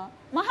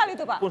 Mahal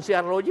itu Pak? Fungsi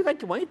arloji kan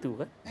cuma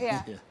itu kan.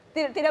 Iya.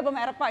 Tidak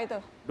bermerek Pak itu?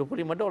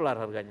 $25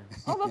 harganya.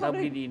 Oh Bapak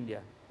beli di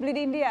India. Beli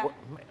di India?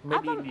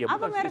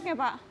 Apa bukan mereknya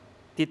Pak?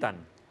 Titan.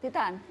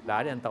 Titan? Tidak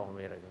ada yang tahu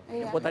mereknya.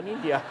 Iya. Buatan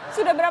India.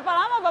 Sudah berapa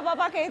lama Bapak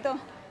pakai itu?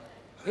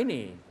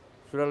 Ini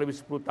sudah lebih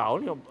 10 tahun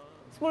ya.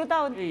 10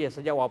 tahun? Iya,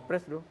 sejak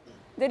Wapres dulu.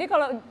 Jadi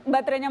kalau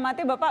baterainya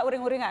mati Bapak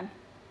uring-uringan?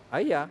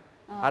 Iya,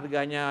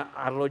 harganya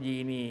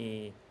arloji ini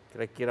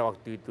kira-kira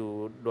waktu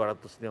itu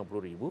 250.000,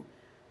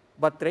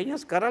 baterainya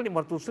sekarang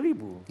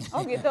 500.000.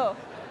 Oh gitu.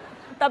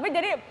 Tapi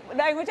jadi,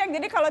 Daeng Uceng,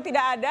 jadi kalau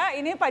tidak ada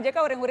ini Pak JK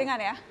uring-uringan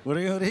ya?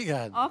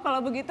 Uring-uringan. Oh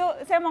kalau begitu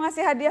saya mau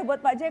ngasih hadiah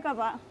buat Pak JK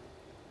Pak.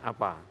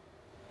 Apa?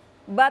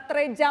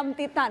 Baterai jam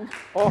Titan.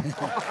 Oh.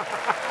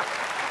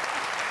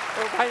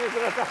 Rupanya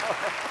sudah tahu.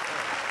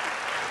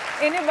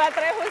 Ini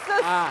baterai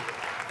khusus.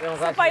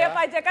 Supaya ya.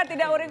 Pak JK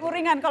tidak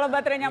uring-uringan kalau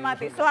baterainya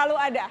mati. Selalu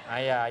ada.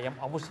 Iya, yang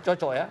mesti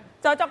cocok ya.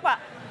 Cocok Pak.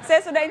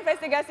 Saya sudah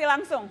investigasi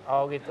langsung.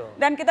 Oh gitu.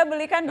 Dan kita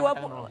belikan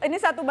 20, ini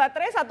satu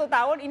baterai 1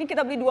 tahun, ini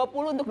kita beli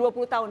 20 untuk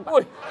 20 tahun Pak.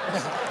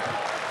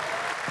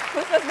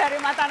 Khusus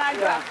dari mata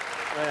Najwa.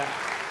 Ya.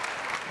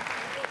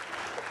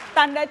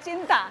 Tanda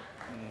cinta.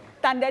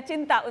 Tanda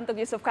cinta untuk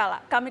Jusuf Kalla.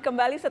 Kami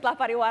kembali setelah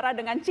pariwara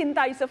dengan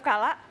Cinta Jusuf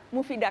Kalla,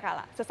 Mufidah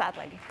Kalla. Sesaat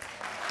lagi.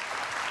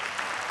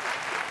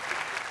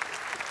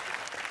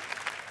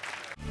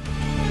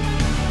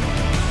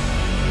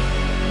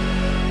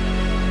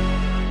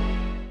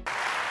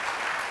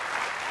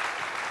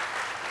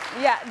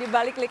 Ya, di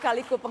balik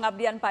lika-liku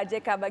pengabdian Pak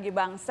JK bagi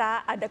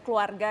bangsa, ada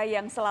keluarga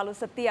yang selalu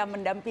setia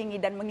mendampingi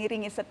dan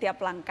mengiringi setiap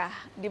langkah.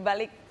 Di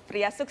balik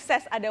pria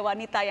sukses, ada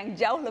wanita yang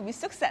jauh lebih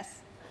sukses.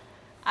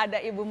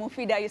 Ada Ibu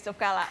Mufidah Jusuf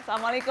Kalla.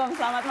 Assalamualaikum,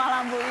 selamat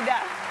malam Bu Ida.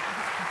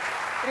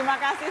 Terima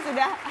kasih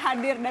sudah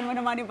hadir dan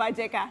menemani Pak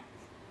JK.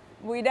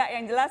 Bu Ida,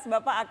 yang jelas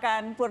Bapak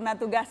akan purna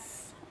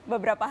tugas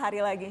beberapa hari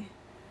lagi.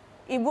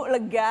 Ibu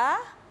lega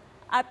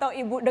atau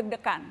Ibu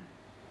deg-degan?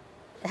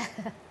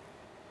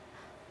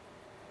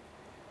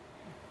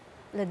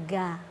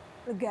 Lega.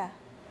 Lega.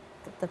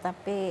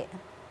 Tetapi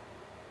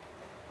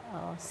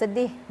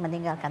sedih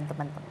meninggalkan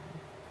teman-teman.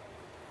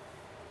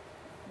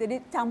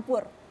 Jadi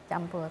campur?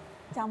 Campur.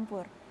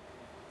 Campur.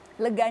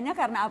 Leganya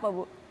karena apa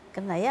Bu?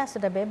 Karena ya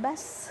sudah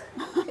bebas.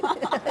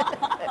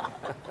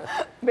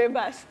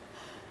 Bebas.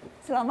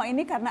 Selama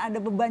ini karena ada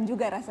beban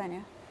juga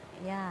rasanya?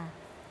 Ya.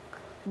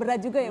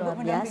 Berat juga ya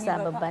Bu mendampingi biasa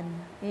Bapak? beban,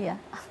 iya.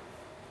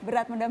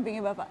 Berat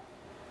mendampingi Bapak?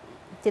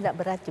 Tidak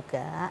berat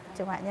juga,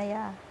 cumanya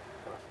ya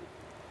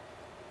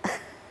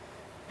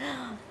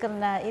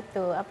karena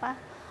itu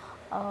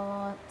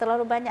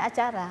terlalu banyak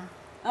acara.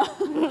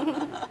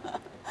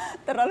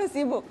 Terlalu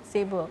sibuk?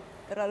 Sibuk.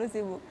 Terlalu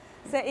sibuk.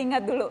 Saya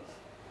ingat dulu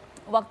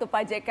waktu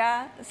Pak JK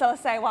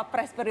selesai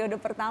Wapres periode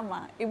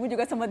pertama, Ibu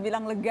juga sempat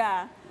bilang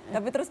lega.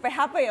 Tapi terus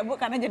PHP ya Bu,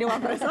 karena jadi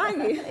Wapres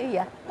lagi.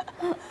 Iya.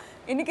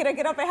 Ini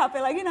kira-kira PHP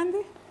lagi nanti?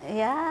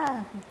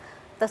 Ya,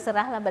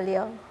 terserahlah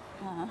beliau.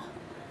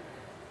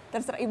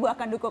 Terserah, Ibu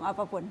akan dukung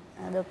apapun?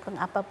 Dukung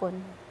apapun.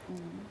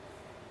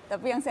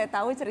 Tapi yang saya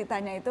tahu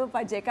ceritanya itu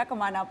Pak JK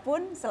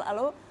kemanapun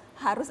selalu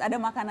harus ada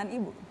makanan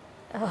Ibu.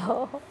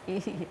 Oh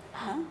iya.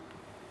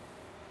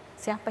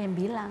 Siapa yang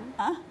bilang?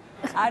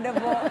 Ada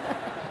Bu.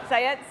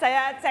 Saya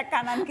cek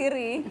kanan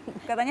kiri,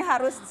 katanya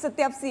harus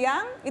setiap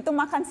siang itu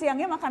makan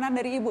siangnya makanan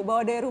dari Ibu,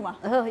 bawa dari rumah.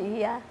 Oh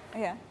iya.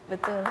 Iya.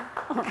 Betul.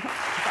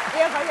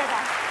 Iya Pak JK.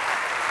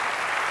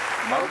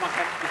 Baru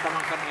kita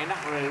makan enak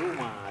dari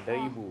rumah, dari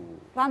Ibu.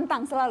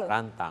 Rantang selalu?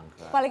 Rantang.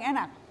 Paling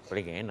enak?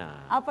 Paling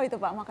enak. Apa itu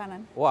Pak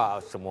makanan? Wah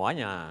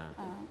semuanya.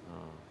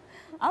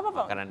 Apa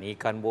Pak? Makanan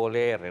ikan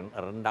boleh,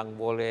 rendang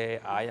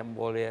boleh, ayam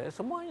boleh,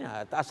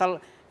 semuanya.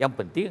 Asal yang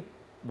penting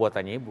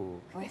buatannya Ibu.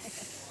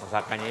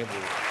 Masakannya Ibu.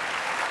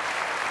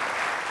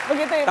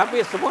 Begitu Ibu? Tapi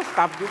semua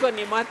staf juga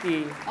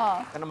nikmati. Oh.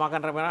 Karena makan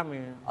rame-rame.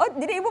 Oh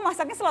jadi Ibu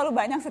masaknya selalu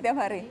banyak setiap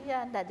hari?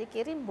 Iya, enggak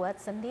dikirim buat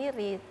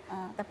sendiri.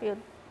 Tapi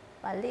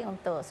paling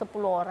untuk 10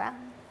 orang.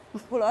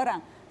 10 orang?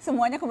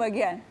 Semuanya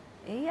kebagian?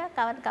 Iya,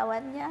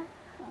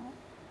 kawan-kawannya.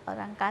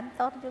 Orang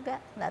kantor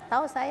juga, nggak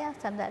tahu saya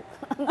sandal.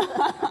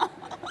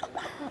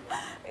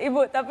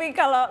 Ibu, tapi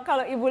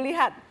kalau Ibu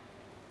lihat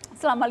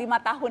selama 5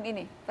 tahun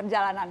ini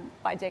perjalanan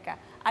Pak JK,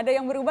 ada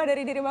yang berubah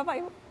dari diri Bapak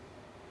Ibu?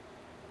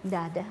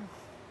 Nggak ada.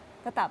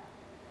 Tetap?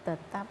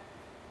 Tetap.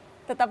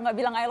 Tetap nggak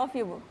bilang I love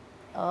you Bu?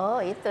 Oh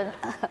itu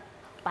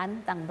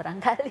pantang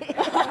barangkali.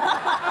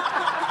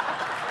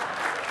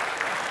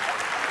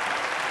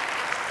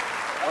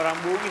 Orang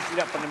Bugis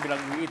tidak pernah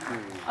bilang begitu.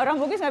 Orang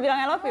Bugis nggak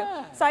bilang I love you?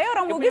 Saya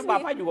orang Bugis.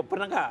 Bapak juga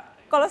pernah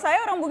nggak? Kalau saya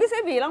orang Bugis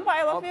saya bilang Pak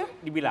I love you.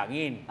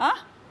 Dibilangin?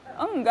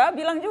 Enggak,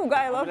 bilang juga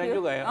I love bilang you.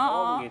 juga ya?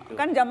 Gitu.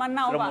 Kan zaman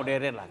now Sudah Pak.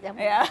 modern lah.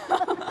 Ya.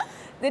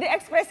 Jadi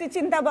ekspresi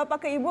cinta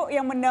Bapak ke Ibu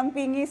yang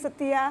mendampingi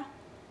setia?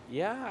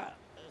 Ya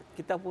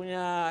kita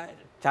punya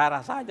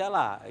cara saja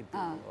lah itu.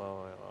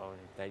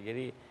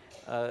 Jadi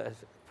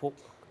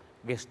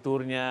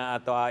gesturnya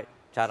atau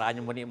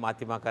caranya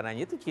menikmati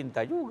makanannya itu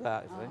cinta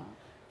juga.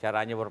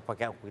 Caranya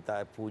berpakaian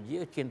kita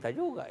puji, cinta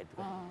juga itu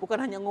kan.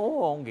 Bukan hanya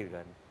ngomong gitu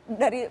kan.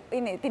 Dari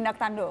ini, tindak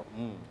tanduk?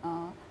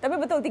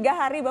 Tapi betul 3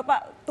 hari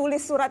Bapak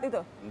tulis surat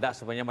itu? Enggak,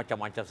 sebenarnya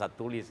macam-macam saya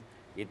tulis.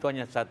 Itu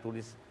hanya saya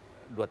tulis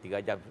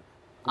 2-3 jam.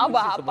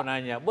 Apa?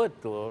 Sebenarnya,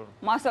 betul.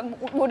 Masa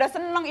udah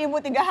seneng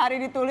Ibu 3 hari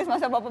ditulis,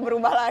 masa Bapak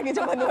berubah lagi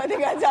cuma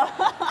 2-3 jam?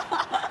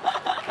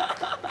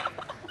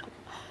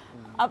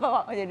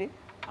 Apa Pak jadi?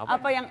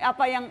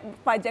 Apa yang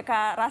Pak JK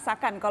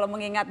rasakan kalau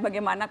mengingat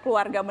bagaimana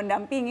keluarga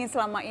mendampingi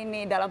selama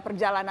ini dalam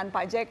perjalanan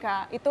Pak JK,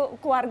 itu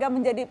keluarga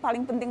menjadi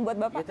paling penting buat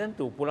Bapak? Ya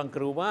tentu, pulang ke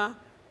rumah,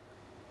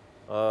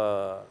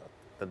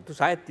 tentu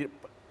saya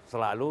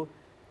selalu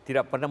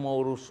tidak pernah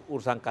mau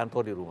urusan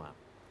kantor di rumah.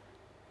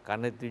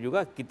 Karena itu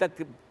juga kita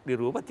di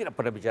rumah tidak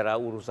pernah bicara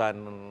urusan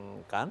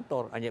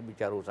kantor, hanya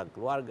bicara urusan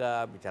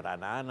keluarga, bicara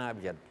anak-anak,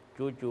 bicara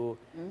cucu,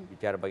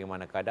 bicara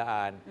bagaimana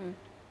keadaan.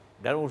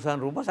 Dan urusan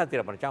rumah saya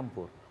tidak pernah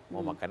campur. Mau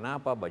makan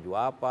apa, baju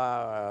apa,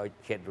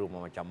 chat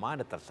rumah macam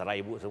mana, terserah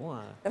ibu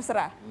semua.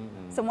 Terserah?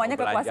 Semuanya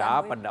kekuasaan belanja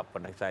apa, ibu? tidak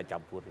pernah saya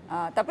campurin.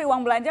 Tapi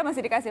uang belanja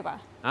masih dikasih, Pak?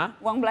 Hah?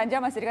 Uang belanja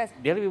masih dikasih?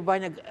 Dia lebih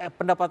banyak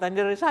pendapatan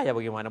dari saya,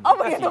 bagaimana? Oh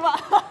begitu, Pak?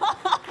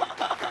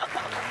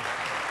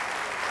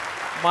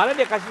 Malah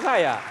dia kasih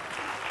saya.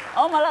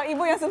 Oh malah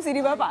ibu yang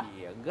subsidi Bapak?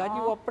 Iya, gaji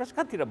Wapres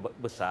kan tidak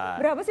besar.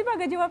 Berapa sih Pak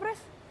gaji Wapres?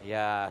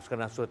 Ya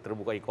sekarang sudah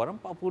terbuka di koran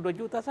 42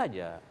 juta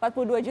saja.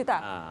 42 juta?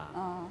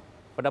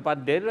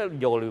 Pendapatan dia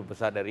jauh lebih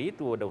besar dari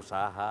itu, ada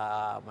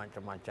usaha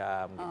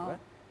macam-macam gitu kan.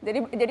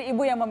 Jadi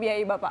ibu yang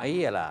membiayai Bapak?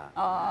 Iyalah.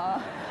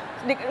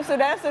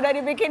 Sudah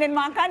dibikinin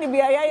makan,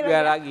 dibiayai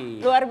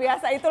lagi. Luar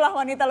biasa, itulah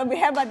wanita lebih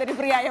hebat dari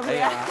pria ya Bu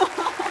ya.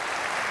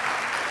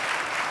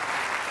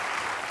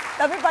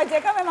 Tapi Pak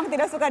JK memang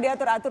tidak suka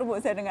diatur-atur Bu,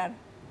 saya dengar.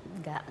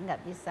 Nggak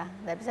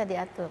bisa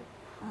diatur.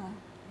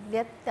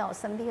 Dia tahu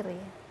sendiri.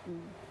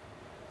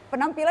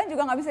 Penampilan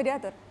juga nggak bisa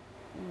diatur?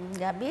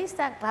 Nggak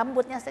bisa,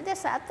 rambutnya saja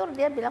saya atur,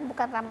 dia bilang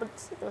bukan rambut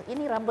situ,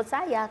 ini rambut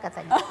saya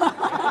katanya.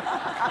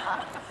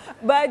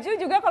 Baju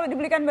juga kalau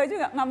dibelikan baju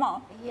nggak mau?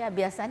 Iya,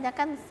 biasanya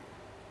kan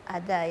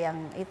ada yang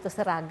itu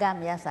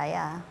seragam ya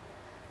saya.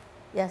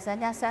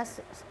 Biasanya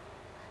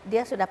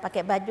dia sudah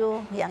pakai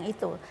baju yang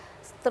itu.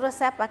 Terus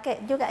saya pakai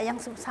juga yang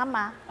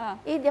sama.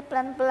 Dia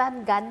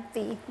pelan-pelan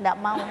ganti, nggak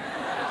mau.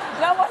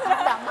 Nggak mau sudah?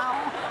 Nggak mau.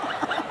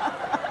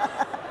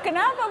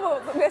 Kenapa Bu?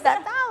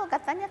 Nggak tahu,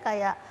 katanya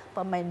kayak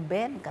pemain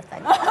band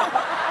katanya.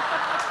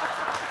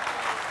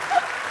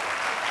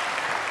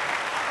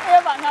 Iya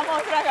Pak, nggak mau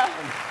seragam.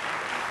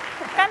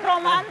 Kan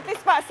romantis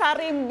Pak,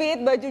 sarimbit,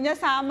 bajunya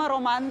sama,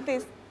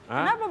 romantis.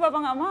 Kenapa Bapak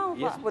nggak mau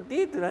Pak? Ya seperti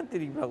itu nanti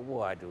dibilang,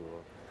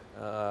 waduh.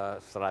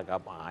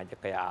 Seragam aja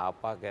kayak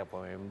apa, kayak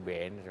pemain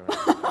band.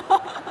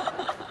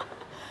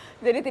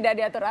 Jadi tidak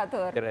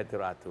diatur-atur? Tidak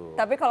diatur-atur.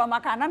 Tapi kalau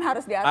makanan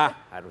harus diatur?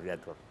 Harus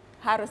diatur.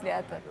 Harus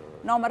diatur.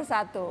 Nomor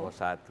satu.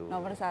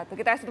 Nomor satu.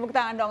 Kita kasih tepuk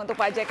tangan dong untuk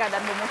Pak JK dan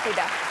Bu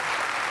Mufidah.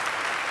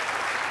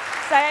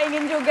 Saya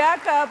ingin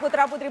juga ke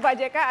putra-putri Pak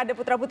JK, ada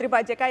putra-putri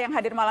Pak JK yang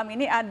hadir malam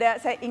ini.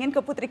 Saya ingin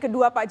ke putri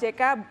kedua Pak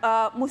JK,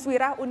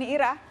 Muswirah Uni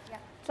Ira.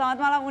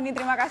 Selamat malam Uni,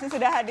 terima kasih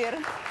sudah hadir.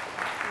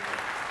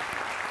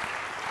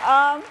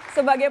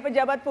 Sebagai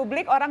pejabat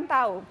publik orang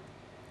tahu,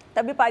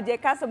 tapi Pak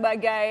JK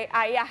sebagai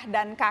ayah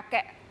dan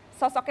kakek,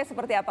 sosoknya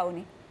seperti apa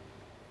Uni?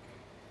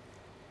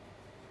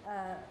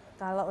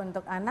 Kalau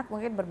untuk anak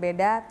mungkin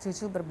berbeda,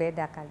 cucu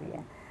berbeda kali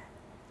ya.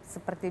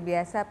 Seperti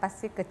biasa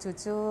pasti ke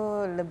cucu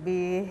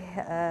lebih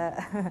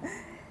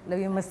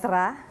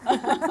mesra.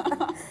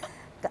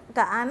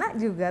 Ke anak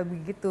juga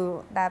begitu,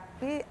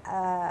 tapi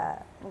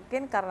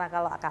mungkin karena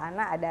kalau ke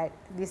anak ada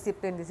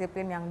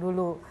disiplin-disiplin yang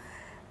dulu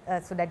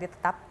sudah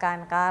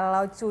ditetapkan.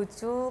 Kalau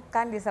cucu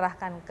kan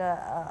diserahkan ke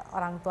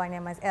orang tuanya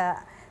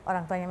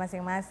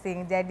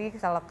masing-masing. Jadi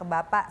kalau ke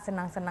bapak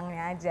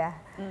senang-senangnya aja.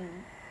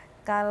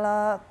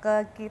 Kalau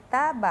ke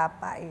kita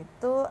bapak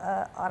itu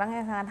orang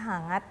yang sangat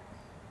hangat,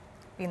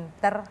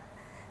 pinter,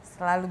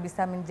 selalu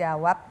bisa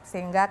menjawab.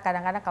 Sehingga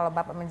kadang-kadang kalau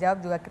bapak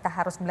menjawab juga kita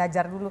harus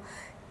belajar dulu.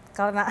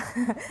 Karena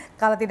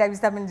kalau tidak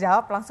bisa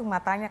menjawab langsung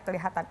matanya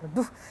kelihatan,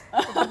 aduh,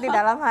 seperti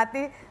dalam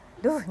hati,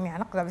 duh ini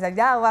anak gak bisa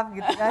jawab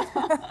gitu kan.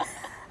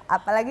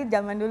 Apalagi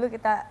zaman dulu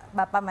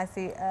bapak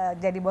masih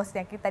jadi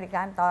bosnya kita di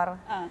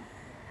kantor.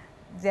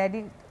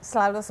 Jadi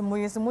selalu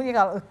sembunyi-sembunyi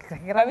kalau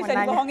kira-kira mau nanya. Gak bisa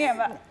dibohongi ya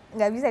Mbak?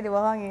 Gak bisa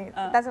dibohongi.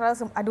 Kita selalu,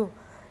 aduh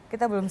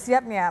kita belum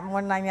siap nih ya mau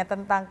nanya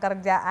tentang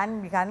kerjaan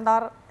di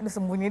kantor, aduh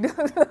sembunyi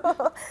dulu.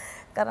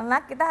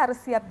 Karena kita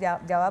harus siap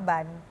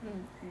jawaban.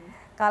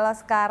 Kalau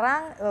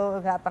sekarang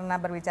nggak pernah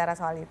berbicara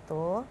soal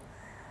itu.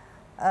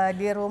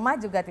 Di rumah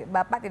juga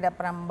bapak tidak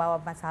pernah membawa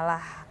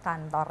masalah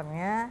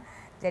kantornya.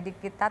 Jadi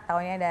kita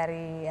taunya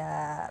dari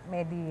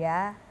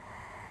media.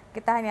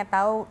 Kita hanya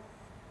tahu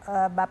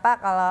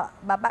kalau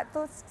bapak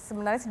tuh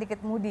sebenarnya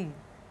sedikit moody.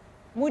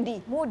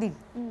 Moody.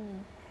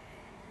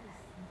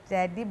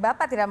 Jadi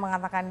bapak tidak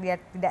mengatakan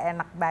dia tidak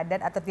enak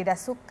badan atau tidak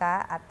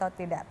suka atau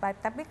tidak apa,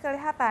 tapi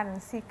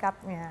kelihatan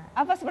sikapnya.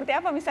 Apa seperti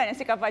apa misalnya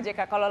sikap Pak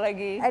JK kalau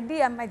lagi?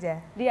 Diam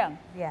aja. Diam?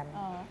 Diam.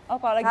 Oh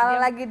kalau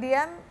lagi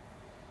diam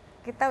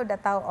kita udah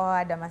tahu oh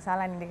ada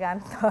masalah nih di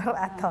kantor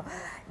atau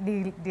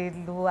di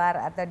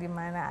luar atau di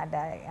mana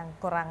ada yang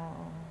kurang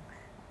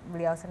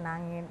beliau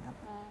senangin.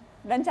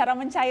 Dan cara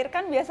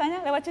mencairkan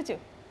biasanya lewat cucu?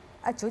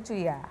 Cucu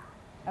ya.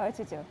 Lewat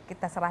cucu?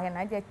 Kita serahin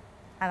aja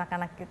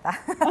anak-anak kita.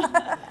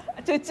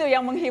 Cucu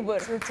yang menghibur?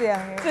 Cucu yang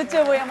menghibur. Cucu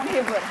Bu yang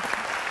menghibur.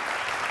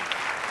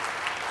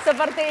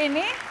 Seperti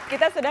ini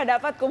kita sudah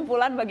dapat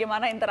kumpulan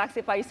bagaimana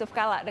interaksi Pak Jusuf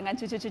Kalla dengan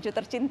cucu-cucu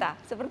tercinta.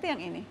 Seperti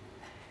yang ini.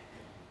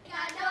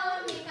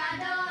 Mikado,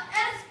 Mikado,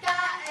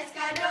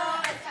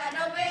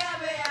 Eskado, bea,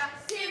 bea,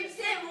 sim,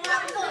 sim,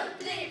 1, 2,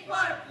 3,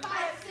 4, 5,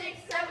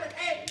 6, 7,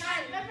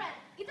 8,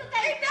 9. Itu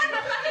tadi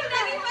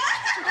dari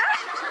mana?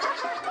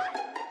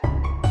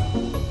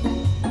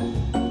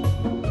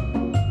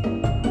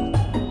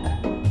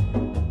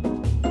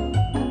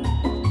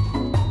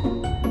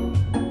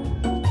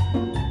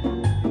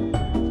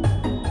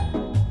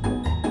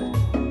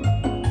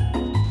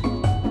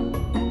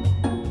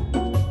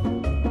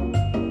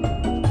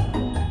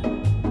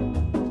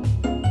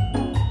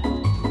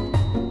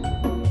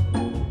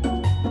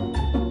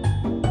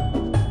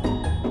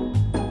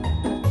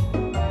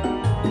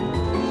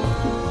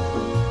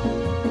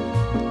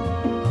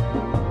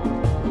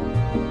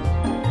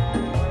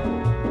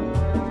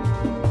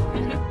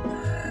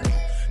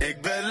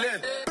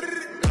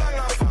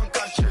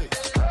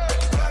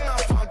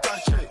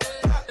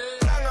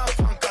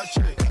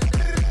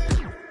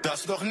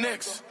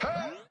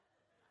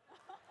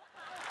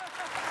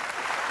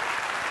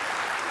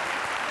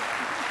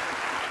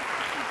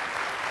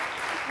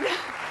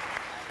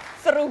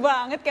 Seru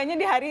banget, kayaknya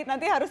di hari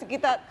nanti harus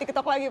kita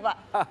TikTok lagi, Pak.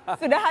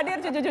 Sudah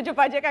hadir cucu-cucu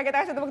Pak JK, kita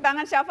kasih tepuk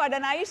tangan Syafa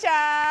dan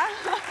Aisyah.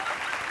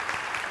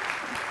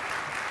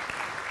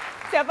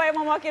 Siapa yang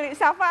mewakili?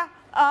 Syafa,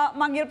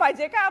 manggil Pak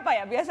JK apa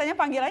ya? Biasanya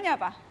panggilannya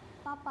apa?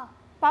 Papa.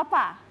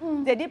 Papa,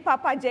 jadi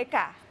Papa JK.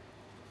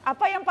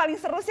 Apa yang paling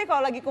seru sih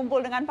kalau lagi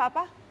kumpul dengan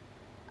Papa?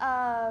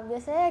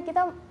 Biasanya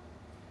kita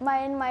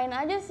main-main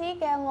aja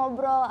sih, kayak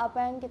ngobrol apa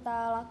yang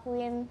kita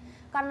lakuin.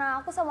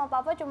 Karena aku sama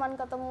Papa cuman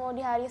ketemu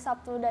di hari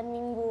Sabtu dan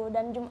Minggu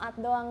dan Jumat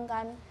doang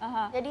kan.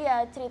 Jadi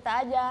ya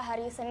cerita aja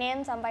hari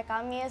Senin sampai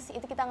Kamis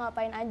itu kita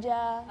ngapain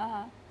aja.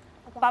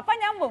 Papa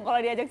nyambung kalau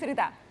diajak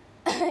cerita?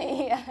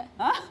 Iya.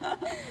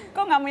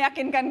 Kok nggak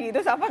meyakinkan gitu,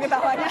 Safa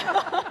ketawanya?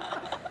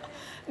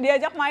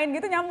 Diajak main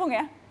gitu nyambung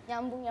ya?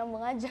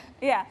 Nyambung aja.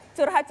 Iya,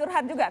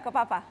 curhat-curhat juga ke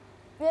Papa?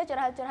 Iya,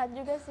 curhat-curhat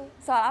juga sih.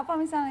 Soal apa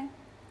misalnya?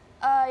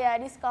 Ya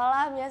di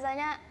sekolah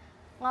biasanya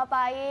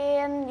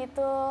ngapain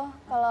gitu,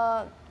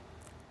 kalau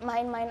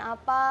main-main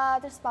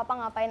apa, terus Papa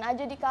ngapain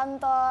aja di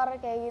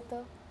kantor, kayak gitu.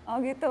 Oh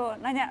gitu,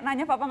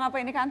 nanya Papa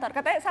ngapain di kantor.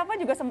 Katanya Safa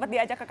juga sempat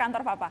diajak ke kantor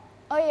Papa?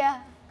 Oh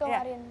iya,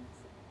 kemarin. Ya.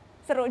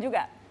 Seru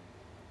juga?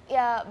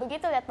 Ya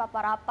begitu, lihat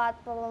Papa rapat,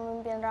 Papa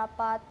memimpin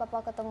rapat,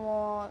 Papa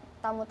ketemu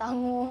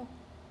tamu-tamu.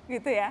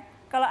 Gitu ya.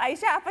 Kalau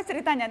Aisyah apa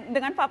ceritanya?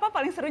 Dengan Papa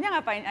paling serunya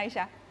ngapain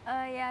Aisyah?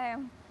 Ya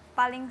yang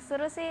paling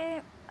seru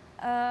sih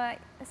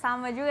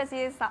sama juga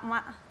sih,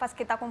 pas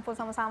kita kumpul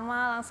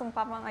sama-sama langsung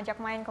Papa ngajak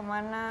main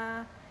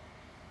kemana.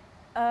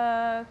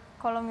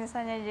 Kalau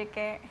misalnya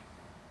JK,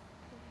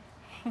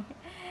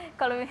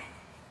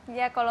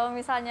 kalau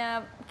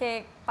misalnya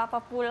kayak Papa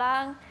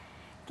pulang,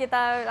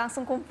 kita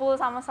langsung kumpul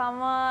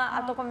sama-sama.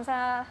 Atau kalau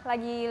misalnya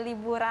lagi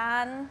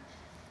liburan,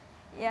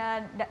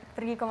 ya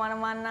pergi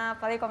kemana-mana.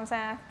 Apalagi kalau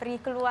misalnya pergi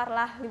keluar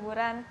lah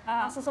liburan,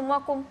 langsung semua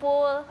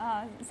kumpul.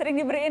 Sering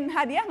diberiin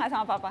hadiah nggak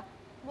sama Papa?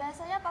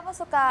 Biasanya Papa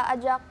suka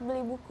ajak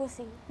beli buku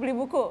sih. Beli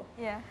buku?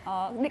 Iya.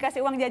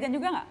 Dikasih uang jajan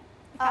juga nggak?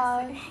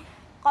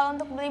 Kalau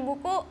untuk beli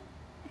buku,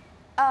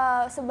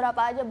 seberapa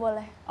aja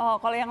boleh. Oh,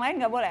 kalau yang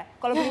lain nggak boleh?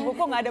 Kalau beli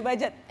buku nggak ada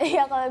budget?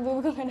 Iya, kalau beli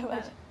buku nggak ada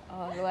budget.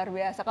 Oh, luar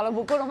biasa. Kalau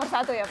buku nomor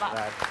 1 ya, Pak?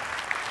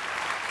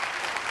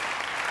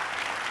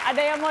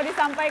 Ada yang mau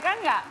disampaikan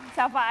nggak,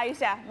 Syafa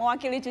Aisyah,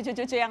 mewakili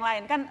cucu-cucu yang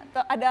lain? Kan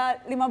ada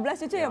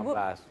 15 cucu 15. Ya, Bu?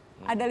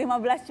 Ada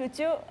 15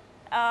 cucu,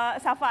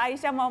 Syafa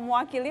Aisyah mau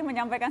mewakili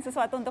menyampaikan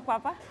sesuatu untuk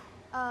Papa?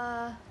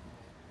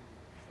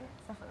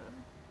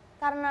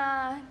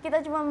 Karena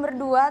kita cuma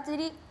berdua,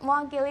 jadi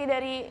mewakili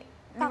dari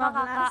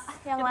kakak-kakak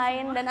yang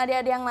lain dan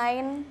adik-adik yang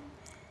lain.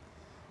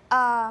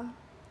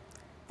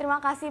 Terima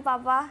kasih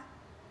Papa.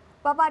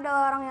 Papa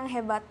adalah orang yang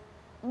hebat,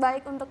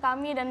 baik untuk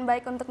kami dan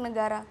baik untuk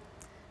negara.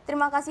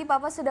 Terima kasih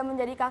Papa sudah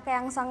menjadi kakek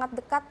yang sangat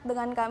dekat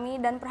dengan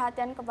kami dan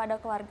perhatian kepada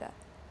keluarga.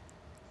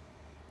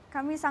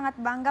 Kami sangat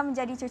bangga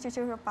menjadi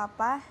cucu-cucu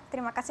Papa.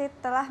 Terima kasih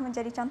telah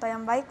menjadi contoh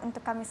yang baik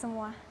untuk kami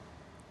semua.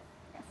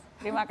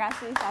 Terima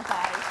kasih Syafa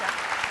Aisyah.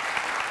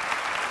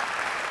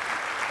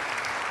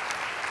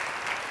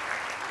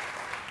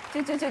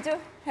 Cucu-cucu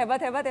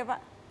hebat-hebat ya Pak?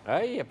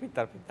 Iya,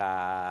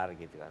 pintar-pintar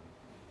gitu kan.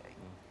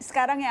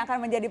 Sekarang yang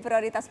akan menjadi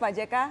prioritas Pak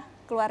JK,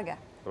 keluarga?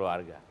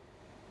 Keluarga.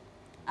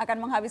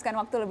 Akan menghabiskan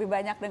waktu lebih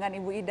banyak dengan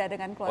Ibu Ida,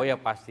 dengan keluarga? Oh ya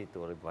pasti itu,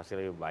 pasti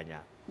lebih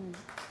banyak.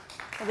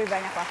 Lebih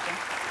banyak waktu.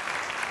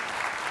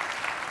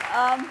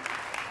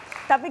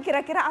 Tapi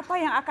kira-kira apa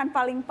yang akan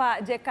paling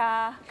Pak JK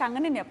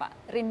kangenin ya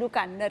Pak?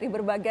 Rindukan dari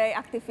berbagai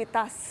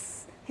aktivitas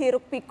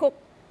hiruk pikuk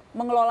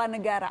mengelola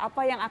negara,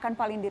 apa yang akan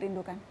paling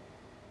dirindukan?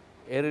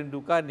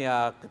 Rindukan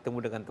ya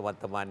ketemu dengan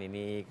teman-teman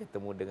ini,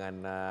 ketemu dengan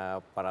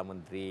para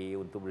menteri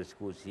untuk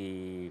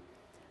berdiskusi,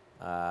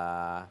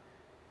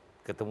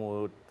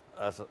 ketemu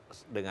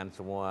dengan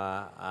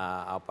semua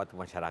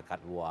masyarakat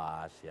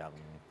luas yang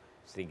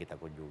sering kita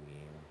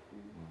kunjungi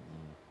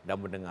dan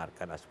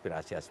mendengarkan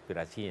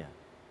aspirasi-aspirasinya.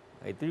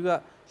 Nah, itu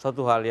juga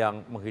suatu hal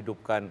yang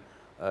menghidupkan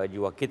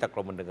jiwa kita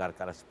kalau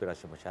mendengarkan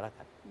aspirasi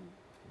masyarakat.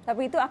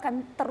 Tapi itu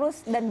akan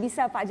terus dan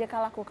bisa Pak JK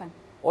lakukan?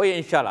 Oh ya,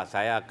 insya Allah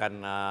saya akan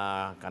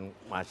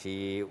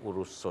masih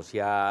urus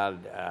sosial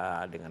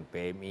dengan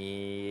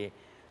PMI,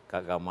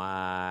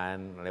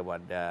 keagamaan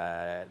lewat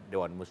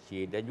Dewan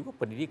Masjid dan juga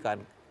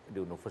pendidikan di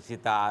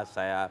universitas.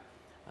 Saya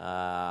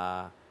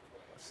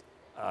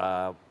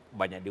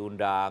banyak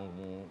diundang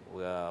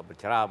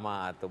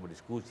berceramah atau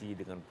berdiskusi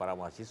dengan para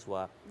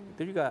mahasiswa.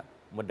 Itu juga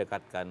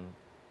mendekatkan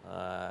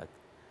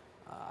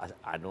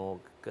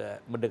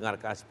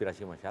mendengarkan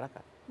aspirasi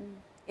masyarakat.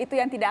 Itu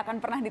yang tidak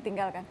akan pernah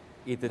ditinggalkan.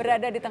 Itu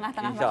berada di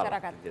tengah-tengah insya Allah,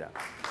 masyarakat. tidak.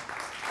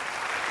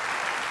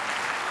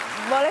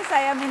 Boleh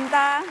saya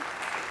minta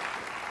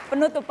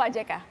penutup Pak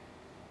JK,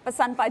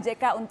 pesan Pak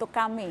JK untuk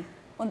kami,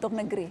 untuk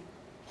negeri.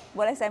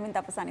 Boleh saya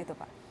minta pesan itu,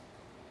 Pak?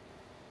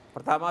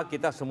 Pertama,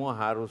 kita semua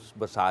harus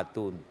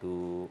bersatu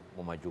untuk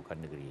memajukan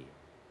negeri.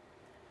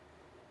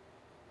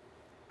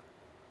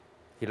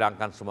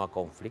 Hilangkan semua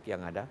konflik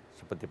yang ada,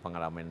 seperti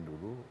pengalaman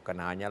dulu,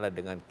 karena hanyalah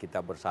dengan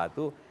kita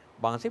bersatu,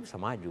 bangsa bisa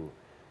maju.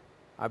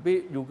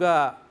 Tapi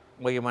juga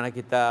bagaimana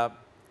kita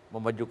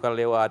memajukan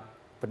lewat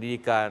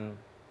pendidikan,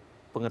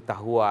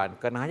 pengetahuan.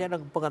 Karena hanya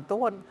dengan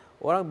pengetahuan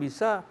orang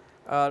bisa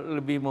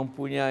lebih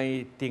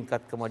mempunyai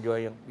tingkat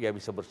kemajuan yang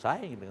bisa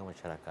bersaing dengan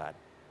masyarakat.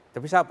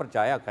 Tapi saya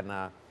percaya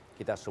karena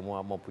kita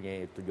semua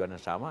mempunyai tujuan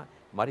yang sama,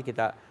 mari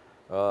kita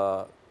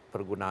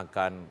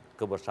pergunakan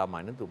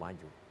kebersamaan itu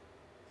maju.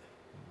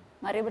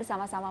 Mari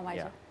bersama-sama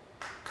maju. Ya.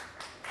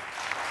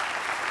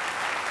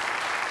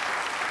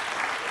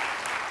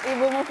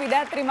 Ibu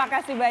Mufidah, terima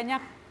kasih banyak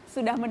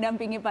sudah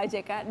mendampingi Pak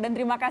JK dan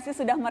terima kasih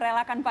sudah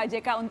merelakan Pak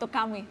JK untuk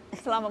kami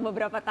selama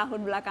beberapa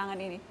tahun belakangan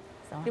ini.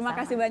 Sama-sama. Terima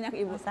kasih banyak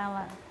Ibu.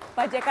 Sama.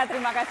 Pak JK,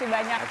 terima kasih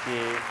banyak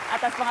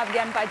atas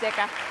pengabdian Pak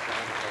JK.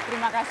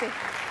 Terima kasih.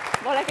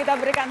 Boleh kita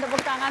berikan tepuk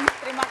tangan.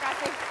 Terima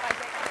kasih Pak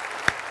JK.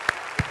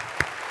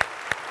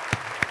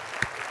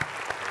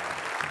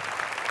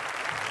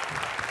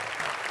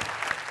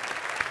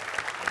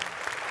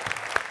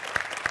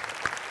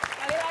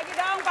 Sekali lagi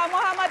dong Pak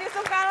Muhammad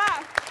Jusuf Kalla.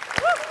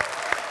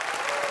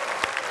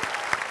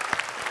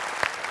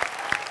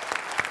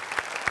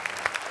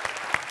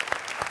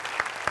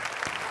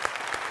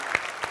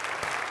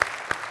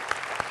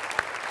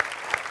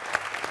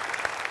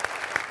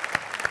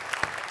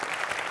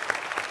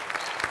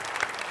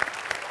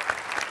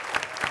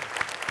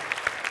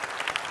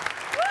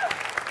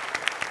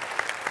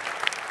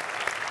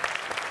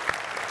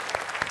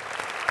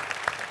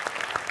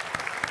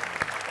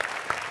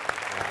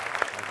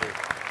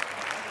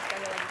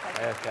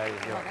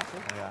 Terima kasih.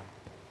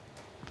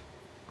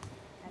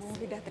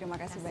 Sudah, terima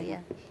kasih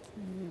banyak.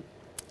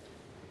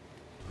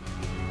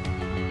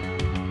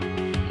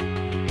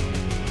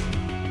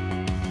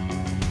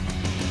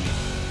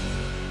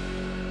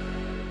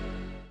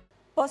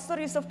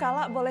 Postur Jusuf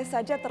Kalla boleh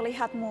saja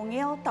terlihat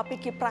mungil, tapi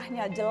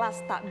kiprahnya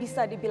jelas tak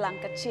bisa dibilang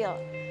kecil.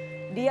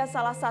 Dia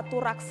salah satu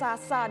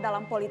raksasa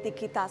dalam politik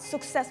kita,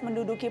 sukses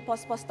menduduki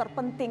pos-pos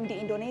terpenting di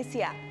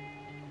Indonesia.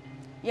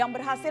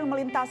 Yang berhasil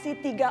melintasi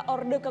 3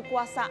 orde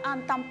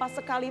kekuasaan tanpa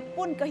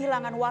sekalipun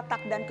kehilangan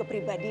watak dan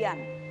kepribadian.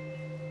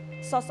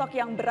 Sosok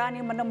yang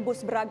berani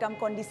menembus beragam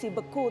kondisi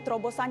beku,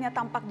 terobosannya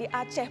tampak di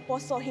Aceh,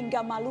 Poso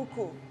hingga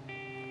Maluku.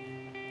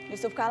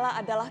 Jusuf Kalla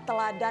adalah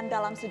teladan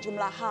dalam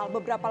sejumlah hal,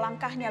 beberapa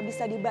langkahnya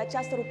bisa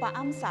dibaca serupa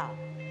amsal.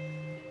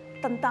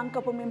 Tentang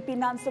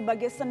kepemimpinan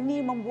sebagai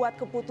seni membuat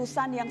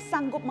keputusan yang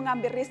sanggup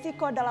mengambil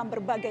risiko dalam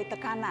berbagai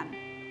tekanan.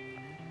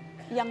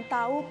 Yang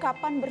tahu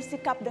kapan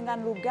bersikap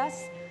dengan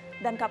lugas,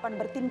 dan kapan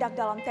bertindak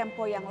dalam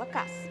tempo yang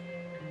lekas.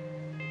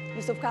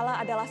 Jusuf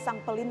Kalla adalah sang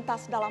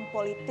pelintas dalam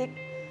politik,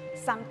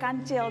 sang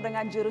kancil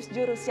dengan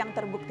jurus-jurus yang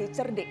terbukti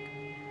cerdik.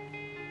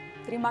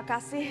 Terima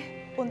kasih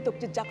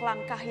untuk jejak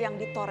langkah yang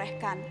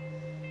ditorehkan.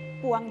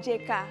 Puang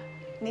JK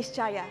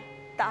niscaya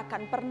tak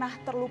akan pernah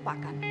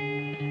terlupakan.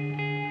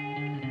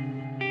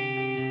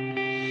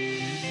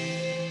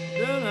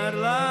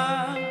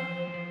 Dengarlah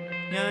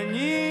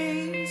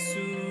nyanyi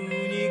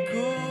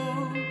sunyiku,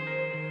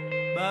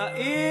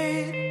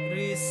 bait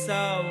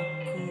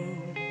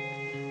risauku,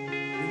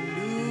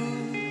 rindu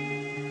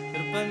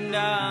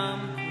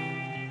terpendamku,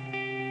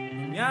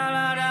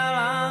 menyala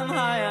dalam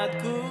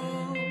hayatku,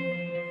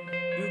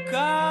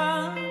 duka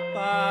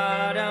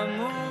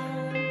padamu,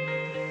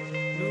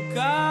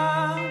 duka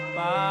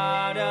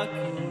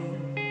padaku,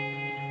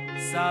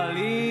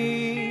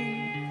 saling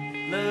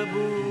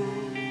lebu,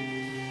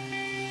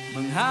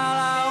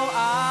 menghalau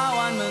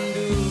awan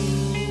mendung.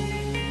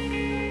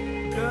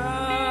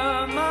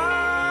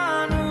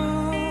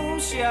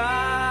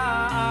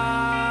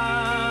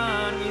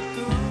 Kemanusiaan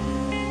itu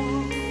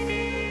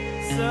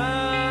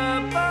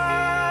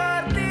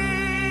seperti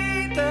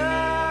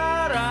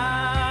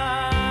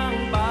terang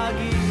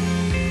pagi,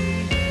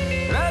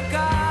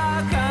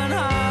 rekahkan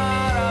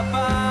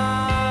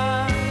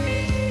harapan,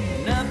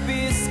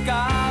 menepis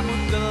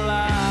kabut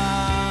gelap,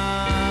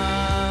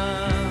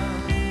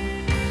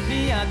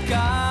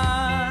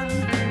 niatkan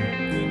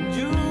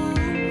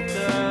kunjung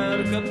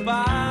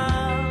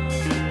terkepal,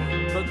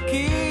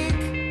 bekik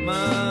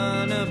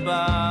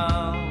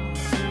menebal,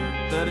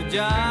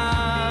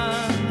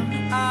 terjang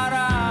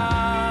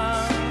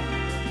arah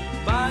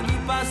pagi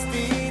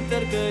pasti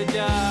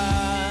terkejar.